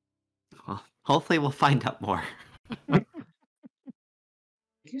 Well, hopefully we'll find out more. Thank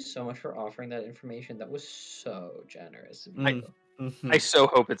you so much for offering that information. That was so generous of you. Mhm. I so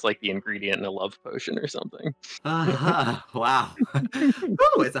hope it's like the ingredient in a love potion or something. Wow.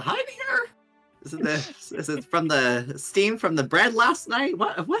 Oh, is it hot in here? Is it from the steam from the bread last night?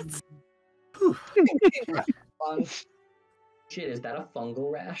 What? Whew. Fun. Shit, is that a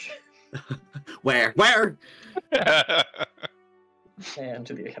fungal rash? Where? And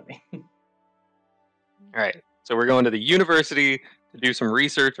to the academy. All right, so we're going to the university to do some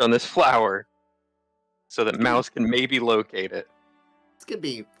research on this flower so that Mouse can maybe locate it. It's gonna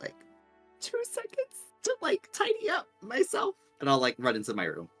be like 2 seconds to like tidy up myself, and I'll like run into my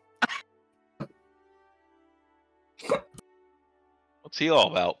room. What's he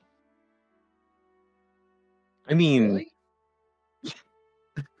all about? I mean, Really?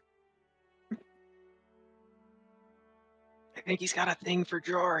 I think he's got a thing for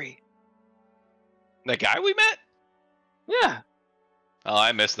Jory. The guy we met? Yeah. Oh,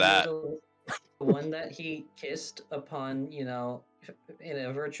 I missed that. The one that he kissed upon, in a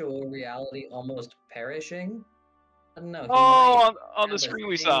virtual reality almost perishing? I don't know. He Oh, might on the have a screen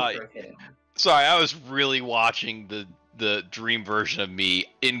we thing saw. for him. Sorry, I was really watching the dream version of me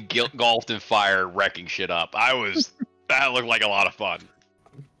engulfed in fire, wrecking shit up. That looked like a lot of fun.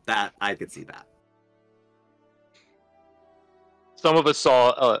 That I could see that. Some of us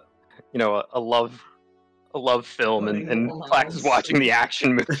saw a love film, and Clax is watching the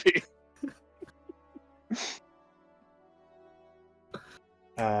action movie.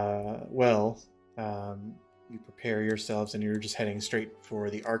 You prepare yourselves and you're just heading straight for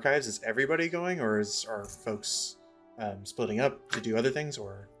the archives. Is everybody going, or are folks splitting up to do other things,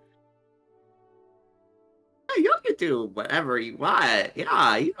 or? You can do whatever you want.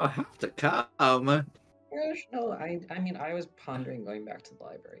 Yeah, you don't have to come. Gosh, no, I mean, I was pondering going back to the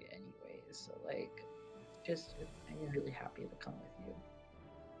library anyways, so, I'm really happy to come with you.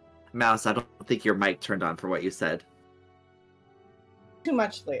 Mouse, I don't think your mic turned on for what you said. Too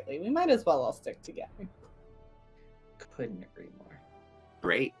much lately. We might as well all stick together. Couldn't agree more.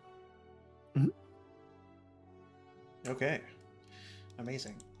 Great. Okay.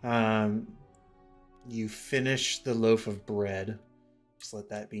 Amazing. You finish the loaf of bread. Just let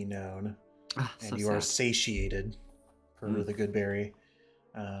that be known. And you are satiated for the good berry.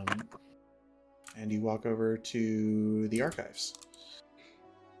 And you walk over to the archives.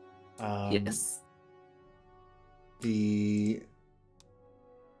 Yes. It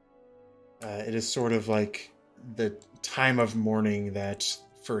is sort of like the time of morning that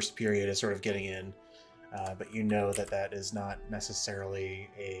first period is sort of getting in, but you know that is not necessarily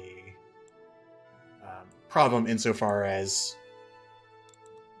a problem insofar as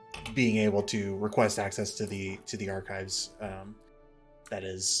being able to request access to the archives.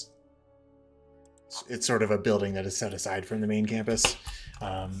 It's sort of a building that is set aside from the main campus.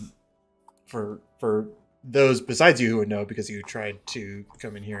 For those besides you who would know, because you tried to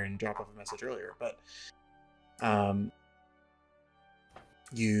come in here and drop off a message earlier, but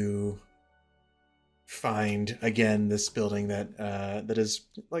you find again this building that is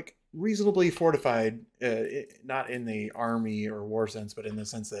like reasonably fortified, not in the army or war sense, but in the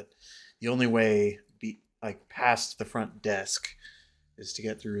sense that the only way like past the front desk is to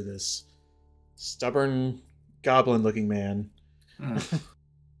get through this stubborn goblin-looking man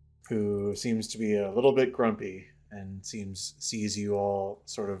who seems to be a little bit grumpy and sees you all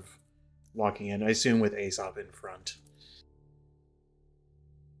sort of walking in, I assume with Aesop in front.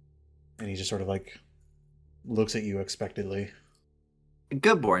 And he just sort of like looks at you expectantly.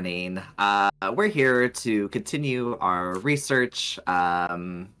 Good morning. We're here to continue our research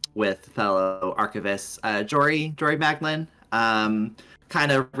with fellow archivist Jory Maglin.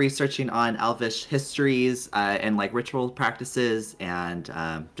 Kind of researching on Elvish histories and like ritual practices, and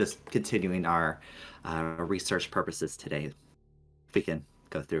just continuing our research purposes today. If we can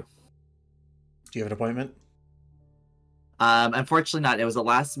go through. Do you have an appointment? Unfortunately not. It was a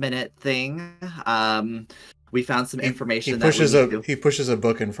last minute thing. We found some information He pushes a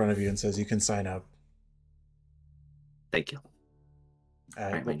book in front of you and says you can sign up. Thank you.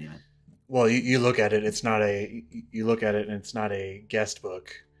 Write my name in. Well, you look at it. You look at it, and it's not a guest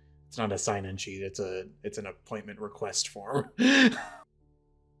book. It's not a sign-in sheet. It's an appointment request form. You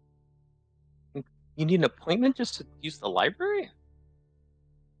need an appointment just to use the library?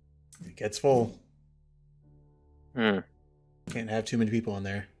 It gets full. Hmm. Can't have too many people in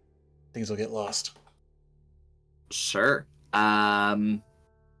there. Things will get lost. Sure.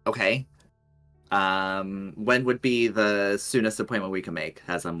 Okay. When would be the soonest appointment we can make?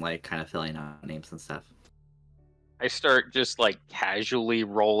 As I'm like kind of filling out names and stuff. I start just like casually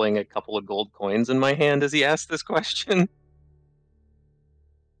rolling a couple of gold coins in my hand as he asks this question.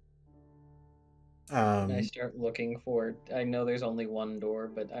 I start looking for. I know there's only one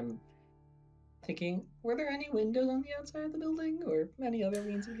door, but I'm thinking, were there any windows on the outside of the building, or any other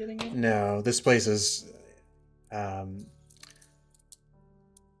means of getting in? No, this place is.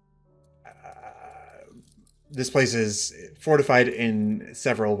 This place is fortified in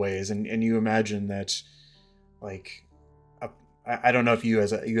several ways, and you imagine that, like, I don't know if you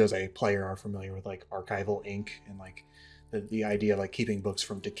as a player are familiar with like archival ink and like the idea of like keeping books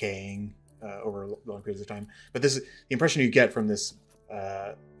from decaying over long periods of time. But the impression you get from this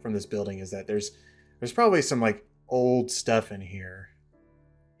building is that there's probably some like old stuff in here,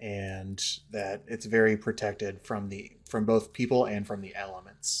 and that it's very protected from both people and from the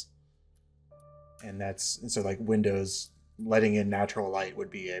elements. And so like windows letting in natural light would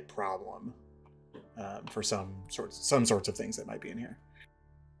be a problem for some sorts of things that might be in here.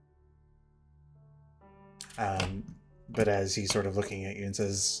 But as he's sort of looking at you and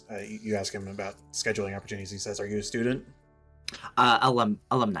says, you ask him about scheduling opportunities. He says, "Are you a student?"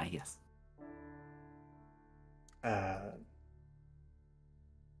 Alumni, yes.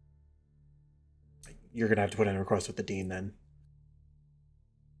 You're gonna have to put in a request with the dean then.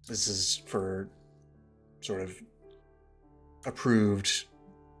 This is for sort of approved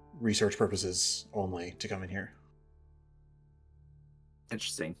research purposes only to come in here.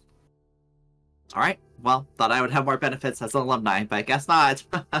 Interesting. All right. Well, thought I would have more benefits as an alumni, but I guess not.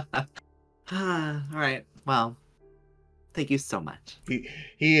 All right. Well, thank you so much.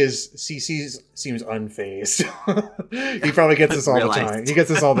 He seems unfazed. He probably gets this all the time. He gets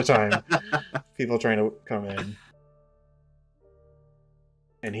this all the time. People trying to come in.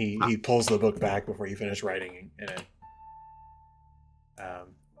 And he pulls the book back before you finish writing in it.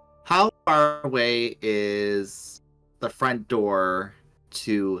 How far away is the front door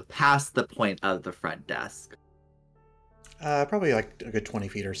to past the point of the front desk? Probably like a good 20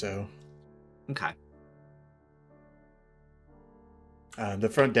 feet or so. Okay. The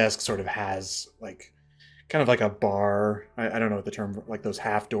front desk sort of has like kind of like a bar. I don't know what the term, like those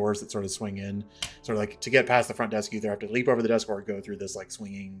half doors that sort of swing in. Sort of like to get past the front desk, you either have to leap over the desk or go through this like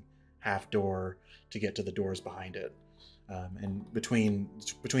swinging half door to get to the doors behind it. And between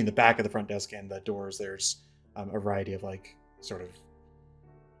the back of the front desk and the doors, there's a variety of like sort of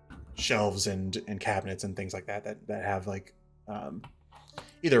shelves and cabinets and things like that have like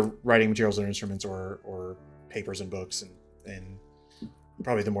either writing materials and instruments or papers and books and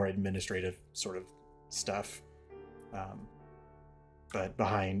probably the more administrative sort of stuff. But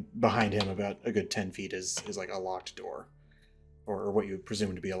behind him about a good 10 feet is like a locked door, or what you would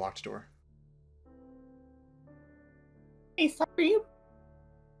presume to be a locked door. Hey, sorry.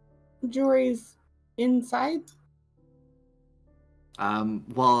 Jory's inside?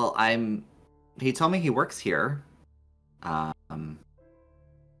 Well, he told me he works here. I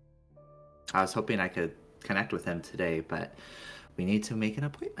was hoping I could connect with him today, but we need to make an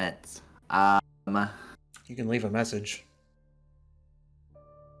appointment. You can leave a message.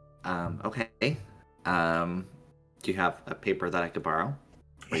 Okay. Do you have a paper that I could borrow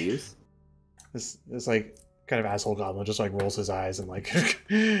or use? This like kind of asshole goblin just like rolls his eyes and like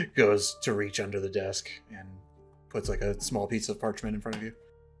goes to reach under the desk and puts like a small piece of parchment in front of you.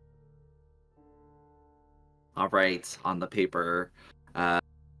 All right, on the paper.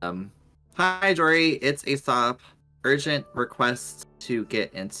 Hi, Dory. It's Aesop. Urgent request to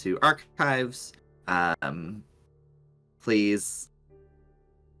get into archives. Please.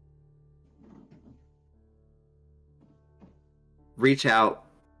 Reach out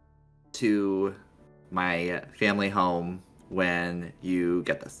to my family home when you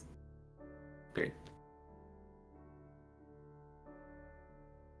get this. Period.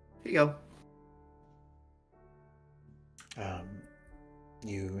 Here you go.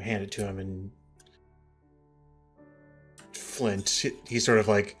 You hand it to him, and Flint, he sort of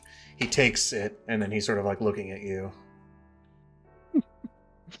like, he takes it, and then he's sort of like looking at you.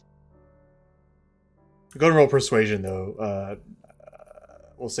 Go and roll persuasion, though.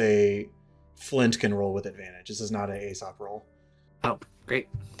 We'll say Flint can roll with advantage. This is not an Aesop roll. Oh, great.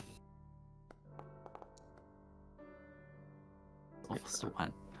 Almost a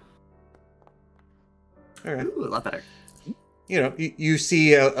 1. All right. Ooh, a lot better. You know, you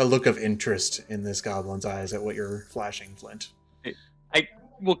see a look of interest in this goblin's eyes at what you're flashing, Flint. I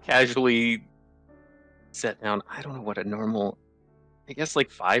will casually set down, I don't know what a normal, I guess like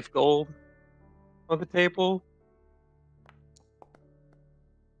 5 gold on the table.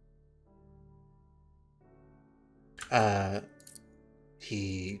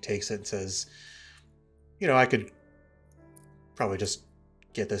 He takes it and says, you know, I could probably just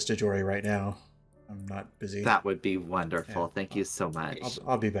get this to Jory right now. I'm not busy. That would be wonderful. Yeah. Thank you so much.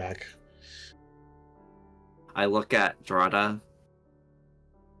 I'll be back. I look at Dorada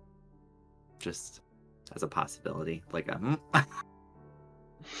just as a possibility. Like a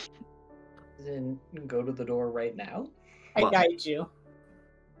Then go to the door right now. I Well- guide you.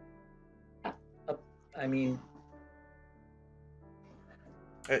 I mean,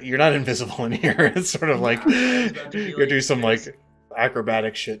 You're not invisible in here. It's sort of like Yeah, I was about to be you like, do some there's- like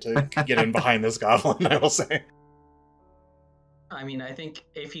acrobatic shit to get in behind this goblin, I will say. I mean, I think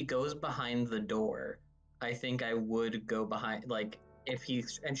if he goes behind the door, I think I would go behind. Like, if he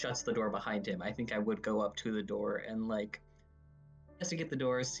shuts the door behind him, I think I would go up to the door and like investigate the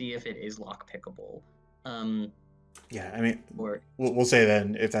door, see if it is lock pickable. Yeah, I mean, Or we'll say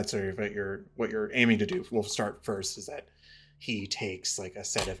then, if that's sort of what you're aiming to do, we'll start first is that he takes like a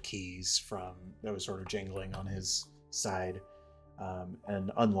set of keys from that was sort of jingling on his side,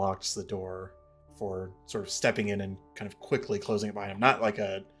 and unlocks the door for sort of stepping in and kind of quickly closing it behind him.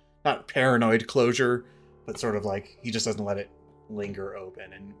 Not paranoid closure, but sort of like he just doesn't let it linger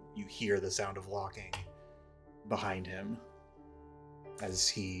open, and you hear the sound of locking behind him as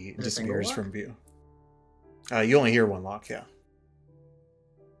he Is it single disappears lock? from view. You only hear one lock, yeah.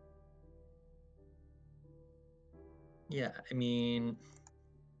 yeah, I mean,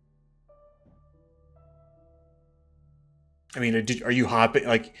 Are you hopping?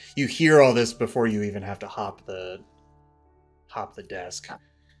 Like you hear all this before you even have to hop the desk.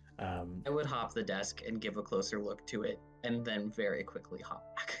 I would hop the desk and give a closer look to it, and then very quickly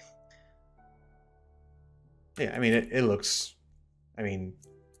hop back. Yeah, I mean it looks. I mean,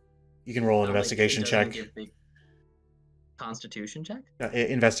 you can roll an Not like it investigation doesn't check. give big Constitution check.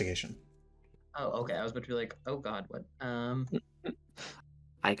 Investigation. Oh, okay. I was about to be like, oh god, what?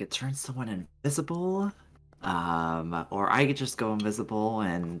 I could turn someone invisible, or I could just go invisible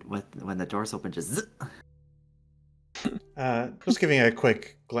and when the doors open, just. Zzz. Just giving a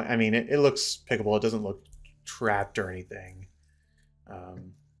quick glance. I mean, it looks pickable. It doesn't look trapped or anything.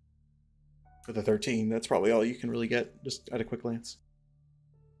 For the 13, that's probably all you can really get just at a quick glance.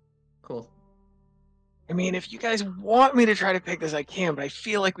 Cool. I mean, if you guys want me to try to pick this, I can, but I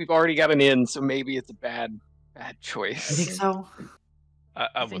feel like we've already got an in, so maybe it's a bad choice. You think so? I'm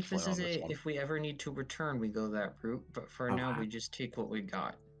I with think this Flint is on this one. if we ever need to return, we go that route. But for now, Okay. we just take what we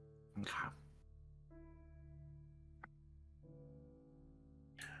got. Okay.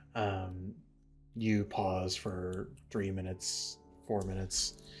 You pause for 3 minutes, 4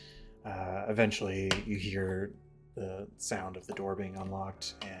 minutes. Eventually, you hear the sound of the door being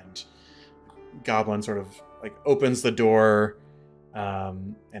unlocked, and Goblin sort of like opens the door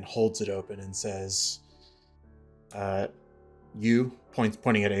and holds it open and says, "You,"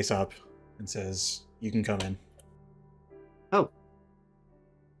 pointing at Aesop, and says, "You can come in." Oh.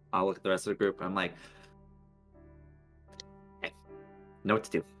 I'll look at the rest of the group. I'm like, hey, know what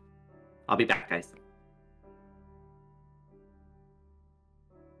to do. I'll be back, guys.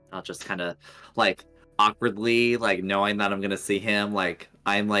 I'll just kind of like awkwardly, like knowing that I'm gonna see him, like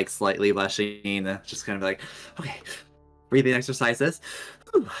I'm like slightly blushing, just kind of like, okay, breathing exercises.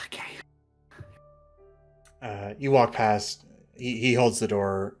 Ooh, okay. You walk past. He holds the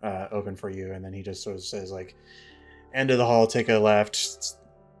door open for you, and then he just sort of says, like, end of the hall, take a left,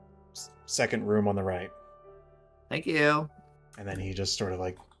 second room on the right. Thank you. And then he just sort of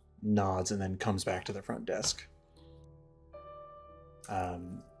like nods and then comes back to the front desk.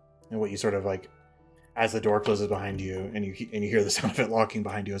 And what you sort of like, as the door closes behind you, and you hear the sound of it locking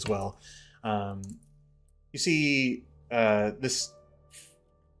behind you as well, you see this.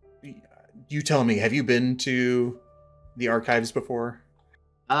 You tell me, have you been to the archives before?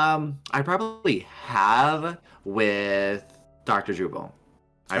 I probably have with Dr. Jubal.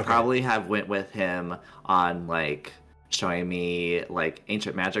 I Okay. probably have went with him on like showing me like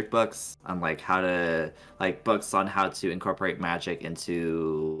ancient magic books on like how to like books on how to incorporate magic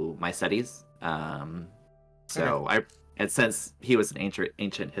into my studies. And since he was an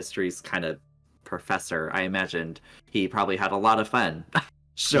ancient histories kind of professor, I imagined he probably had a lot of fun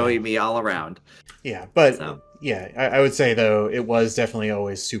showing me all around. Yeah, but So. yeah, I would say though it was definitely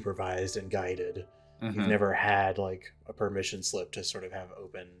always supervised and guided. Mhm. You've never had like a permission slip to sort of have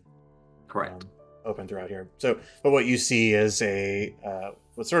open, Correct. Open throughout here. So, but what you see is a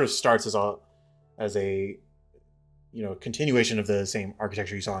what sort of starts as a continuation of the same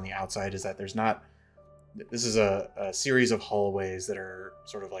architecture you saw on the outside. Is that there's not. This is a series of hallways that are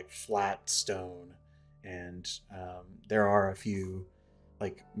sort of like flat stone, and there are a few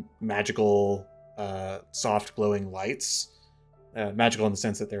like magical soft glowing lights. Magical in the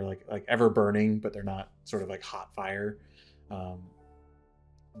sense that they're like ever burning, but they're not sort of like hot fire,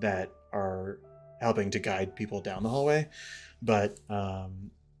 that are helping to guide people down the hallway. But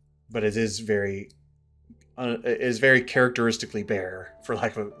it is very characteristically bare, for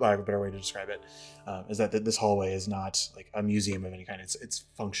lack of a better way to describe it. Is that this hallway is not like a museum of any kind. It's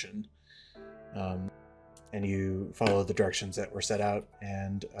function. And you follow the directions that were set out,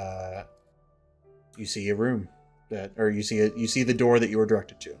 and you see a room you see the door that you were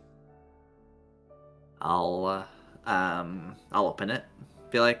directed to. I'll open it.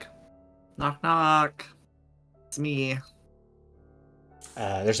 Be like, knock knock. It's me.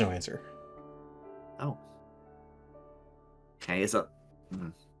 There's no answer. Oh. Okay,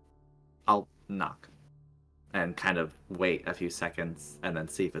 I'll knock. And kind of wait a few seconds and then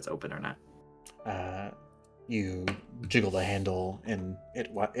see if it's open or not. You jiggle the handle and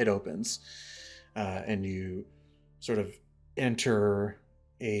it opens. And you sort of enter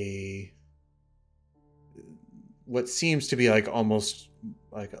what seems to be like almost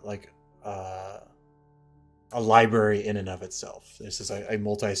like a library in and of itself. This is a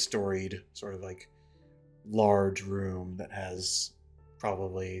multi-storied sort of like large room that has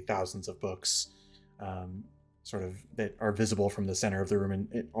probably thousands of books, sort of that are visible from the center of the room,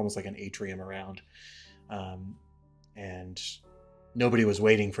 and almost like an atrium around. And nobody was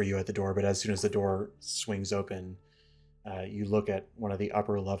waiting for you at the door, but as soon as the door swings open, you look at one of the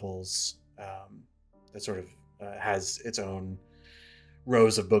upper levels that sort of has its own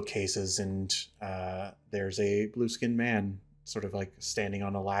rows of bookcases, and there's a blue-skinned man sort of like standing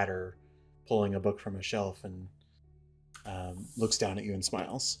on a ladder pulling a book from a shelf, and looks down at you and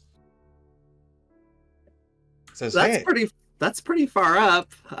smiles. Says, That's "Hey." That's pretty far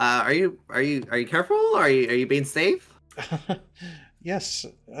up. Are you careful? Are you being safe? Yes,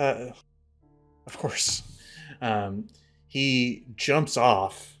 of course. He jumps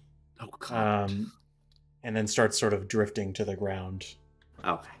off, Oh god. and then starts sort of drifting to the ground.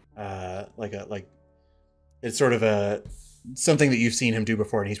 Okay. Like it's sort of something that you've seen him do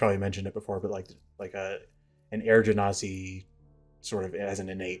before, and he's probably mentioned it before, but an air genasi sort of has an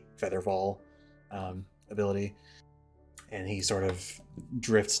innate feather fall ability, and he sort of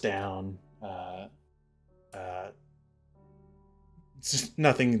drifts down. It's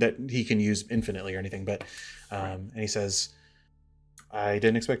nothing that he can use infinitely or anything, but and he says, "I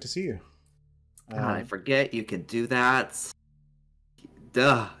didn't expect to see you." God, I forget you can do that.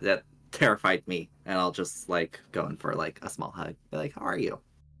 Duh, that terrified me. And I'll just like go in for like a small hug. Be like, how are you?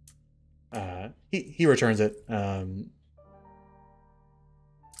 He returns it,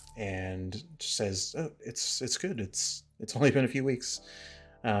 and says, "Oh, it's good. It's only been a few weeks,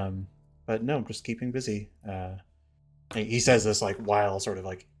 but no, I'm just keeping busy." He says this like while sort of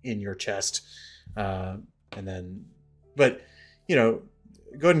like in your chest, and then, but go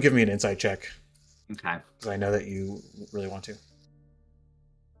ahead and give me an insight check, Okay. because I know that you really want to.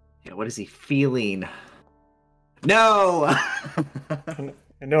 Yeah, what is he feeling? No.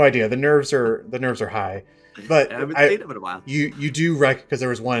 No idea. The nerves are high, but I haven't seen him in a while. you do because there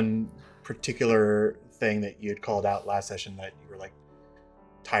was one particular thing that you had called out last session that you were like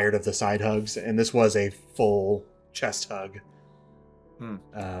tired of the side hugs, and this was a full chest hug.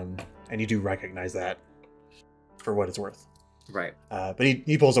 And you do recognize that. for what it's worth. Right. But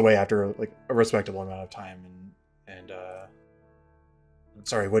he pulls away after like a respectable amount of time. And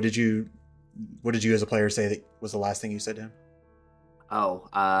sorry, what did you as a player say that was the last thing you said to him? Oh,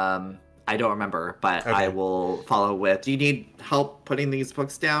 I don't remember, but Okay. I will follow with. Do you need help putting these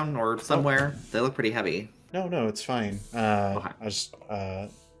books down or somewhere? They look pretty heavy. No, it's fine. Okay. I just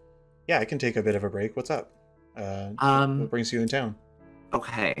yeah, I can take a bit of a break. What's up? What brings you in town?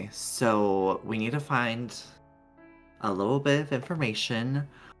 Okay, so we need to find a little bit of information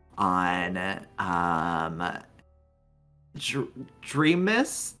on Dream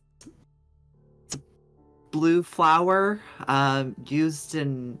Mist. It's a blue flower used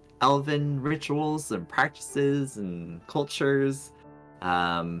in Elven rituals and practices and cultures.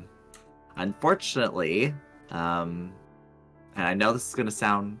 Unfortunately, and I know this is going to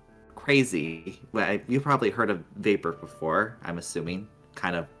sound crazy, but you've probably heard of Vapor before, I'm assuming.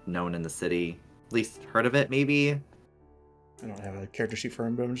 Kind of known in the city. At least heard of it, maybe? I don't have a character sheet for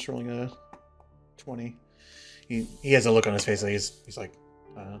him, but I'm just rolling a 20. He has a look on his face that he's like,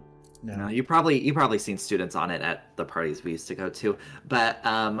 no. No, you probably seen students on it at the parties we used to go to. But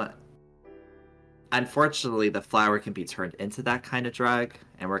unfortunately, the flower can be turned into that kind of drug,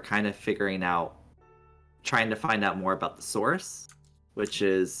 and we're kind of trying to find out more about the source, which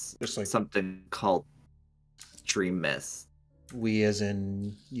is Just like something called Dream Mist. we, as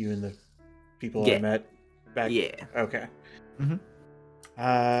in you and the people Yeah. I met back. Yeah. Okay. Mhm.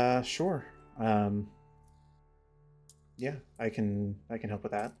 Sure. Yeah, I can help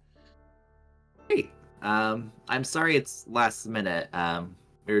with that. Great. I'm sorry it's last minute.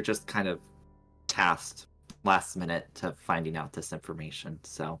 We were just kind of tasked last minute to finding out this information,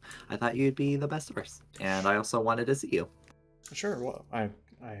 so I thought you'd be the best source, and I also wanted to see you. Sure. Well, I'm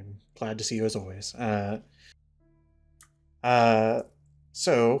glad to see you as always.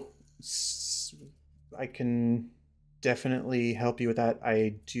 So I can definitely help you with that.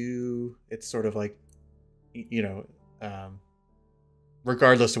 I do. It's sort of like,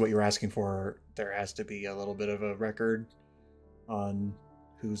 regardless of what you're asking for, there has to be a little bit of a record on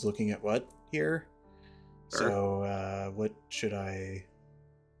who's looking at what here. Sure. So, what should I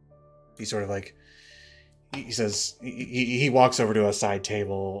be sort of like? He says he walks over to a side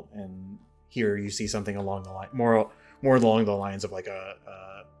table, and here you see something along the line, more along the lines of like a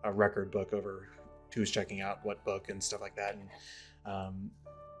record book over who's checking out what book and stuff like that. And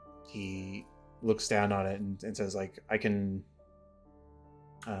he looks down on it and says, like, I can,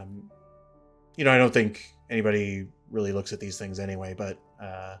 I don't think anybody really looks at these things anyway, but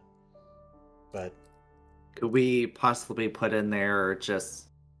Could we possibly put in there just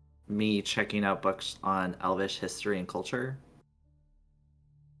me checking out books on Elvish history and culture?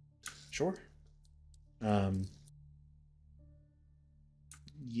 sure.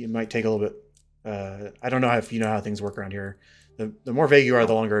 You might take a little bit. I don't know if you know how things work around here. The more vague you are,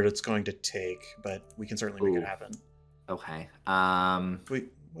 the longer it's going to take. But we can certainly make it happen. Okay. I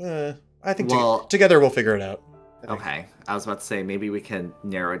think Well- together we'll figure it out. I think. Okay. I was about to say maybe we can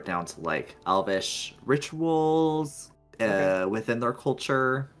narrow it down to like Elvish rituals Okay. within their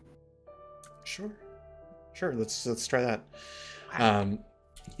culture. Sure. Let's try that.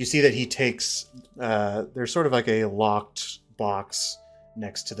 You see that he takes. There's sort of like a locked box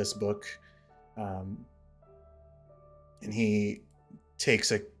next to this book, and he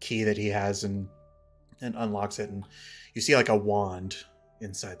takes a key that he has and unlocks it, and you see like a wand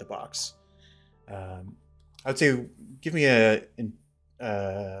inside the box. I'd say give me a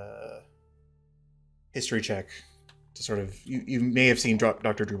history check to sort of you may have seen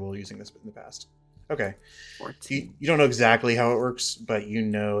Dr. Drupal using this in the past. Okay. 14. You don't know exactly how it works, but you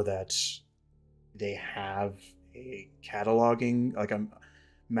know that they have a cataloging, like a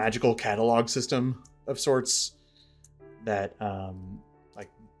magical catalog system of sorts, that like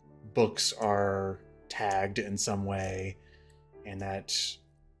books are tagged in some way, and that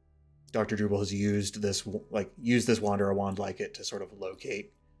Dr. Drupal has used this wand or a wand like it to sort of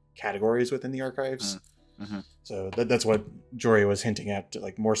locate categories within the archives. Mm-hmm. So that's what Jory was hinting at.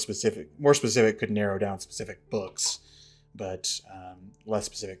 Like more specific could narrow down specific books, but less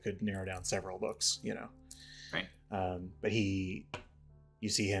specific could narrow down several books. Right. But you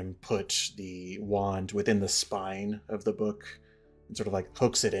see him put the wand within the spine of the book and sort of like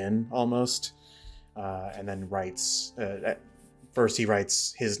hooks it in almost, and then writes. First, he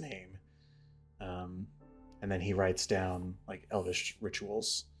writes his name, and then he writes down like Elvish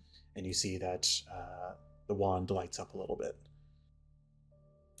rituals, and you see that the wand lights up a little bit.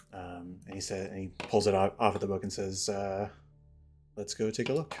 And he pulls it off of the book and says, "Let's go take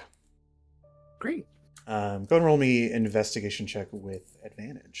a look." Great. Go and roll me investigation check with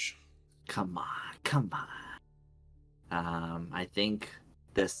advantage. Come on. I think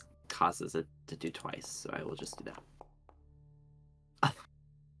this causes it to do twice, so I will just do that.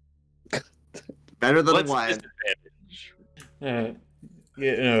 Better than What's one. disadvantage? Yeah,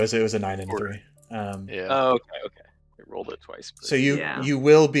 no, it was a 9 and a Or- 3. Yeah. Oh, okay. I rolled it twice. So Yeah. you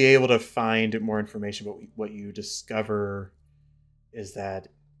will be able to find more information, but what you discover is that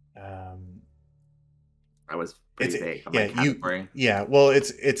I was pretty it's vague on my category. well,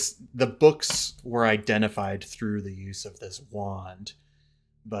 it's the books were identified through the use of this wand,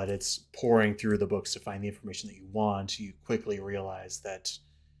 but it's pouring through the books to find the information that you want. You quickly realize that,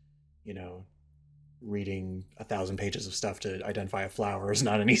 reading 1,000 pages of stuff to identify a flower is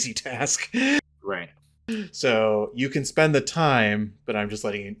not an easy task. Right. So you can spend the time, but I'm just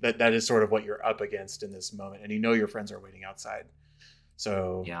letting you that is sort of what you're up against in this moment, and your friends are waiting outside.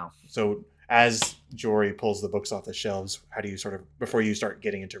 So Yeah. So as Jory pulls the books off the shelves, how do you sort of, before you start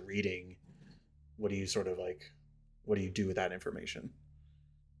getting into reading, what do you do with that information?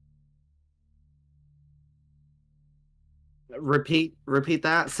 Repeat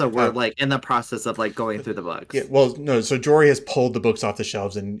that. So we're like in the process of like going through the books. Yeah, well, no. So Jory has pulled the books off the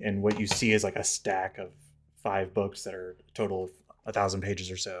shelves, and what you see is like a stack of 5 books that are a total of 1,000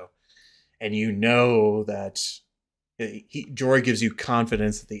 pages or so, and you know that Jory gives you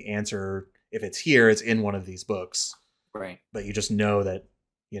confidence that the answer, if it's here, it's in one of these books. Right. But you just know that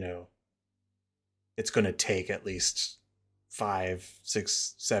it's going to take at least 5,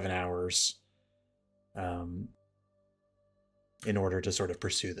 6, 7 hours. In order to sort of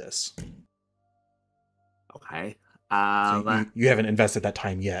pursue this. Okay. So you haven't invested that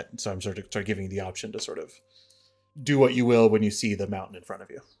time yet, so I'm sort of giving you the option to sort of do what you will when you see the mountain in front of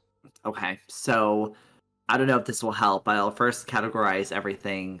you. Okay, so I don't know if this will help, but I'll first categorize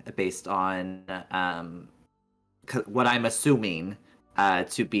everything based on what I'm assuming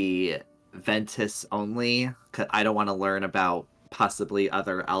to be Ventus only. 'Cause I don't want to learn about possibly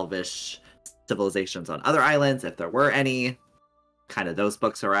other Elvish civilizations on other islands, if there were any. Kind of those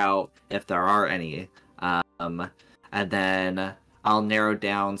books are out, if there are any. And then I'll narrow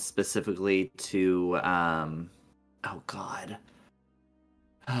down specifically to oh god.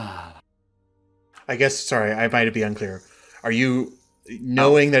 I guess, sorry, I might be unclear. Are you,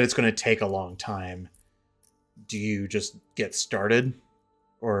 knowing that it's going to take a long time, do you just get started?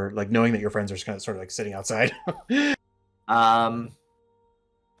 Or like knowing that your friends are kind of sort of like sitting outside? I'll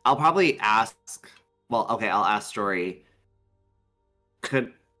probably ask, I'll ask Story,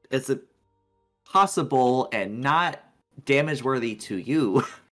 is it possible and not damage worthy to you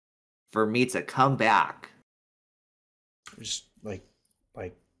for me to come back? Just like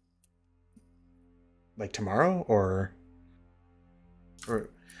tomorrow, or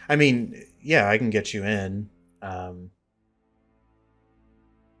I mean, yeah, I can get you in.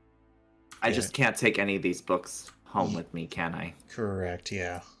 I just can't take any of these books home with me, can I? Correct,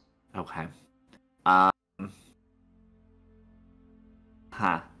 yeah. Okay.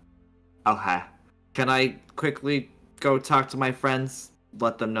 Okay. Can I quickly go talk to my friends?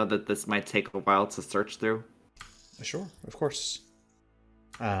 Let them know that this might take a while to search through? Sure, of course.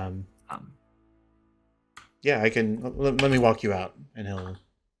 Yeah, I can. Let me walk you out, and he'll.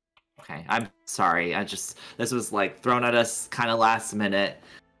 Okay, I'm sorry. This was like thrown at us kind of last minute.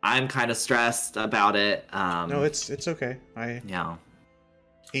 I'm kind of stressed about it. No, it's okay. Yeah.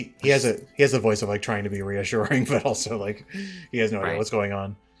 He has a voice of like trying to be reassuring, but also like he has no idea what's going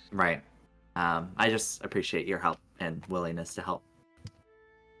on. Right. I just appreciate your help and willingness to help.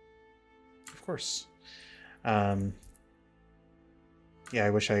 Of course. Yeah, I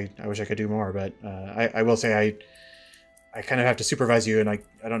wish I could do more, but I will say I kind of have to supervise you, and I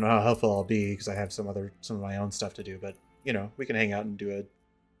don't know how helpful I'll be because I have some of my own stuff to do. But we can hang out and do a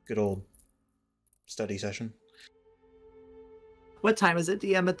good old study session. What time is it,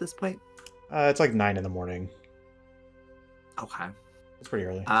 DM, at this point? It's like 9 in the morning. Okay. It's pretty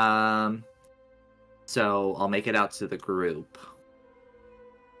early. So I'll make it out to the group.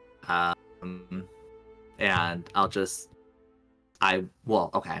 And I'll just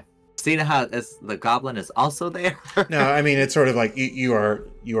okay. Seeing how the goblin is also there. No, I mean it's sort of like you are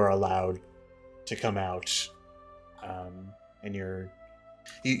allowed to come out, and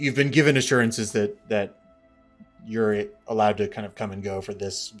you've been given assurances that you're allowed to kind of come and go for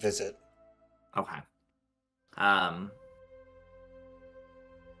this visit. Okay.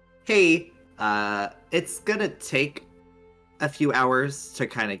 Hey, it's gonna take a few hours to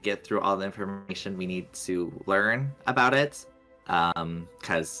kind of get through all the information we need to learn about it.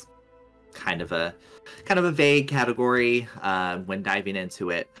 Because kind of a vague category when diving into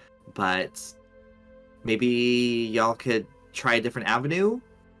it, but maybe y'all could try a different avenue.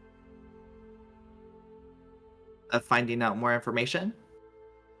 of finding out more information?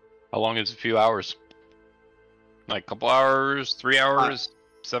 How long is a few hours? Like a couple hours, 3 hours,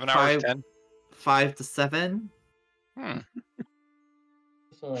 7 hours, 10? 5 to 7.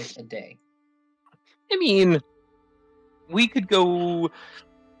 So like a day. I mean, we could go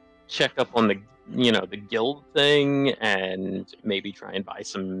check up on the guild thing and maybe try and buy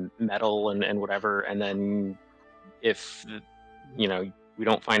some metal and whatever, and then if we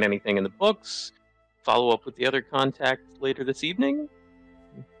don't find anything in the books, follow up with the other contact later this evening.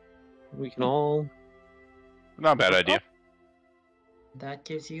 We can all... Not a bad idea. That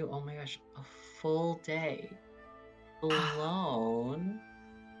gives you, oh my gosh, a full day alone.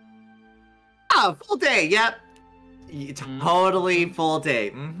 Full day. Yep. Totally full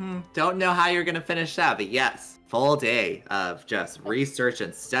day. Don't know how you're gonna finish that, but yes, full day of just research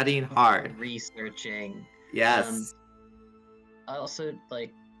and studying hard. Researching. Yes. I also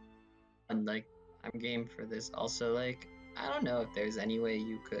I'm game for this. Also, I don't know if there's any way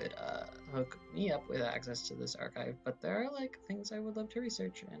you could hook me up with access to this archive, but there are things I would love to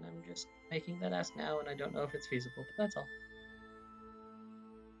research, and I'm just making that ask now, and I don't know if it's feasible, but that's all.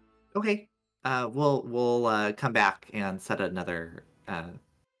 Okay. We'll come back and set another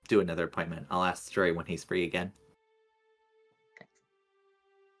do another appointment. I'll ask Jory when he's free again.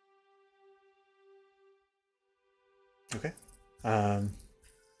 Okay.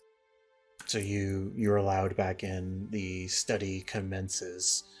 So you're allowed back in. The study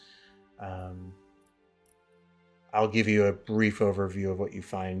commences. I'll give you a brief overview of what you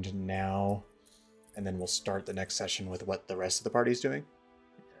find now, and then we'll start the next session with what the rest of the party's doing.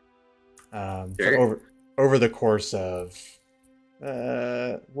 Sure. So over the course of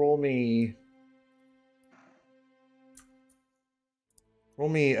roll me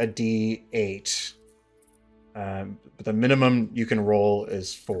a d8. But the minimum you can roll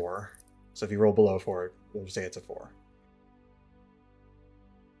is 4. So if you roll below 4, we'll say it's a 4.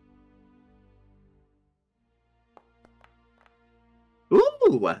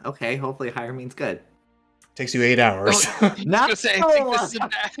 Ooh, okay. Hopefully higher means good. Takes you 8 hours. Not say, I so think this is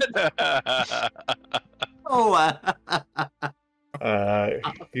bad.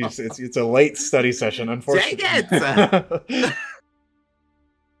 It's a late study session, unfortunately. Dang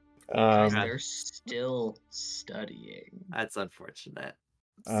it! They're still studying. That's unfortunate.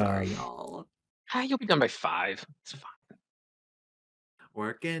 Sorry, y'all. You'll be done by 5. It's fine.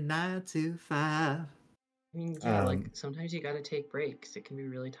 Working 9 to 5. I mean, yeah, sometimes you gotta take breaks. It can be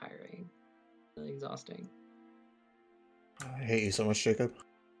really tiring, really exhausting. I hate you so much, Jacob.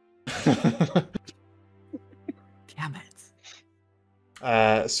 Damn it.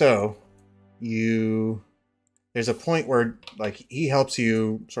 So there's a point where he helps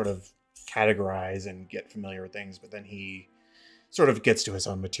you sort of categorize and get familiar with things, but then he sort of gets to his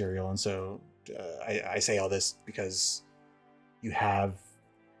own material. And so I say all this because you have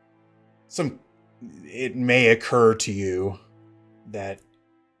it may occur to you that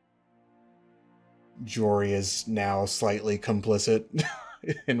Jory is now slightly complicit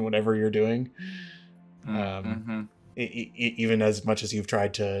in whatever you're doing. Even as much as you've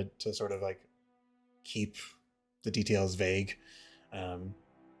tried to sort of keep the details vague,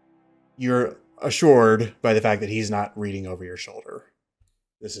 you're assured by the fact that he's not reading over your shoulder.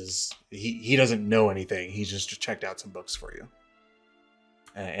 He doesn't know anything. He's just checked out some books for you,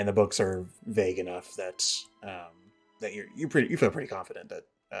 and the books are vague enough that that you feel pretty confident that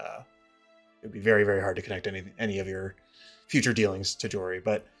it'd be very, very hard to connect any of your future dealings to Jory.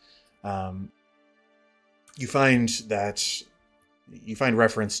 But you find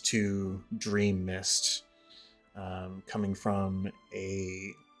reference to Dream Mist coming from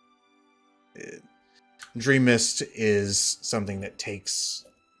a Dream Mist is something that takes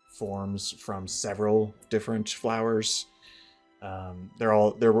forms from several different flowers.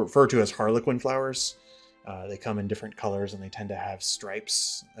 They're referred to as harlequin flowers. They come in different colors, and they tend to have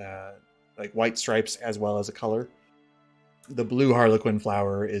stripes, like white stripes as well as a color. The blue harlequin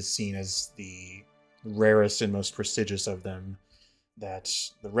flower is seen as the rarest and most prestigious of them. That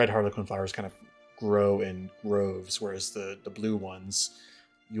the red harlequin flowers kind of grow in groves, whereas the blue ones,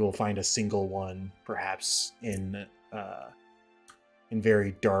 you will find a single one, perhaps in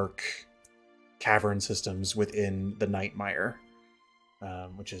very dark cavern systems within the Nightmire,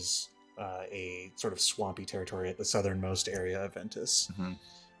 which is a sort of swampy territory at the southernmost area of Ventus.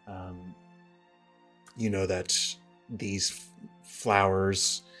 You know that these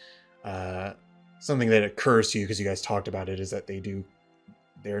flowers, something that occurs to you because you guys talked about it, is that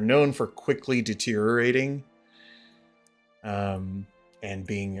they're known for quickly deteriorating, and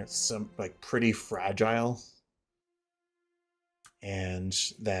being pretty fragile, and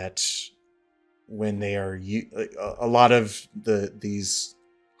that when they are a lot of these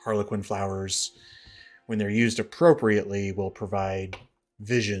harlequin flowers, when they're used appropriately, will provide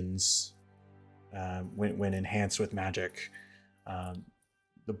visions when enhanced with magic.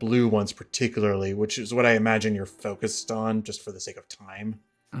 The blue ones particularly, which is what I imagine you're focused on just for the sake of time.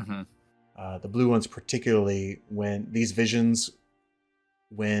 Mm-hmm. The blue ones particularly, when these visions,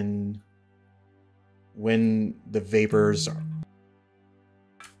 when the vapors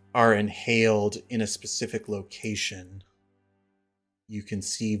are inhaled in a specific location, you can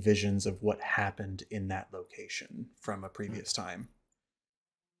see visions of what happened in that location from a previous time.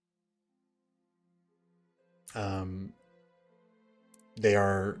 They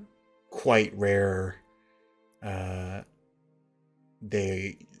are quite rare. I'm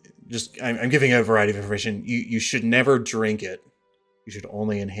giving a variety of information. You should never drink it. You should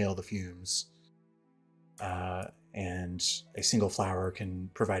only inhale the fumes. And a single flower can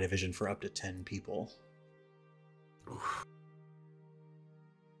provide a vision for up to 10 people.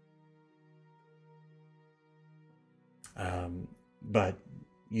 But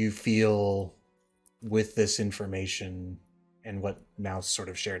you feel with this information and what Mouse sort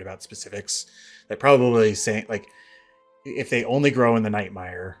of shared about specifics, that probably saying, like, if they only grow in the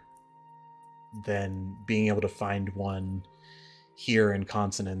Nightmire, then being able to find one here in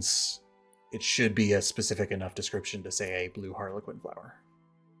Consonance, it should be a specific enough description to say a blue harlequin flower.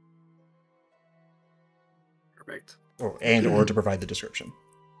 Perfect. Or to provide the description.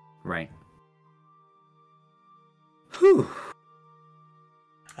 Right. Whew.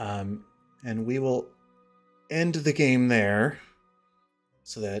 And we will end the game there,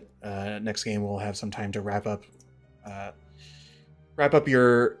 so that next game we'll have some time to wrap up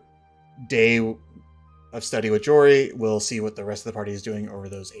your day of study with Jory. We'll see what the rest of the party is doing over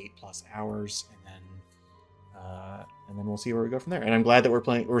those 8+ hours, and then we'll see where we go from there. And I'm glad that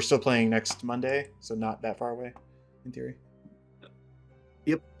we're still playing next Monday, so not that far away in theory.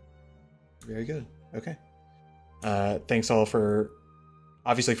 Yep. Very good. Okay. Thanks all for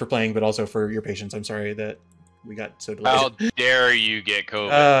playing, but also for your patience. I'm sorry that we got so delayed. How dare you get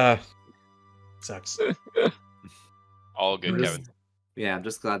COVID? Sucks. All good, Kevin. Yeah, I'm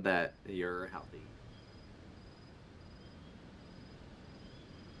just glad that you're healthy.